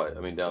 I could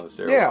probably, down the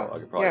stairwell, I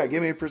could probably... Yeah,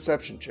 give me a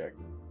perception check.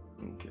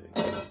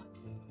 Okay.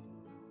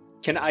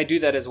 Can I do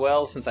that as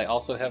well, since I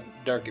also have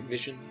dark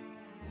vision?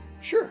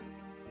 Sure.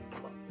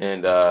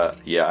 And,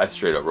 I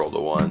straight up rolled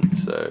a 1,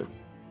 so...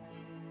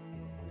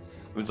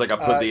 It's like I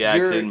put the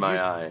axe in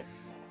my eye.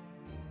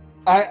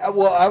 I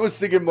was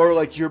thinking more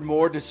like you're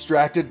more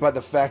distracted by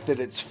the fact that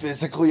it's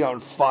physically on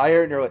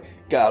fire, and you're like,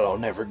 God, I'll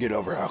never get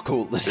over how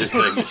cool this This is.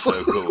 thing is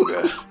so cool,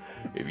 guys.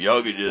 If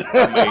y'all could just...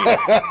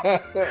 I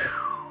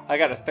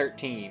got a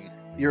 13.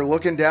 You're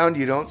looking down,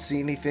 you don't see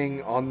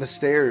anything on the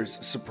stairs,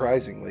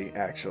 surprisingly,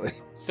 actually.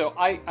 So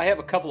I have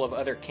a couple of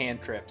other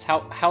cantrips.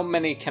 How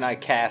many can I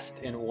cast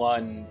in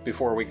one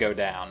before we go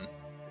down?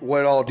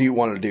 What all do you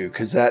want to do?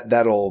 Because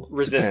that'll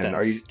Resistance. depend.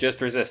 Are you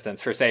Just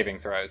resistance for saving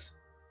throws.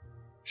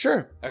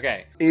 sure?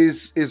 Okay.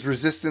 Is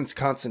resistance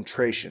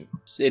concentration?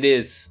 It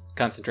is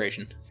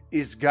concentration.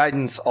 Is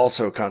guidance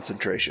also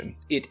concentration?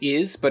 It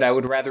is, but I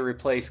would rather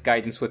replace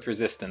guidance with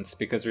resistance,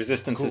 because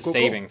resistance is Cool.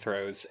 saving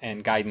throws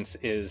and guidance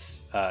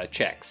is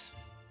checks.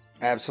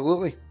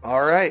 Absolutely.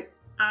 All right.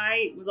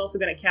 I was also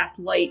going to cast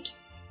light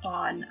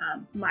on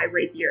my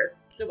rapier.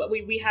 So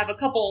we have a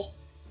couple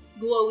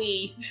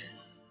glowy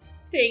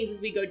things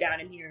as we go down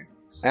in here.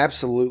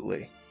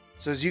 Absolutely.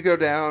 So as you go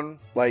down,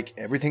 like,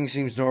 everything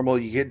seems normal.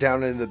 You get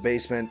down into the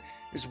basement.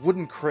 There's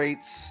wooden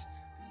crates,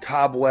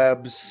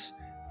 cobwebs,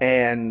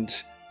 and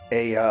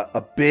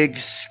a big,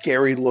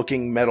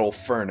 scary-looking metal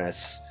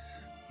furnace.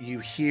 You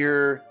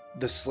hear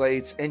the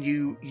slates, and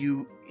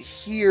you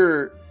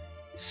hear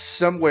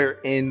somewhere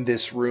in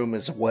this room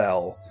as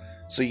well.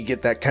 So you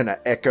get that kind of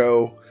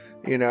echo,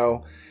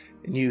 and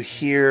you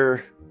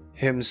hear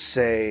him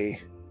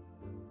say,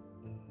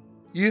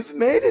 "You've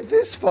made it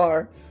this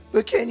far,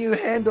 but can you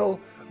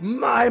handle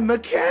my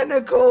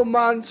mechanical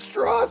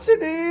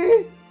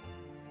monstrosity?"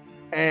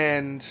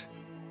 And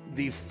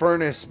the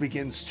furnace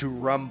begins to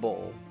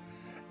rumble,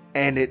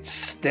 and it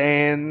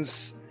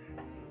stands,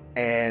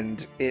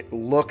 and it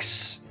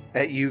looks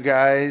at you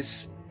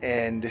guys,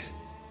 and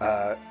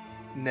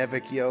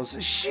Nevik yells,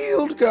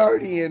 "Shield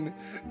Guardian,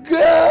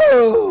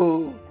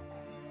 go!"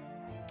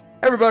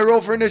 Everybody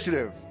roll for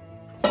initiative.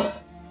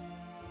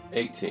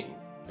 18,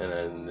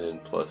 and then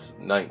plus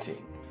 19.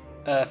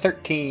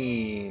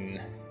 13.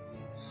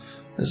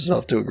 This is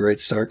off to a great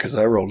start because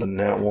I rolled a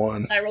nat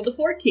 1. I rolled a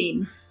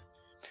 14.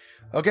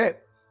 Okay.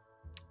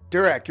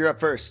 Durak, you're up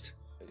first.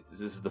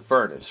 This is the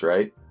furnace,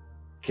 right?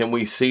 Can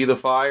we see the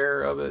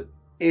fire of it?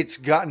 It's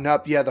gotten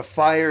up. Yeah, the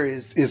fire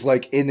is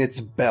like in its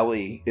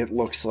belly, it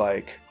looks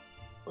like.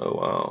 Oh,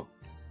 wow.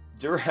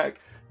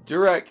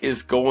 Durak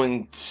is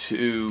going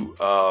to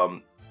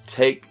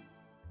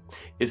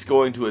it's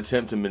going to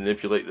attempt to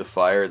manipulate the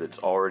fire that's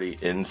already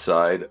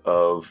inside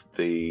of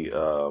the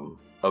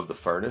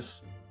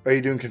furnace. Are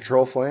you doing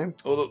control flame?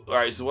 Well, all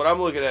right. So what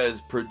I'm looking at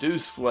is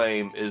produce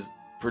flame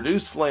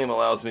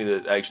allows me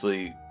to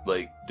actually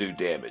do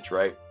damage,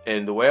 right?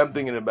 And the way I'm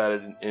thinking about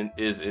it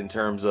is in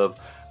terms of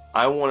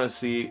I want to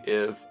see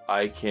if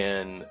I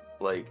can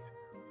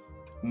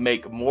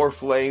make more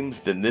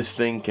flames than this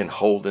thing can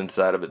hold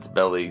inside of its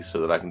belly,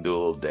 so that I can do a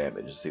little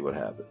damage and see what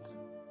happens.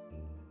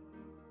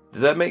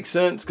 Does that make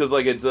sense? Because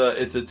it's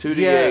a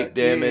 2d8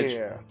 damage.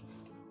 Yeah.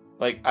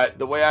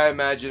 The way I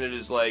imagine it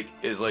is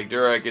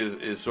Durak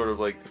is sort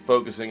of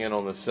focusing in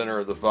on the center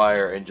of the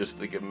fire and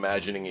just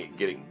imagining it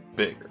getting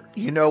bigger.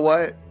 You know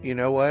what?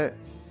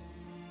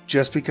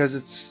 Just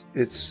because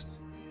it's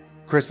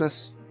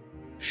Christmas,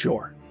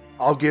 sure,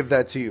 I'll give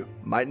that to you.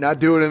 Might not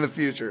do it in the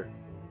future,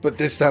 but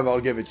this time I'll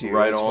give it to you.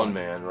 Right It's on, fine.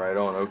 man. Right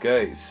on.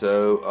 Okay,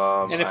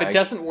 so And if it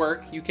doesn't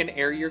work, you can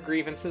air your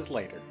grievances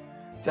later.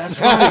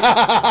 That's right.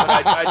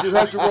 But I do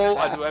have to roll.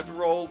 I do have to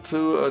roll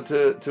to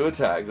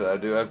attack. So I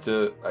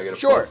get a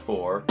Sure.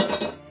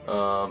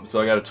 +4. So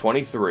I got a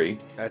 23.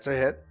 That's a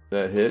hit.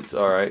 That hits.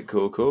 All right.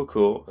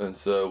 Cool. And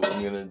so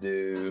I'm gonna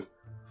do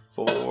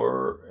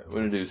 4. I'm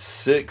gonna do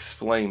 6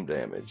 flame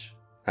damage.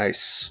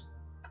 Nice.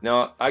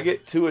 Now I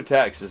get 2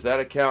 attacks. Does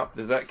that count?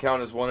 Does that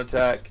count as 1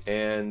 attack?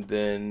 And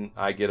then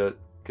I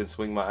can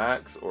swing my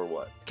axe, or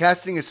what?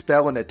 Casting a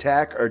spell and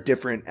attack are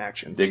different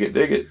actions. Dig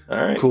it.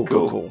 All right.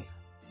 Cool.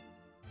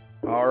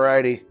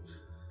 Alrighty.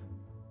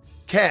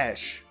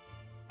 Cash.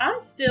 I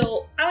don't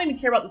even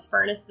care about this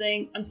furnace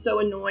thing. I'm so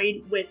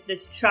annoyed with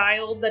this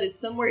child that is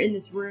somewhere in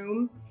this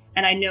room,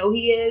 and I know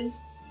he is.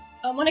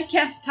 I want to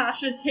cast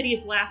Tasha's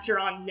Hideous Laughter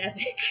on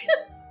Nevik.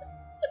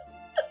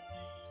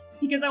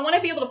 Because I want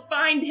to be able to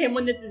find him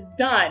when this is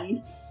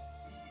done.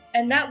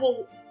 And that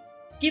will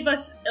give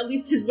us at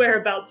least his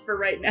whereabouts for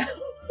right now.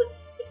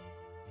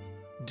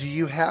 Do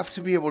you have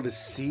to be able to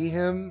see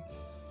him?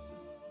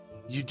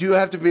 You do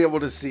have to be able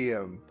to see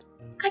him.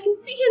 I can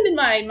see him in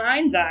my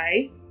mind's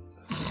eye.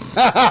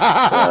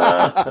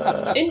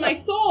 In my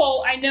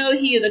soul, I know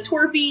he is a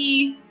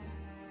twerpy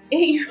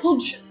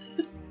 8-year-old child.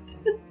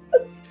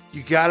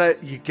 You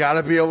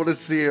gotta be able to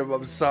see him.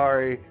 I'm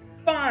sorry.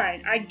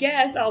 Fine, I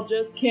guess I'll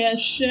just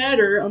cast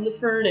Shatter on the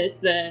furnace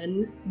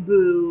then.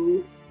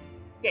 Boo.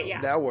 Okay,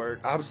 yeah. That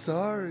worked. I'm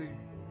sorry.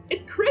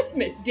 It's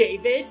Christmas,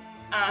 David.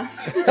 I'll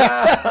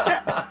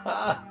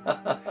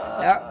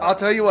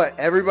tell you what.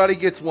 Everybody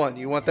gets one.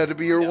 You want that to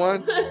be your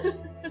one?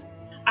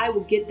 I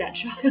will get that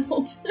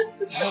child.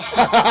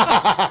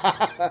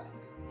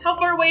 How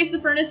far away is the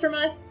furnace from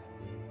us?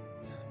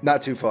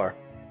 Not too far.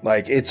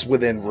 Like, it's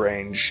within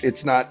range.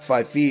 It's not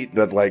 5 feet,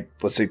 but like,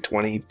 let's say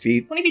 20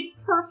 feet. 20 feet's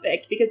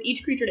perfect, because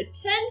each creature in a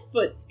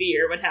 10-foot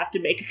sphere would have to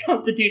make a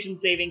Constitution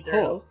saving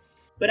throw. Oh.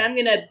 But I'm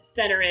gonna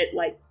center it,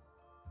 like,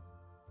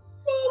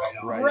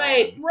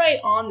 Right right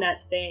on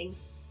that thing.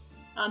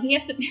 He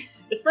has to.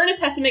 The furnace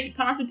has to make a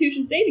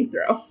Constitution saving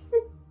throw.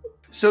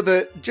 So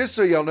just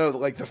so y'all know,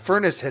 like, the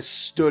furnace has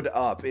stood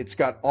up. It's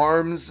got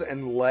arms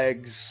and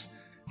legs.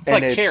 It's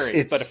like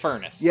cherries, but a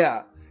furnace.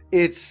 Yeah.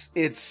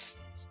 It's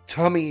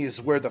tummy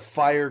is where the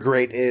fire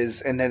grate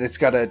is, and then it's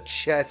got a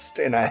chest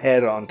and a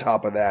head on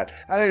top of that.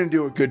 I didn't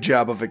do a good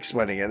job of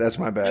explaining it. That's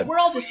my bad. We're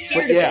all just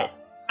scared But yeah. of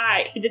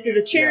it. This is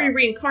a cherry Yeah.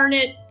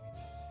 reincarnate,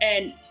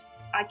 and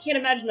I can't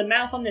imagine the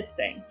mouth on this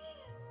thing.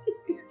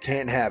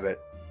 Can't have it.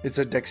 It's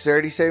a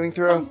dexterity saving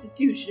throw?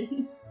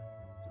 Constitution.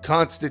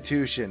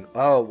 Constitution.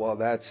 Oh, well,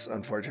 that's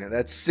unfortunate.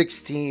 That's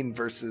 16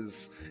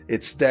 versus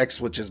its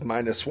dex, which is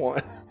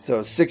 -1.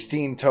 So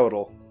 16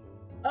 total.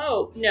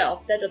 Oh,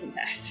 no, that doesn't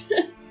pass.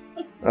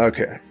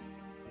 Okay.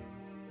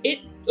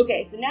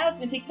 Okay, so now it's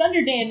gonna take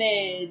thunder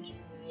damage.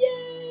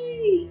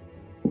 Yay!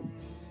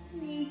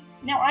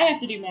 Now I have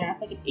to do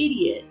math like an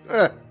idiot.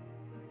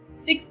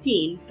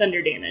 16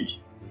 thunder damage.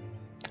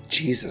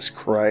 Jesus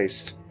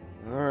Christ.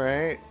 All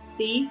right.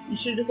 See? You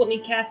should have just let me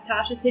cast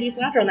Tasha's Hideous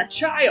Laughter on that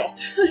child.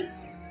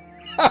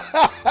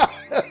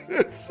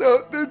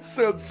 It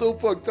sounds so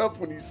fucked up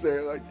when you say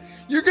it. Like,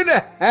 you're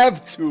gonna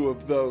have 2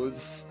 of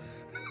those.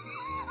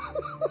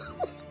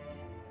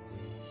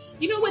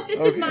 You know what? This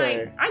is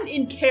mine. I'm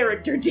in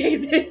character,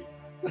 David.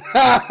 All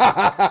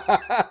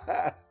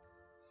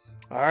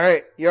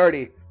right,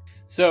 Yardy.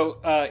 So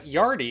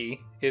Yardy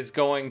is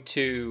going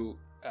to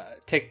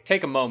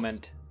take a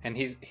moment, and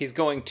he's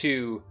going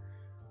to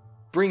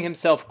bring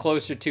himself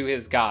closer to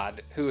his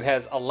god, who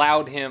has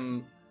allowed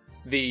him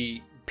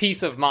the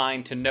peace of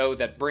mind to know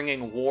that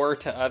bringing war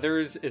to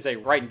others is a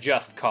right and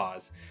just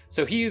cause.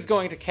 So he is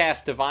going to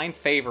cast Divine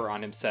Favor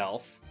on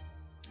himself,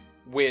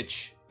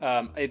 which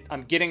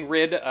I'm getting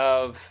rid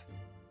of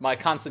my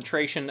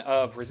concentration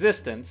of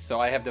resistance, so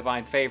I have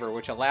Divine Favor,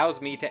 which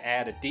allows me to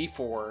add a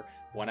d4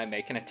 when I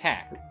make an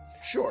attack.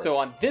 Sure. So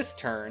on this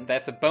turn,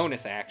 that's a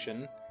bonus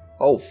action.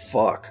 Oh,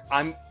 fuck.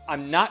 I'm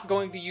not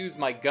going to use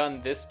my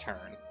gun this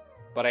turn,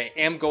 but I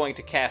am going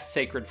to cast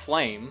Sacred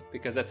Flame,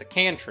 because that's a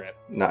cantrip.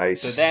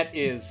 Nice. So that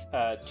is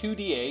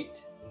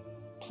 2d8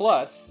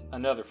 plus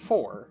another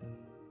 4.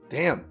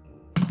 Damn.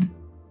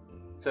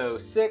 So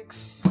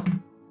 6,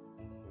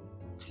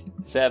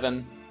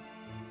 7,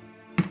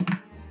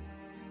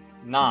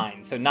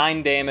 9. So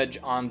 9 damage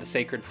on the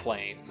Sacred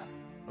Flame.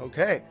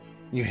 Okay.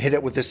 You hit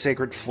it with the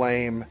Sacred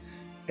Flame,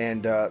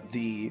 and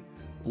the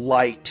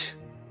light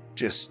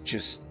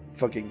just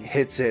fucking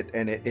hits it,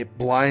 and it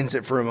blinds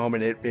it for a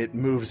moment. It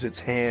moves its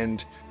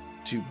hand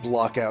to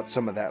block out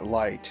some of that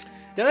light.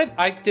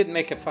 I didn't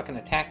make a fucking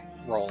attack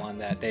roll on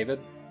that, David.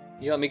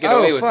 You let me get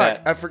away with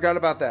that. I forgot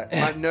about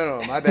that.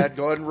 No, my bad.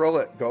 Go ahead and roll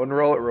it. Go ahead and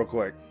roll it real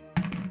quick.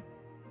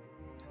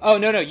 Oh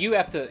no, you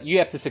have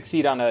to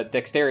succeed on a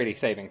dexterity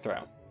saving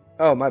throw.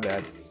 Oh, my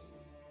bad.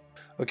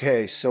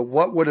 Okay, so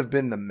what would have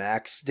been the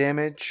max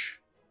damage?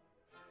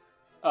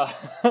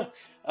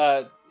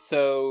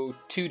 So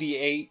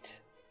 2d8.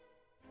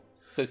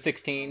 So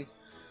 16.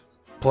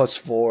 Plus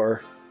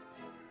 4.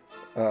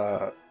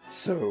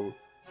 So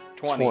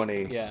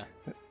 20. Yeah.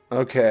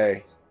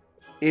 Okay.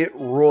 It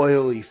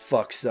royally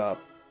fucks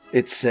up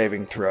its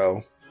saving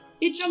throw.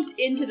 It jumped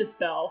into the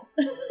spell.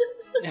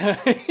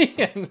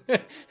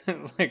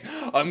 Like,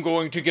 I'm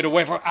going to get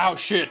away from. Ow,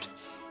 shit!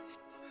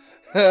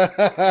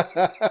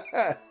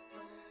 Yeah,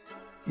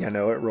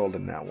 no, it rolled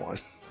in that one.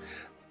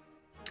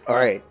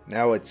 Alright,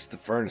 now it's the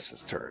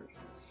furnace's turn.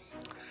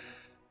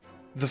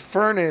 The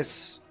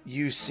furnace,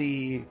 you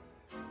see,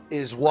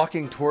 is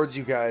walking towards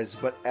you guys,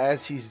 but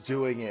as he's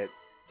doing it,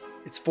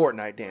 it's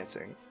Fortnite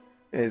dancing.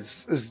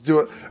 It's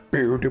doing...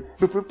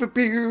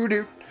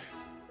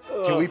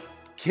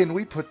 Can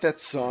we put that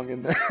song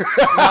in there?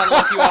 Not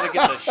unless you want to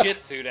get the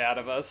shit suit out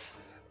of us.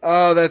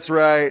 Oh, that's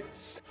right.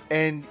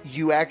 And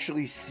you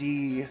actually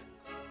see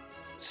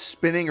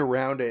spinning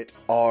around it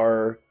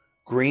are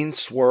green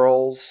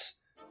swirls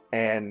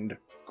and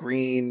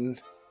green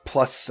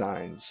plus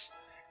signs.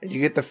 And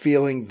you get the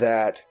feeling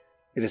that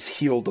it has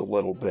healed a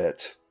little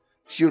bit.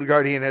 Shield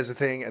Guardian has a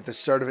thing. At the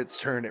start of its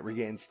turn, it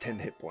regains 10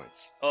 hit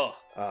points. Oh.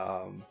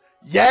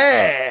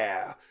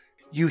 Yeah!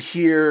 You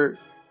hear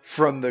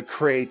from the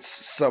crates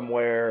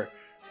somewhere,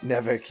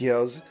 Nevik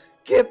yells,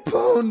 "Get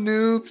bone,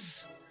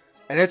 noobs!"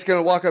 And it's going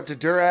to walk up to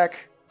Durak,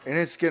 and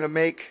it's going to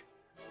make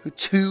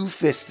 2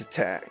 fist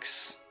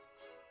attacks.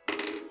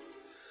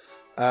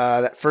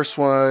 That first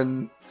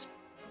one is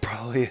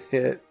probably a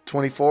hit.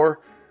 24.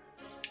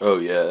 Oh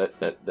yeah,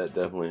 that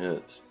definitely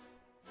hits.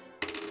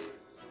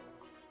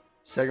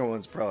 Second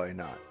one's probably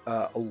not.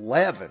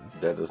 11.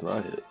 That does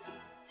not hit.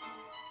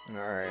 All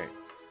right.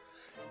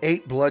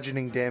 8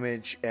 bludgeoning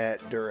damage at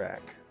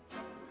Durak.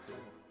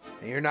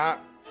 And you're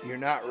not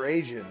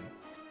raging.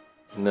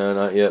 No,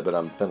 not yet, but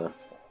I'm finna.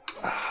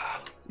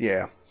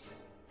 Yeah.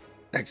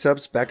 Next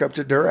up's back up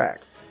to Durak.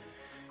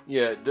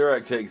 Yeah,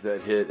 Durak takes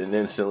that hit and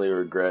instantly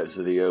regrets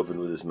that he opened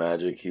with his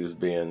magic. He's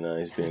being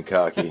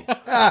cocky.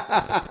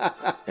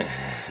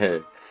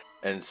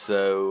 And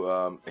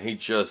so he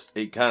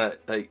kind of,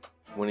 like,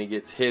 when he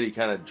gets hit, he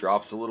kind of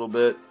drops a little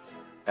bit.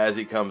 As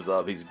he comes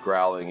up, he's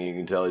growling. You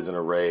can tell he's in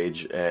a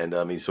rage,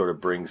 and he sort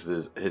of brings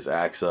his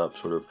axe up,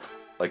 sort of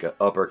like an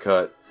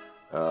uppercut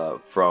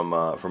from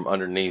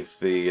underneath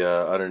the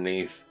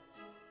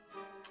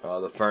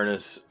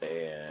furnace.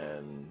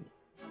 And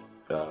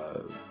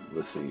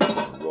let's see,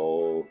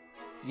 roll.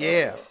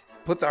 Yeah,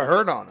 put the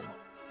hurt on him.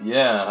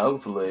 Yeah,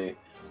 hopefully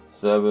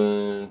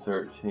 7,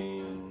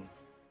 13,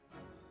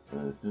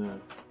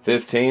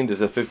 15. Does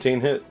a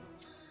 15 hit?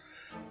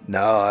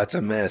 No, that's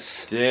a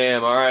miss.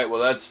 Damn, alright,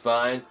 well that's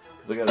fine,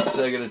 because I got a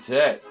second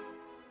attack.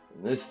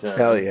 And this time...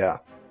 Hell yeah.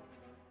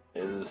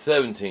 It is a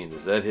 17.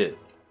 Does that hit?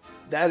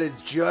 That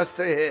is just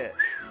a hit.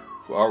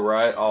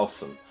 Alright,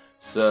 awesome.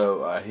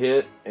 So, I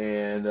hit,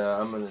 and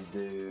I'm going to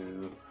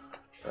do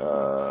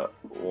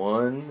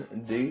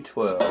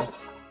 1d12.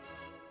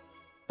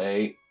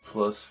 8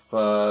 plus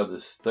 5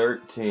 is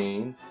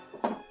 13,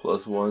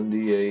 plus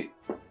 1d8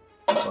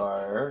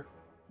 fire,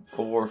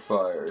 4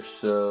 fire.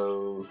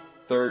 So...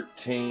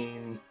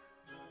 13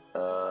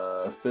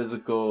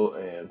 physical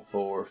and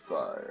 4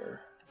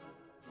 fire.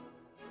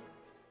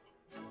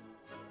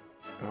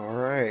 All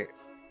right.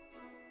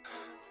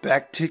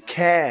 Back to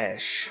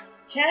Cash.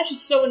 Cash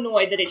is so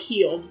annoyed that it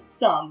healed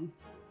some.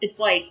 It's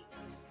like,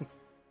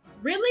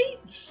 really?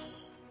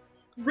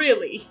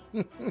 Really?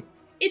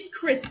 It's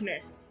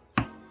Christmas.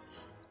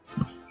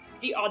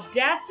 The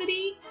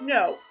audacity?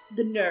 No.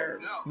 The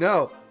nerve.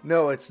 No,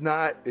 it's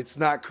not. It's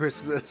not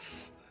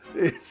Christmas.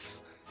 It's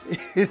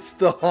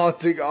the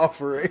haunting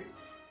offering.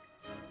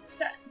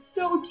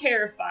 So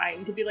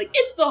terrifying to be like,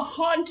 it's the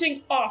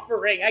haunting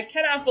offering. I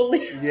cannot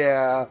believe.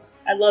 Yeah.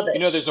 I love it. You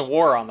know, there's a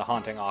war on the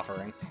haunting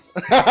offering.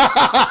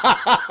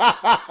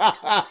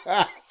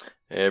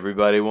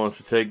 Everybody wants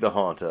to take the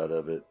haunt out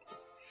of it.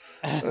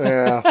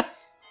 Yeah.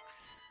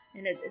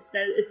 And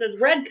it says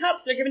red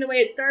cups they're giving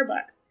away at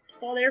Starbucks.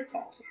 It's all their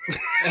fault.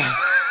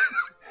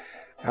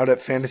 Out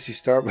at Fantasy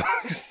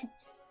Starbucks.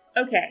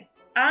 Okay.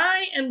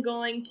 I am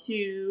going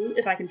to,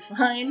 if I can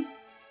find...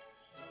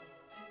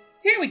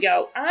 Here we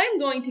go. I'm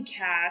going to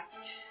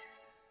cast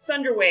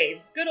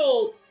Thunderwave. Good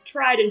old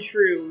tried and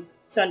true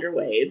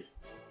Thunderwave.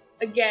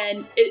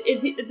 Again,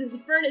 does the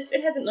furnace...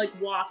 It hasn't, like,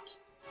 walked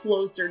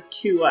closer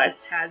to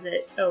us, has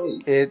it? Oh.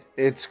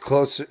 It's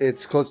close to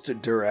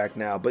Durak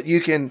now, but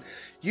you can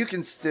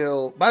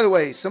still... By the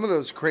way, some of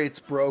those crates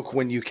broke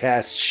when you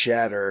cast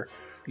Shatter.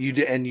 You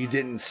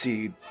didn't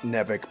see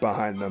Nevik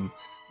behind them.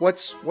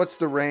 What's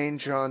the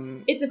range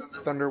on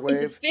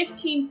Thunderwave? It's a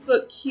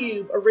 15-foot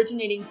cube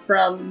originating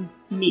from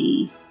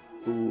me.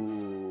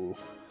 Ooh.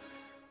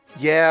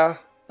 Yeah,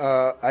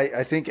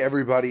 I think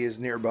everybody is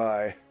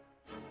nearby.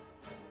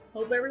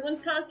 Hope everyone's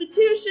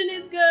constitution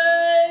is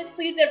good.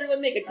 Please, everyone,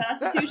 make a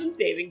constitution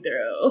saving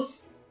throw.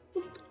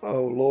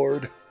 Oh,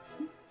 Lord.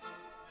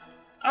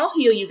 I'll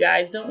heal you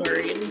guys. Don't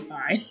worry. It'll be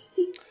fine.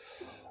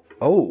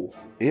 Oh,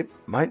 it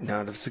might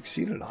not have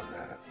succeeded on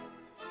that.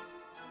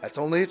 That's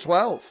only a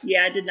 12.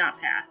 Yeah, I did not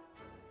pass.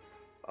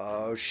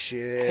 Oh,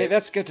 shit. Hey,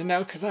 that's good to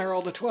know, because I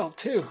rolled a 12,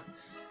 too.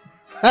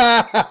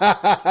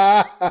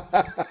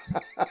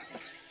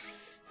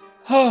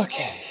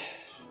 Okay.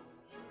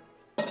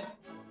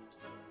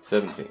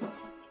 17.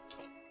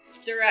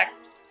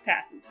 Direct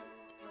passes.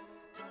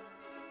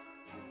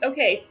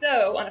 Okay,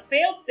 so on a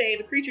failed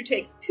save, a creature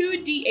takes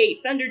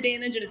 2d8 thunder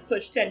damage and is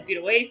pushed 10 feet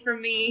away from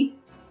me.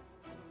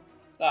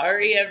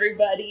 Sorry,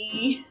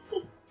 everybody.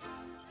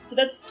 So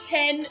that's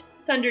 10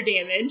 thunder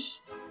damage.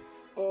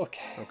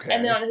 Okay.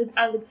 And then on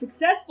a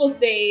successful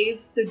save,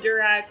 so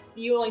Durak,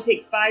 you only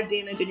take 5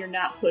 damage and you're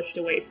not pushed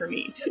away from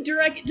me. So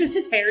Durak, just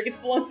his hair gets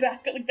blown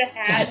back, like the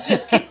hat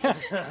just gets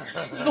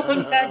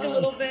blown back a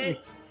little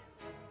bit.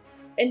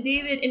 And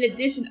David, in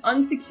addition,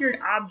 unsecured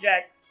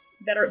objects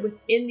that are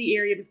within the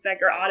area of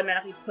effect are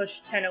automatically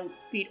pushed 10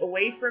 feet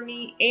away from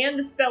me, and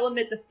the spell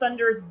emits a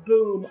thunderous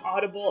boom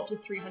audible up to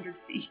 300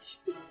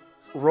 feet.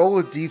 Roll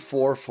a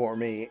d4 for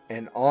me,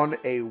 and on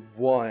a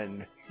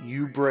 1,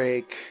 you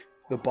break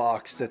the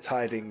box that's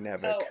hiding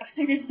Nevik. Oh, I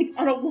think you're like,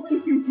 on a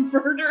 1, you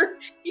murder.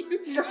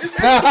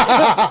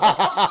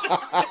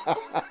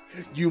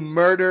 You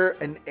murder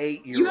an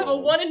 8-year-old. You have a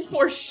 1 in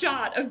 4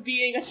 shot of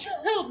being a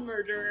child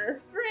murderer.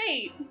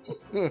 Great.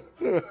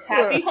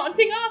 Happy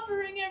haunting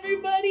offering,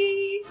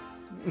 everybody.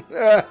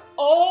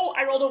 Oh,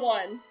 I rolled a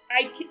 1.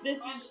 This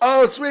is.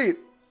 Oh, sweet.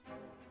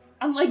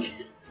 I'm like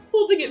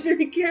holding it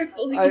very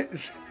carefully.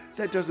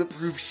 That doesn't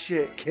prove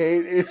shit,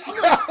 Kate. It's. Look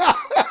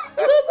what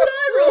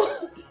I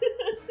rolled.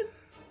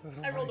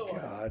 I rolled a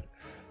 1. God.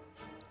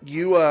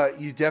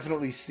 You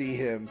definitely see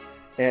him,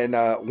 and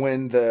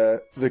when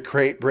the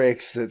crate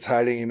breaks that's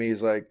hiding him,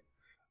 he's like,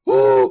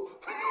 "Woo!"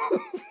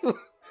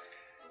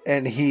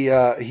 And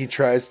he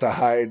tries to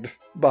hide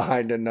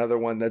behind another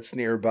one that's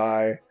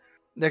nearby.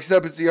 Next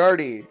up, it's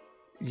Yardy.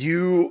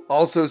 You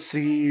also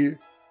see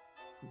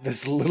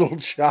this little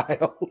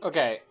child.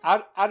 Okay,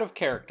 out of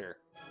character.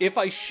 If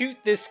I shoot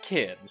this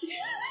kid,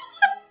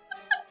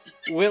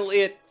 will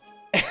it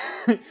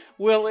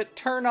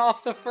turn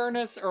off the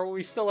furnace, or will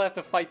we still have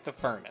to fight the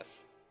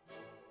furnace?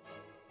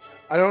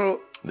 I don't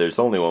know. There's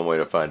only one way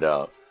to find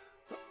out.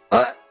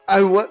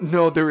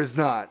 No, there is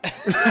not.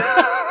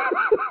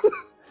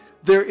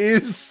 There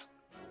is.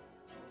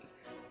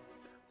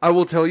 I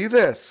will tell you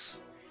this.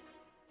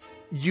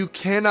 You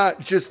cannot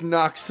just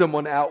knock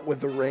someone out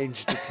with a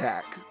ranged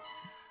attack.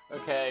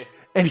 Okay.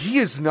 And he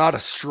is not a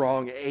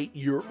strong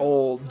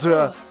 8-year-old.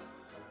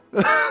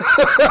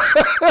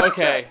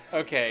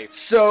 Okay.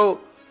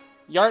 So,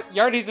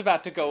 Yardy's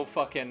about to go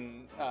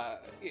fucking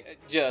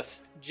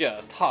just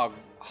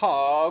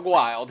hog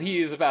wild.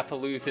 He is about to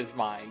lose his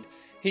mind.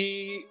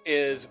 He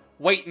is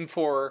waiting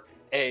for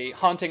a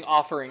haunting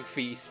offering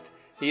feast.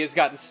 He has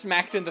gotten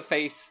smacked in the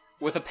face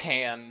with a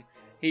pan.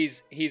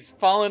 He's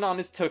fallen on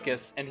his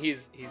tuchus, and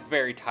he's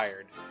very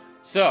tired.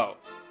 So,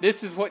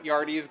 this is what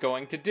Yardy is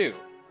going to do.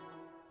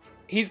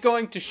 He's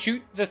going to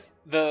shoot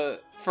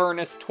the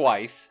furnace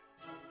twice,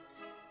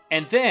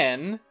 and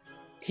then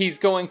he's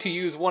going to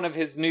use one of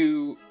his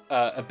new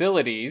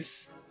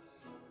abilities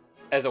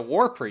as a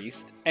war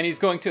priest, and he's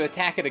going to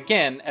attack it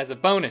again as a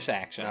bonus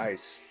action.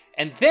 nice.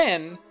 And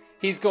then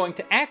he's going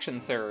to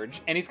action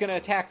surge, and he's going to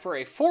attack for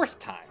a 4th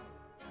time.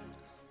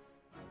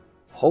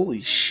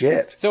 Holy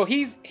shit. So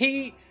he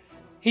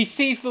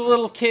sees the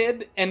little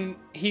kid, and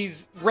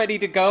he's ready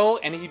to go,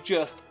 and he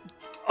just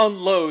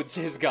unloads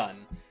his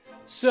gun.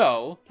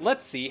 So,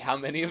 let's see how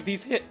many of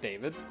these hit,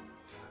 David.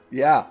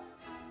 Yeah.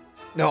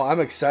 No, I'm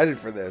excited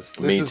for this.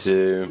 Me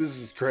too. This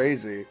is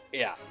crazy.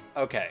 Yeah.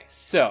 Okay,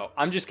 so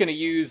I'm just going to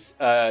use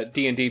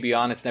D&D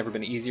Beyond. It's never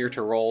been easier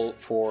to roll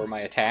for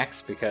my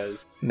attacks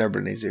because... Never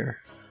been easier.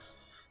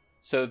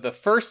 So the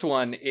first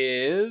one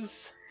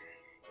is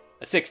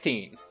a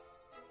 16.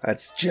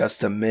 That's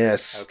just a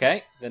miss.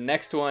 Okay, the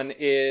next one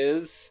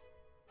is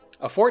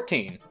a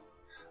 14.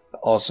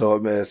 Also a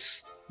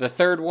miss. The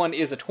third one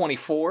is a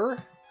 24.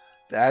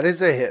 That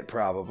is a hit,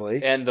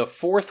 probably. And the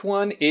fourth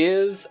one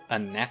is a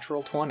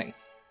natural 20.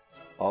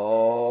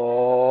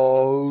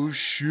 Oh,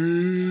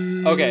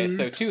 shit. Okay,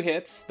 so 2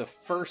 hits. The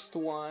first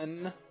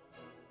one,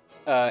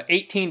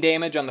 18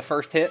 damage on the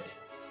first hit.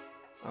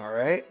 All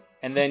right.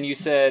 And then you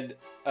said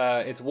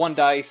it's 1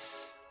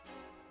 dice.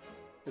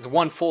 It's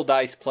 1 full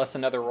dice plus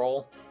another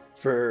roll.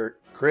 For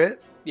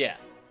crit? Yeah.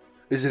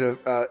 Is it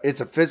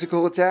it's a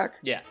physical attack?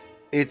 Yeah.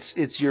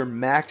 It's your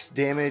max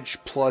damage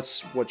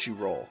plus what you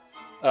roll.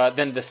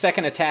 Then the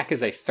second attack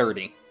is a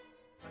 30.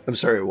 I'm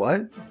sorry,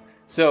 what?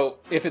 So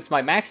if it's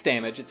my max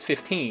damage, it's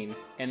 15,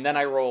 and then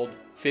I rolled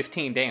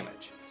 15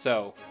 damage.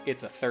 So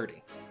it's a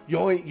 30. You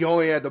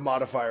only had the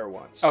modifier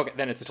once. Okay,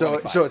 then it's a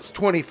 25. So it's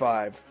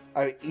 25.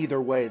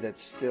 Either way,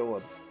 that's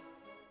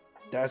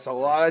a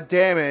lot of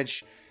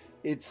damage.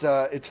 It's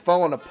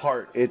falling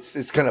apart.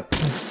 It's gonna.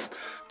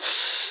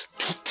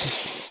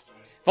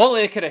 If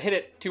only I could have hit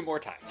it 2 more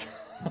times.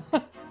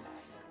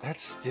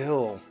 That's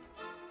still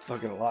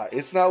fucking a lot.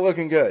 It's not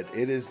looking good.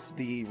 It is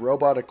the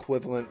robot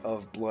equivalent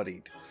of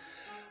bloodied.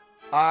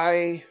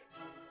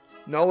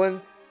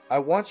 Nolan, I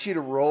want you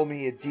to roll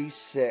me a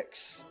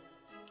d6.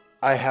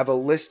 I have a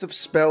list of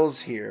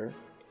spells here.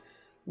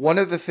 One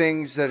of the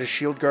things that a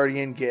Shield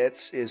Guardian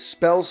gets is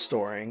spell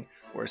storing,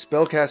 where a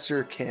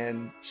spellcaster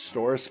can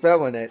store a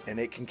spell in it and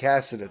it can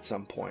cast it at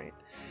some point.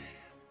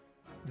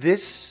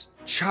 This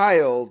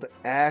child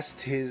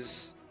asked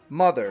his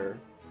mother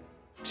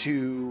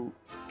to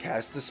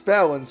cast the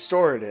spell and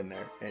store it in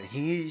there, and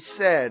he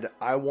said,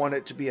 I want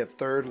it to be a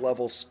 3rd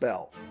level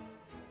spell.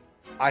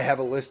 I have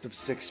a list of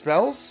 6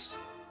 spells.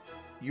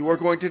 You are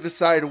going to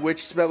decide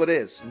which spell it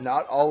is.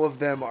 Not all of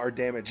them are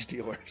damage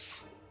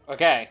dealers.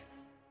 Okay.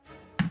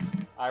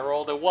 I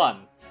rolled a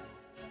 1.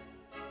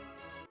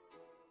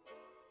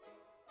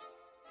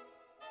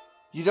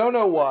 You don't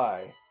know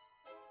why.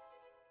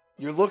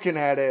 You're looking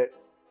at it.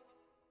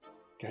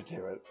 God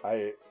damn it.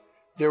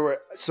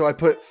 I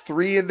put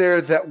 3 in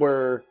there that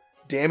were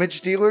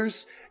damage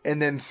dealers,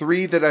 and then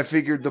 3 that I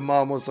figured the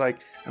mom was like,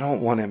 I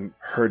don't want him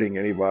hurting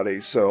anybody,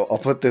 so I'll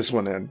put this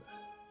one in.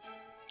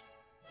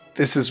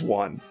 This is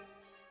 1.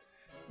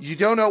 You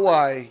don't know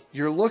why.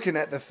 You're looking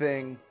at the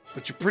thing,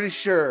 but you're pretty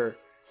sure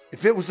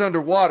if it was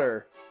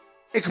underwater,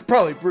 it could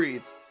probably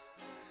breathe.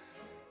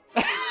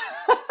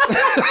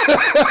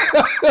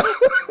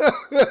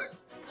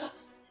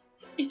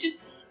 It just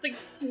like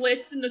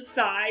slits in the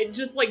side,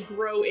 just like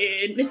grow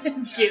in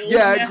as gills.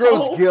 Yeah, it now.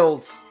 grows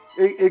gills.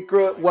 It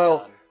grows.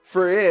 Well,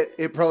 For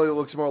it probably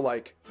looks more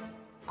like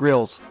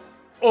grills.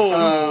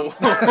 Oh.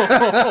 Oh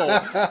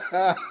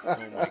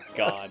my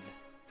god.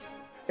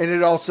 And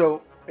it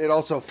also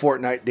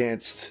Fortnite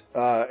danced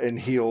and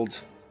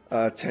healed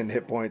 10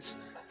 hit points.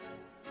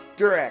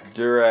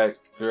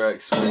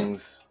 Durak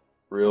swings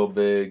real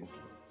big.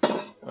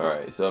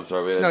 Alright, so I'm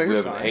sorry, we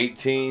have an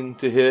 18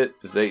 to hit.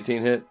 Is the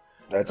 18 hit?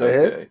 That's a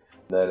hit.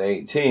 That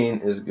 18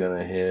 is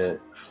gonna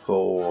hit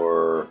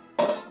for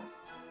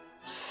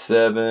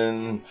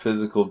 7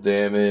 physical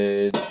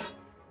damage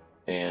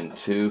and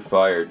 2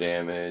 fire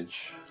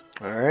damage.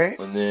 Alright.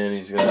 And then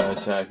he's gonna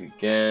attack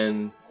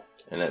again,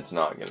 and that's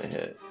not gonna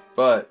hit.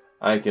 But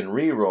I can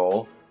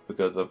re-roll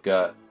because I've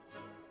got...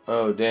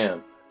 Oh,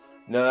 damn.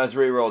 No, that's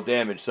re-roll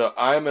damage. So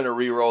I'm gonna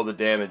re-roll the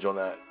damage on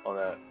that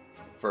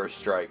first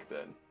strike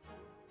then.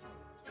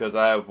 Because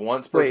I have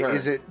once per turn. Wait,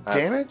 is it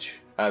damage?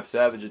 I have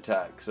Savage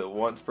Attack. So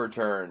once per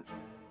turn,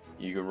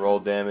 you can roll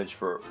damage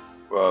for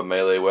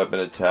melee weapon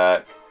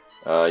attack.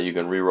 You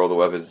can re-roll the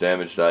weapon's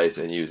damage dice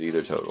and use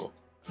either total.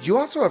 You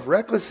also have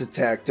Reckless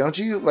Attack, don't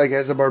you? Like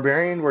as a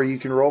barbarian, where you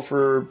can roll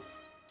for...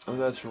 Oh,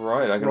 that's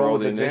right. I can roll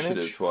the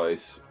initiative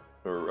twice.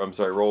 Or, I'm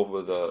sorry,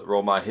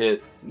 roll my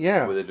hit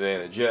with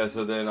advantage. Yeah,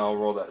 so then I'll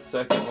roll that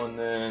second one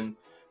then.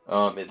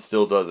 It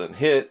still doesn't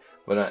hit,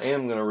 but I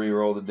am going to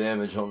re-roll the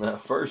damage on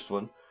that first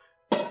one.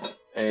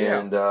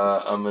 And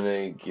I'm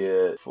going to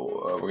get...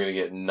 we're going to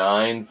get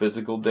 9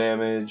 physical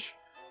damage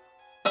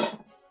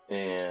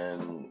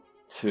and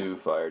 2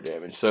 fire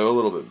damage. So a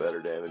little bit better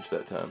damage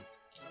that time.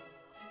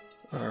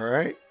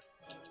 Alright.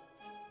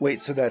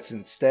 Wait, so that's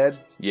instead?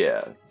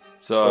 Yeah.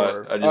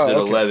 So I just did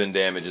 11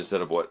 damage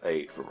instead of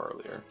 8 from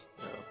earlier.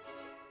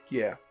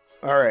 Yeah.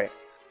 Alright.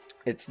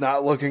 It's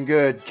not looking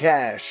good.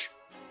 Cash.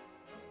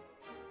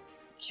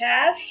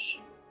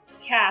 Cash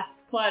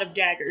casts Cloud of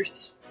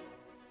Daggers.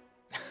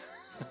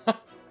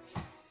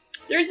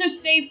 There's no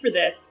save for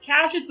this.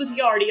 Cash is with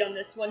Yardy on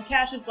this one.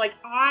 Cash is like,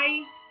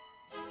 I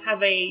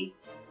have a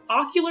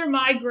ocular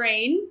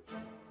migraine.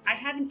 I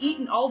haven't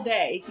eaten all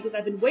day because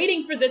I've been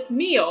waiting for this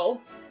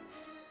meal.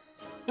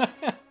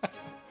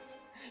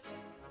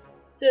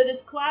 So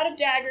this Cloud of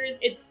Daggers,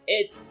 it's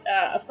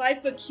a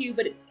 5-foot cube,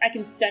 but I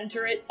can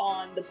center it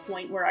on the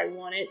point where I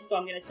want it. So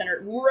I'm going to center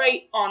it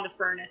right on the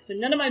furnace. So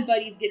none of my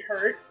buddies get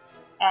hurt.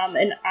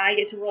 And I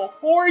get to roll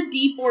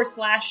 4d4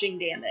 slashing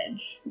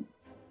damage.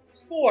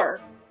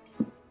 4,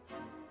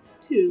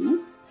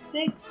 2,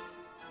 6,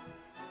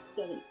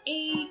 7,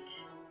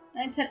 8,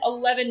 9, 10,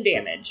 11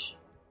 damage.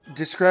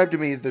 Describe to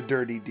me the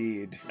dirty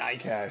deed.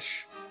 Nice.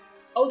 Cash.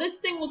 Oh, this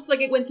thing looks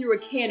like it went through a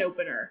can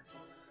opener.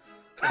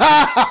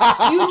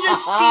 You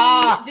just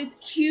see this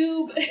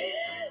cube,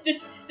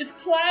 this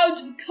cloud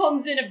just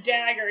comes in of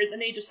daggers,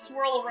 and they just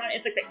swirl around.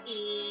 It's like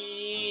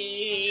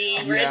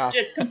where it's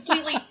just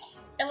completely,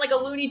 and like a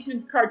Looney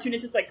Tunes cartoon,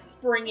 it's just like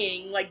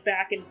springing like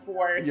back and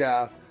forth.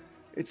 Yeah,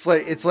 it's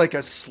like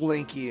a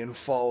slinky and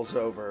falls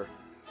over.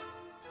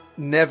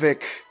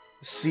 Nevik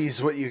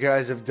sees what you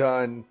guys have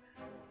done,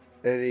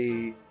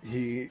 and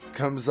he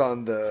comes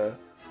on the.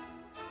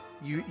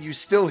 You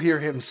still hear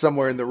him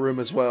somewhere in the room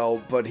as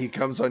well, but he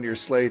comes on your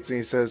slates and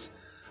he says,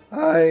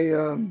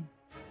 I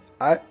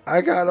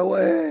got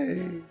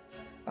away.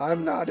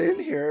 I'm not in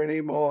here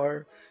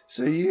anymore.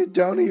 So you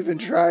don't even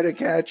try to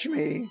catch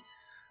me.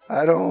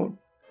 I'm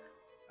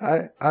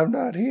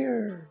not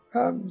here.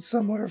 I'm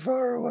somewhere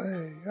far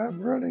away.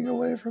 I'm running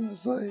away from the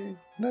slave.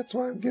 That's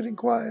why I'm getting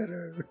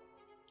quieter.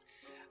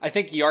 I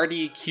think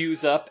Yardy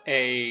cues up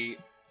a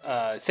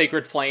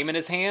sacred flame in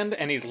his hand,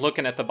 and he's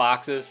looking at the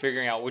boxes,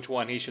 figuring out which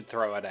one he should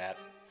throw it at.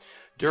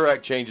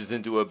 Durak changes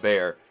into a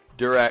bear.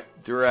 Durak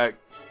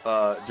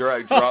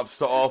drops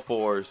to all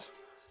fours.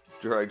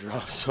 Durak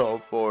drops to all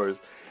fours,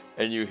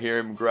 and you hear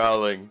him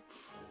growling.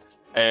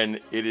 And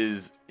it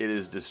is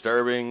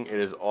disturbing. It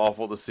is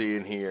awful to see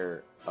and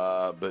hear.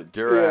 But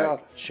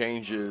Durak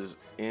changes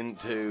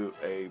into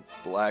a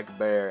black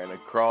bear, and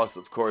across,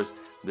 of course,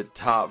 the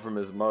top from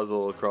his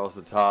muzzle, across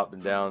the top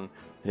and down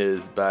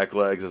his back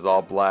legs is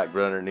all black,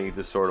 but underneath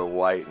is sort of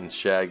white and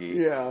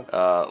shaggy.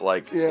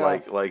 Like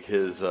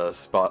his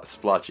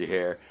splotchy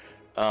hair.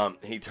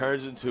 He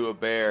turns into a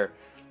bear,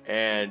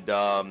 and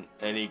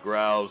he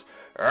growls,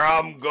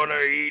 "I'm gonna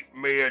eat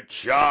me a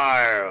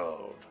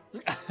child."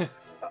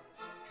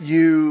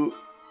 You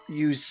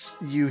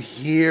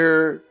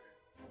hear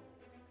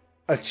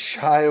a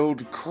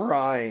child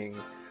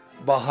crying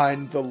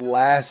behind the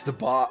last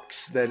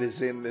box that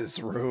is in this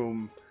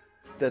room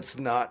that's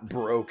not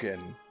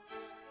broken.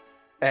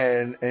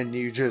 And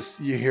you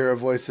hear a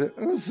voice say,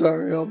 "I'm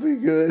sorry, I'll be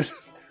good.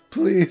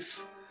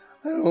 Please.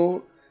 I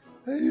don't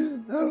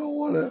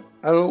want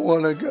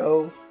to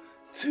go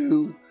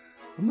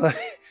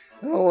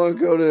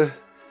to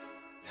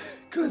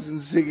Cousin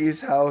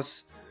Ziggy's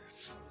house.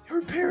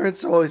 Her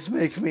parents always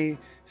make me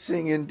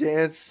sing and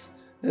dance,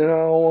 and I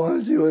don't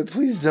want to do it.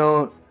 Please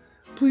don't.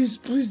 Please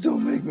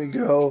don't make me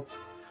go."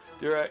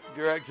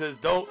 Durak says,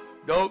 Don't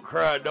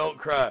cry, don't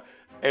cry.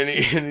 And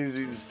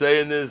he's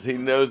saying this. He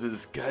knows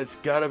it's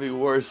got to be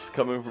worse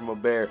coming from a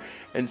bear.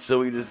 And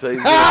so he just says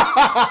he's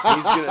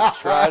going to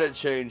try to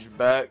change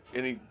back.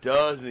 And he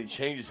does, and he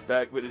changes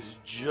back. But it's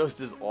just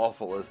as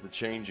awful as the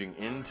changing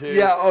into.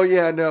 Yeah, oh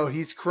yeah, no,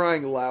 he's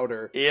crying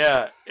louder.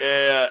 Yeah.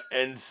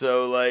 And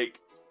so, like,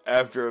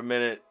 after a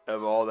minute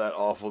of all that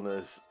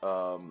awfulness,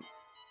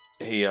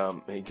 he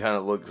kind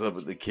of looks up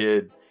at the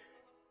kid.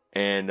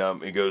 And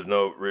he goes,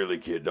 "No, really,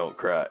 kid, don't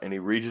cry." And he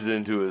reaches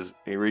into his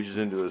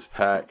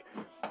pack,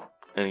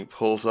 and he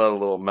pulls out a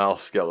little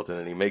mouse skeleton,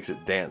 and he makes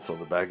it dance on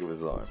the back of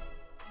his arm.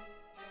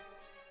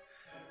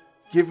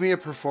 Give me a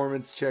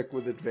performance check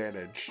with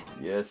advantage.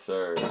 Yes,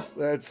 sir.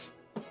 That's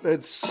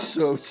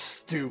so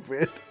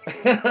stupid.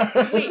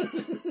 Wait,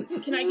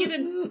 can I give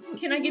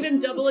him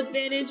double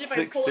advantage if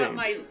I pull 16. out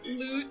my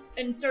lute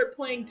and start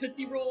playing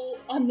Tootsie Roll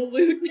on the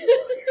lute?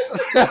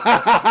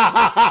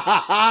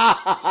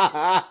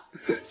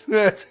 So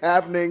that's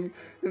happening,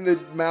 and the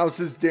mouse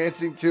is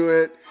dancing to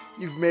it.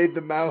 You've made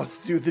the mouse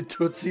do the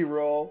Tootsie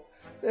Roll.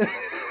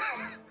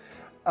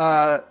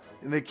 And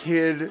the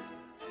kid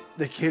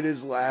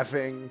is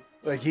laughing.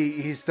 Like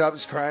he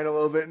stops crying a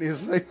little bit, and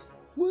he's like,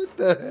 "What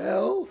the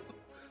hell?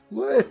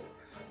 What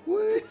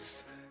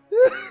is?"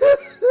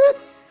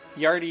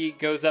 Yardy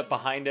goes up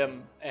behind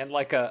him and,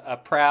 like a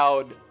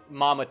proud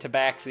Mama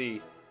Tabaxi,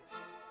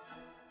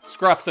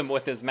 scruffs him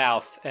with his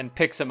mouth and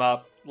picks him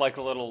up like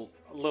a little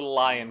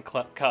lion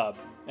cub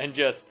and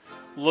just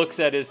looks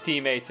at his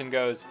teammates and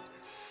goes,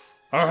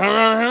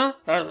 and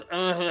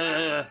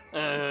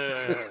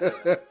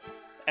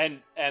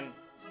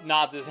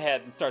nods his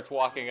head and starts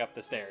walking up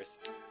the stairs.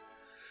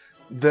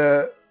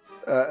 The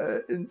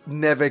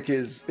Nevik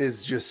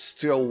is just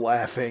still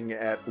laughing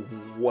at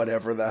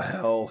whatever the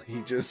hell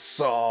he just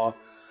saw.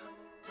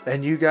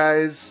 And you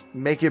guys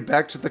make it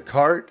back to the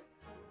cart,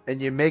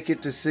 and you make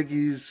it to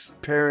Siggy's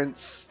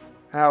parents'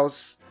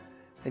 house,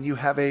 and you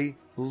have a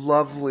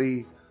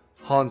lovely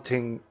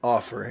haunting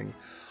offering.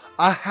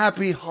 A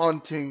happy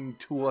haunting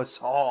to us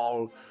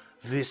all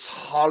this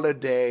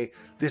holiday,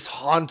 this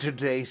haunted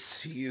day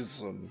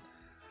season.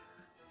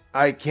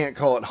 I can't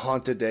call it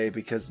Haunted Day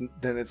because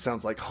then it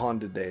sounds like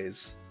Honda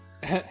Days.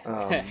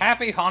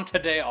 Happy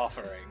Haunted Day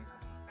offering.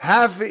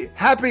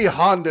 Happy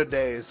Honda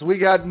Days. We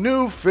got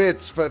new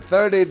fits for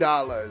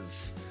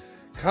 $30.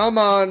 Come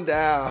on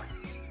down.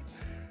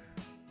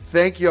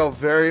 Thank y'all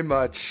very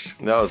much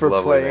That was for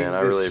lovely, playing man.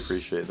 I this really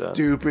appreciate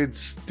that.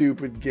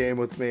 Stupid game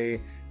with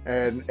me.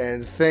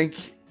 And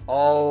thank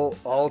all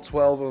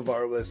 12 of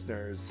our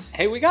listeners.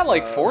 Hey, we got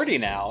like 40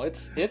 now.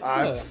 It's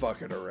I'm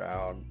fucking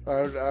around.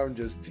 I'm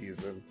just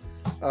teasing.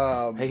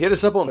 Hey, hit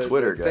us up on But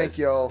Twitter, guys. Thank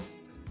y'all.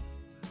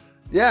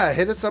 Yeah,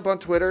 hit us up on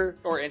Twitter.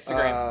 or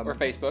Instagram or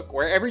Facebook,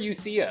 wherever you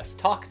see us.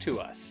 Talk to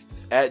us.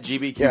 At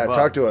GBQ. Yeah, Pod.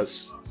 talk to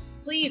us.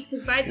 Please,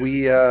 because by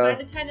We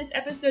the time this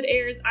episode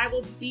airs, I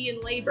will be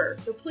in labor.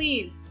 So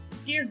please,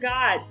 dear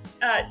God,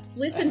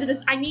 listen to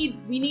this.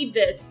 We need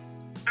this.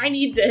 I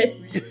need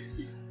this.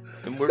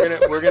 And we've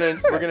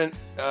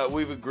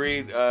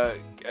agreed.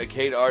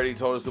 Kate already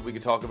told us that we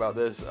could talk about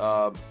this.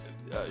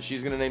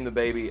 She's gonna name the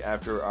baby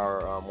after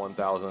our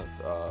 1,000th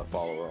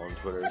follower on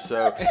Twitter.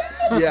 So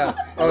yeah.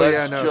 Oh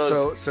let's yeah, no.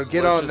 just- So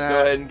get let's on just that.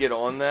 Go ahead and get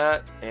on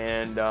that,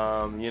 and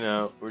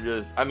we're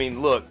just. I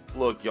mean, look,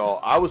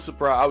 y'all. I was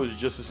surprised. I was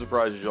just as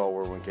surprised as y'all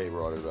were when Kate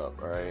brought it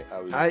up. All right, I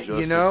was just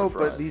as surprised.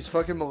 But these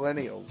fucking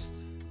millennials.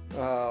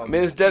 I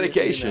mean, it's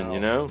dedication.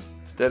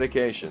 It's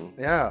dedication.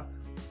 Yeah.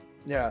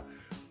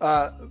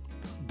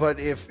 But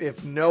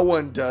if no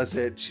one does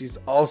it, she's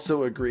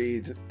also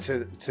agreed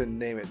to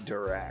name it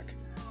Durak.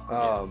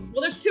 Well,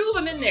 there's two of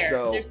them in there.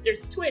 So-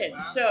 There's twins.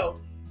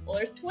 So,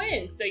 there's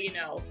twins. So you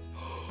know.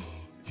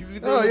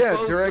 Oh yeah,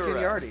 Durak and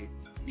Yardy.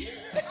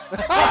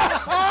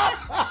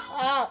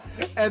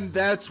 And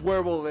that's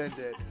where we'll end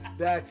it.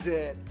 That's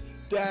it.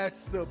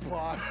 That's the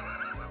plot.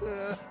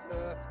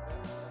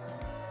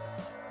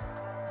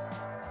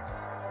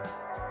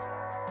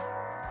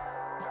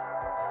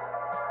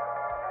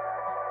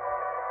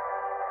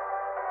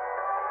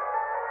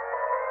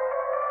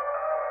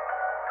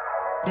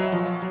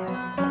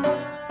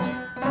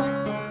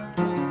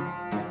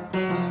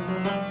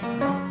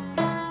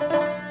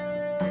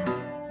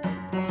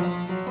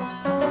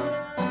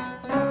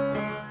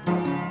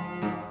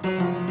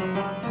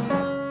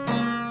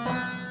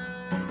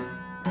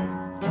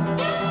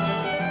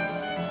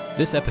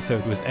 This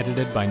episode was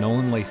edited by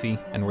Nolan Lacey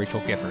and Rachel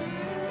Gifford.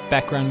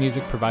 Background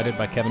music provided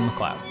by Kevin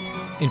MacLeod.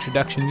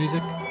 Introduction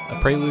music, A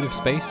Prelude of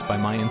Space by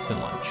My Instant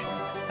Lunch.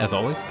 As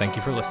always, thank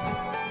you for listening.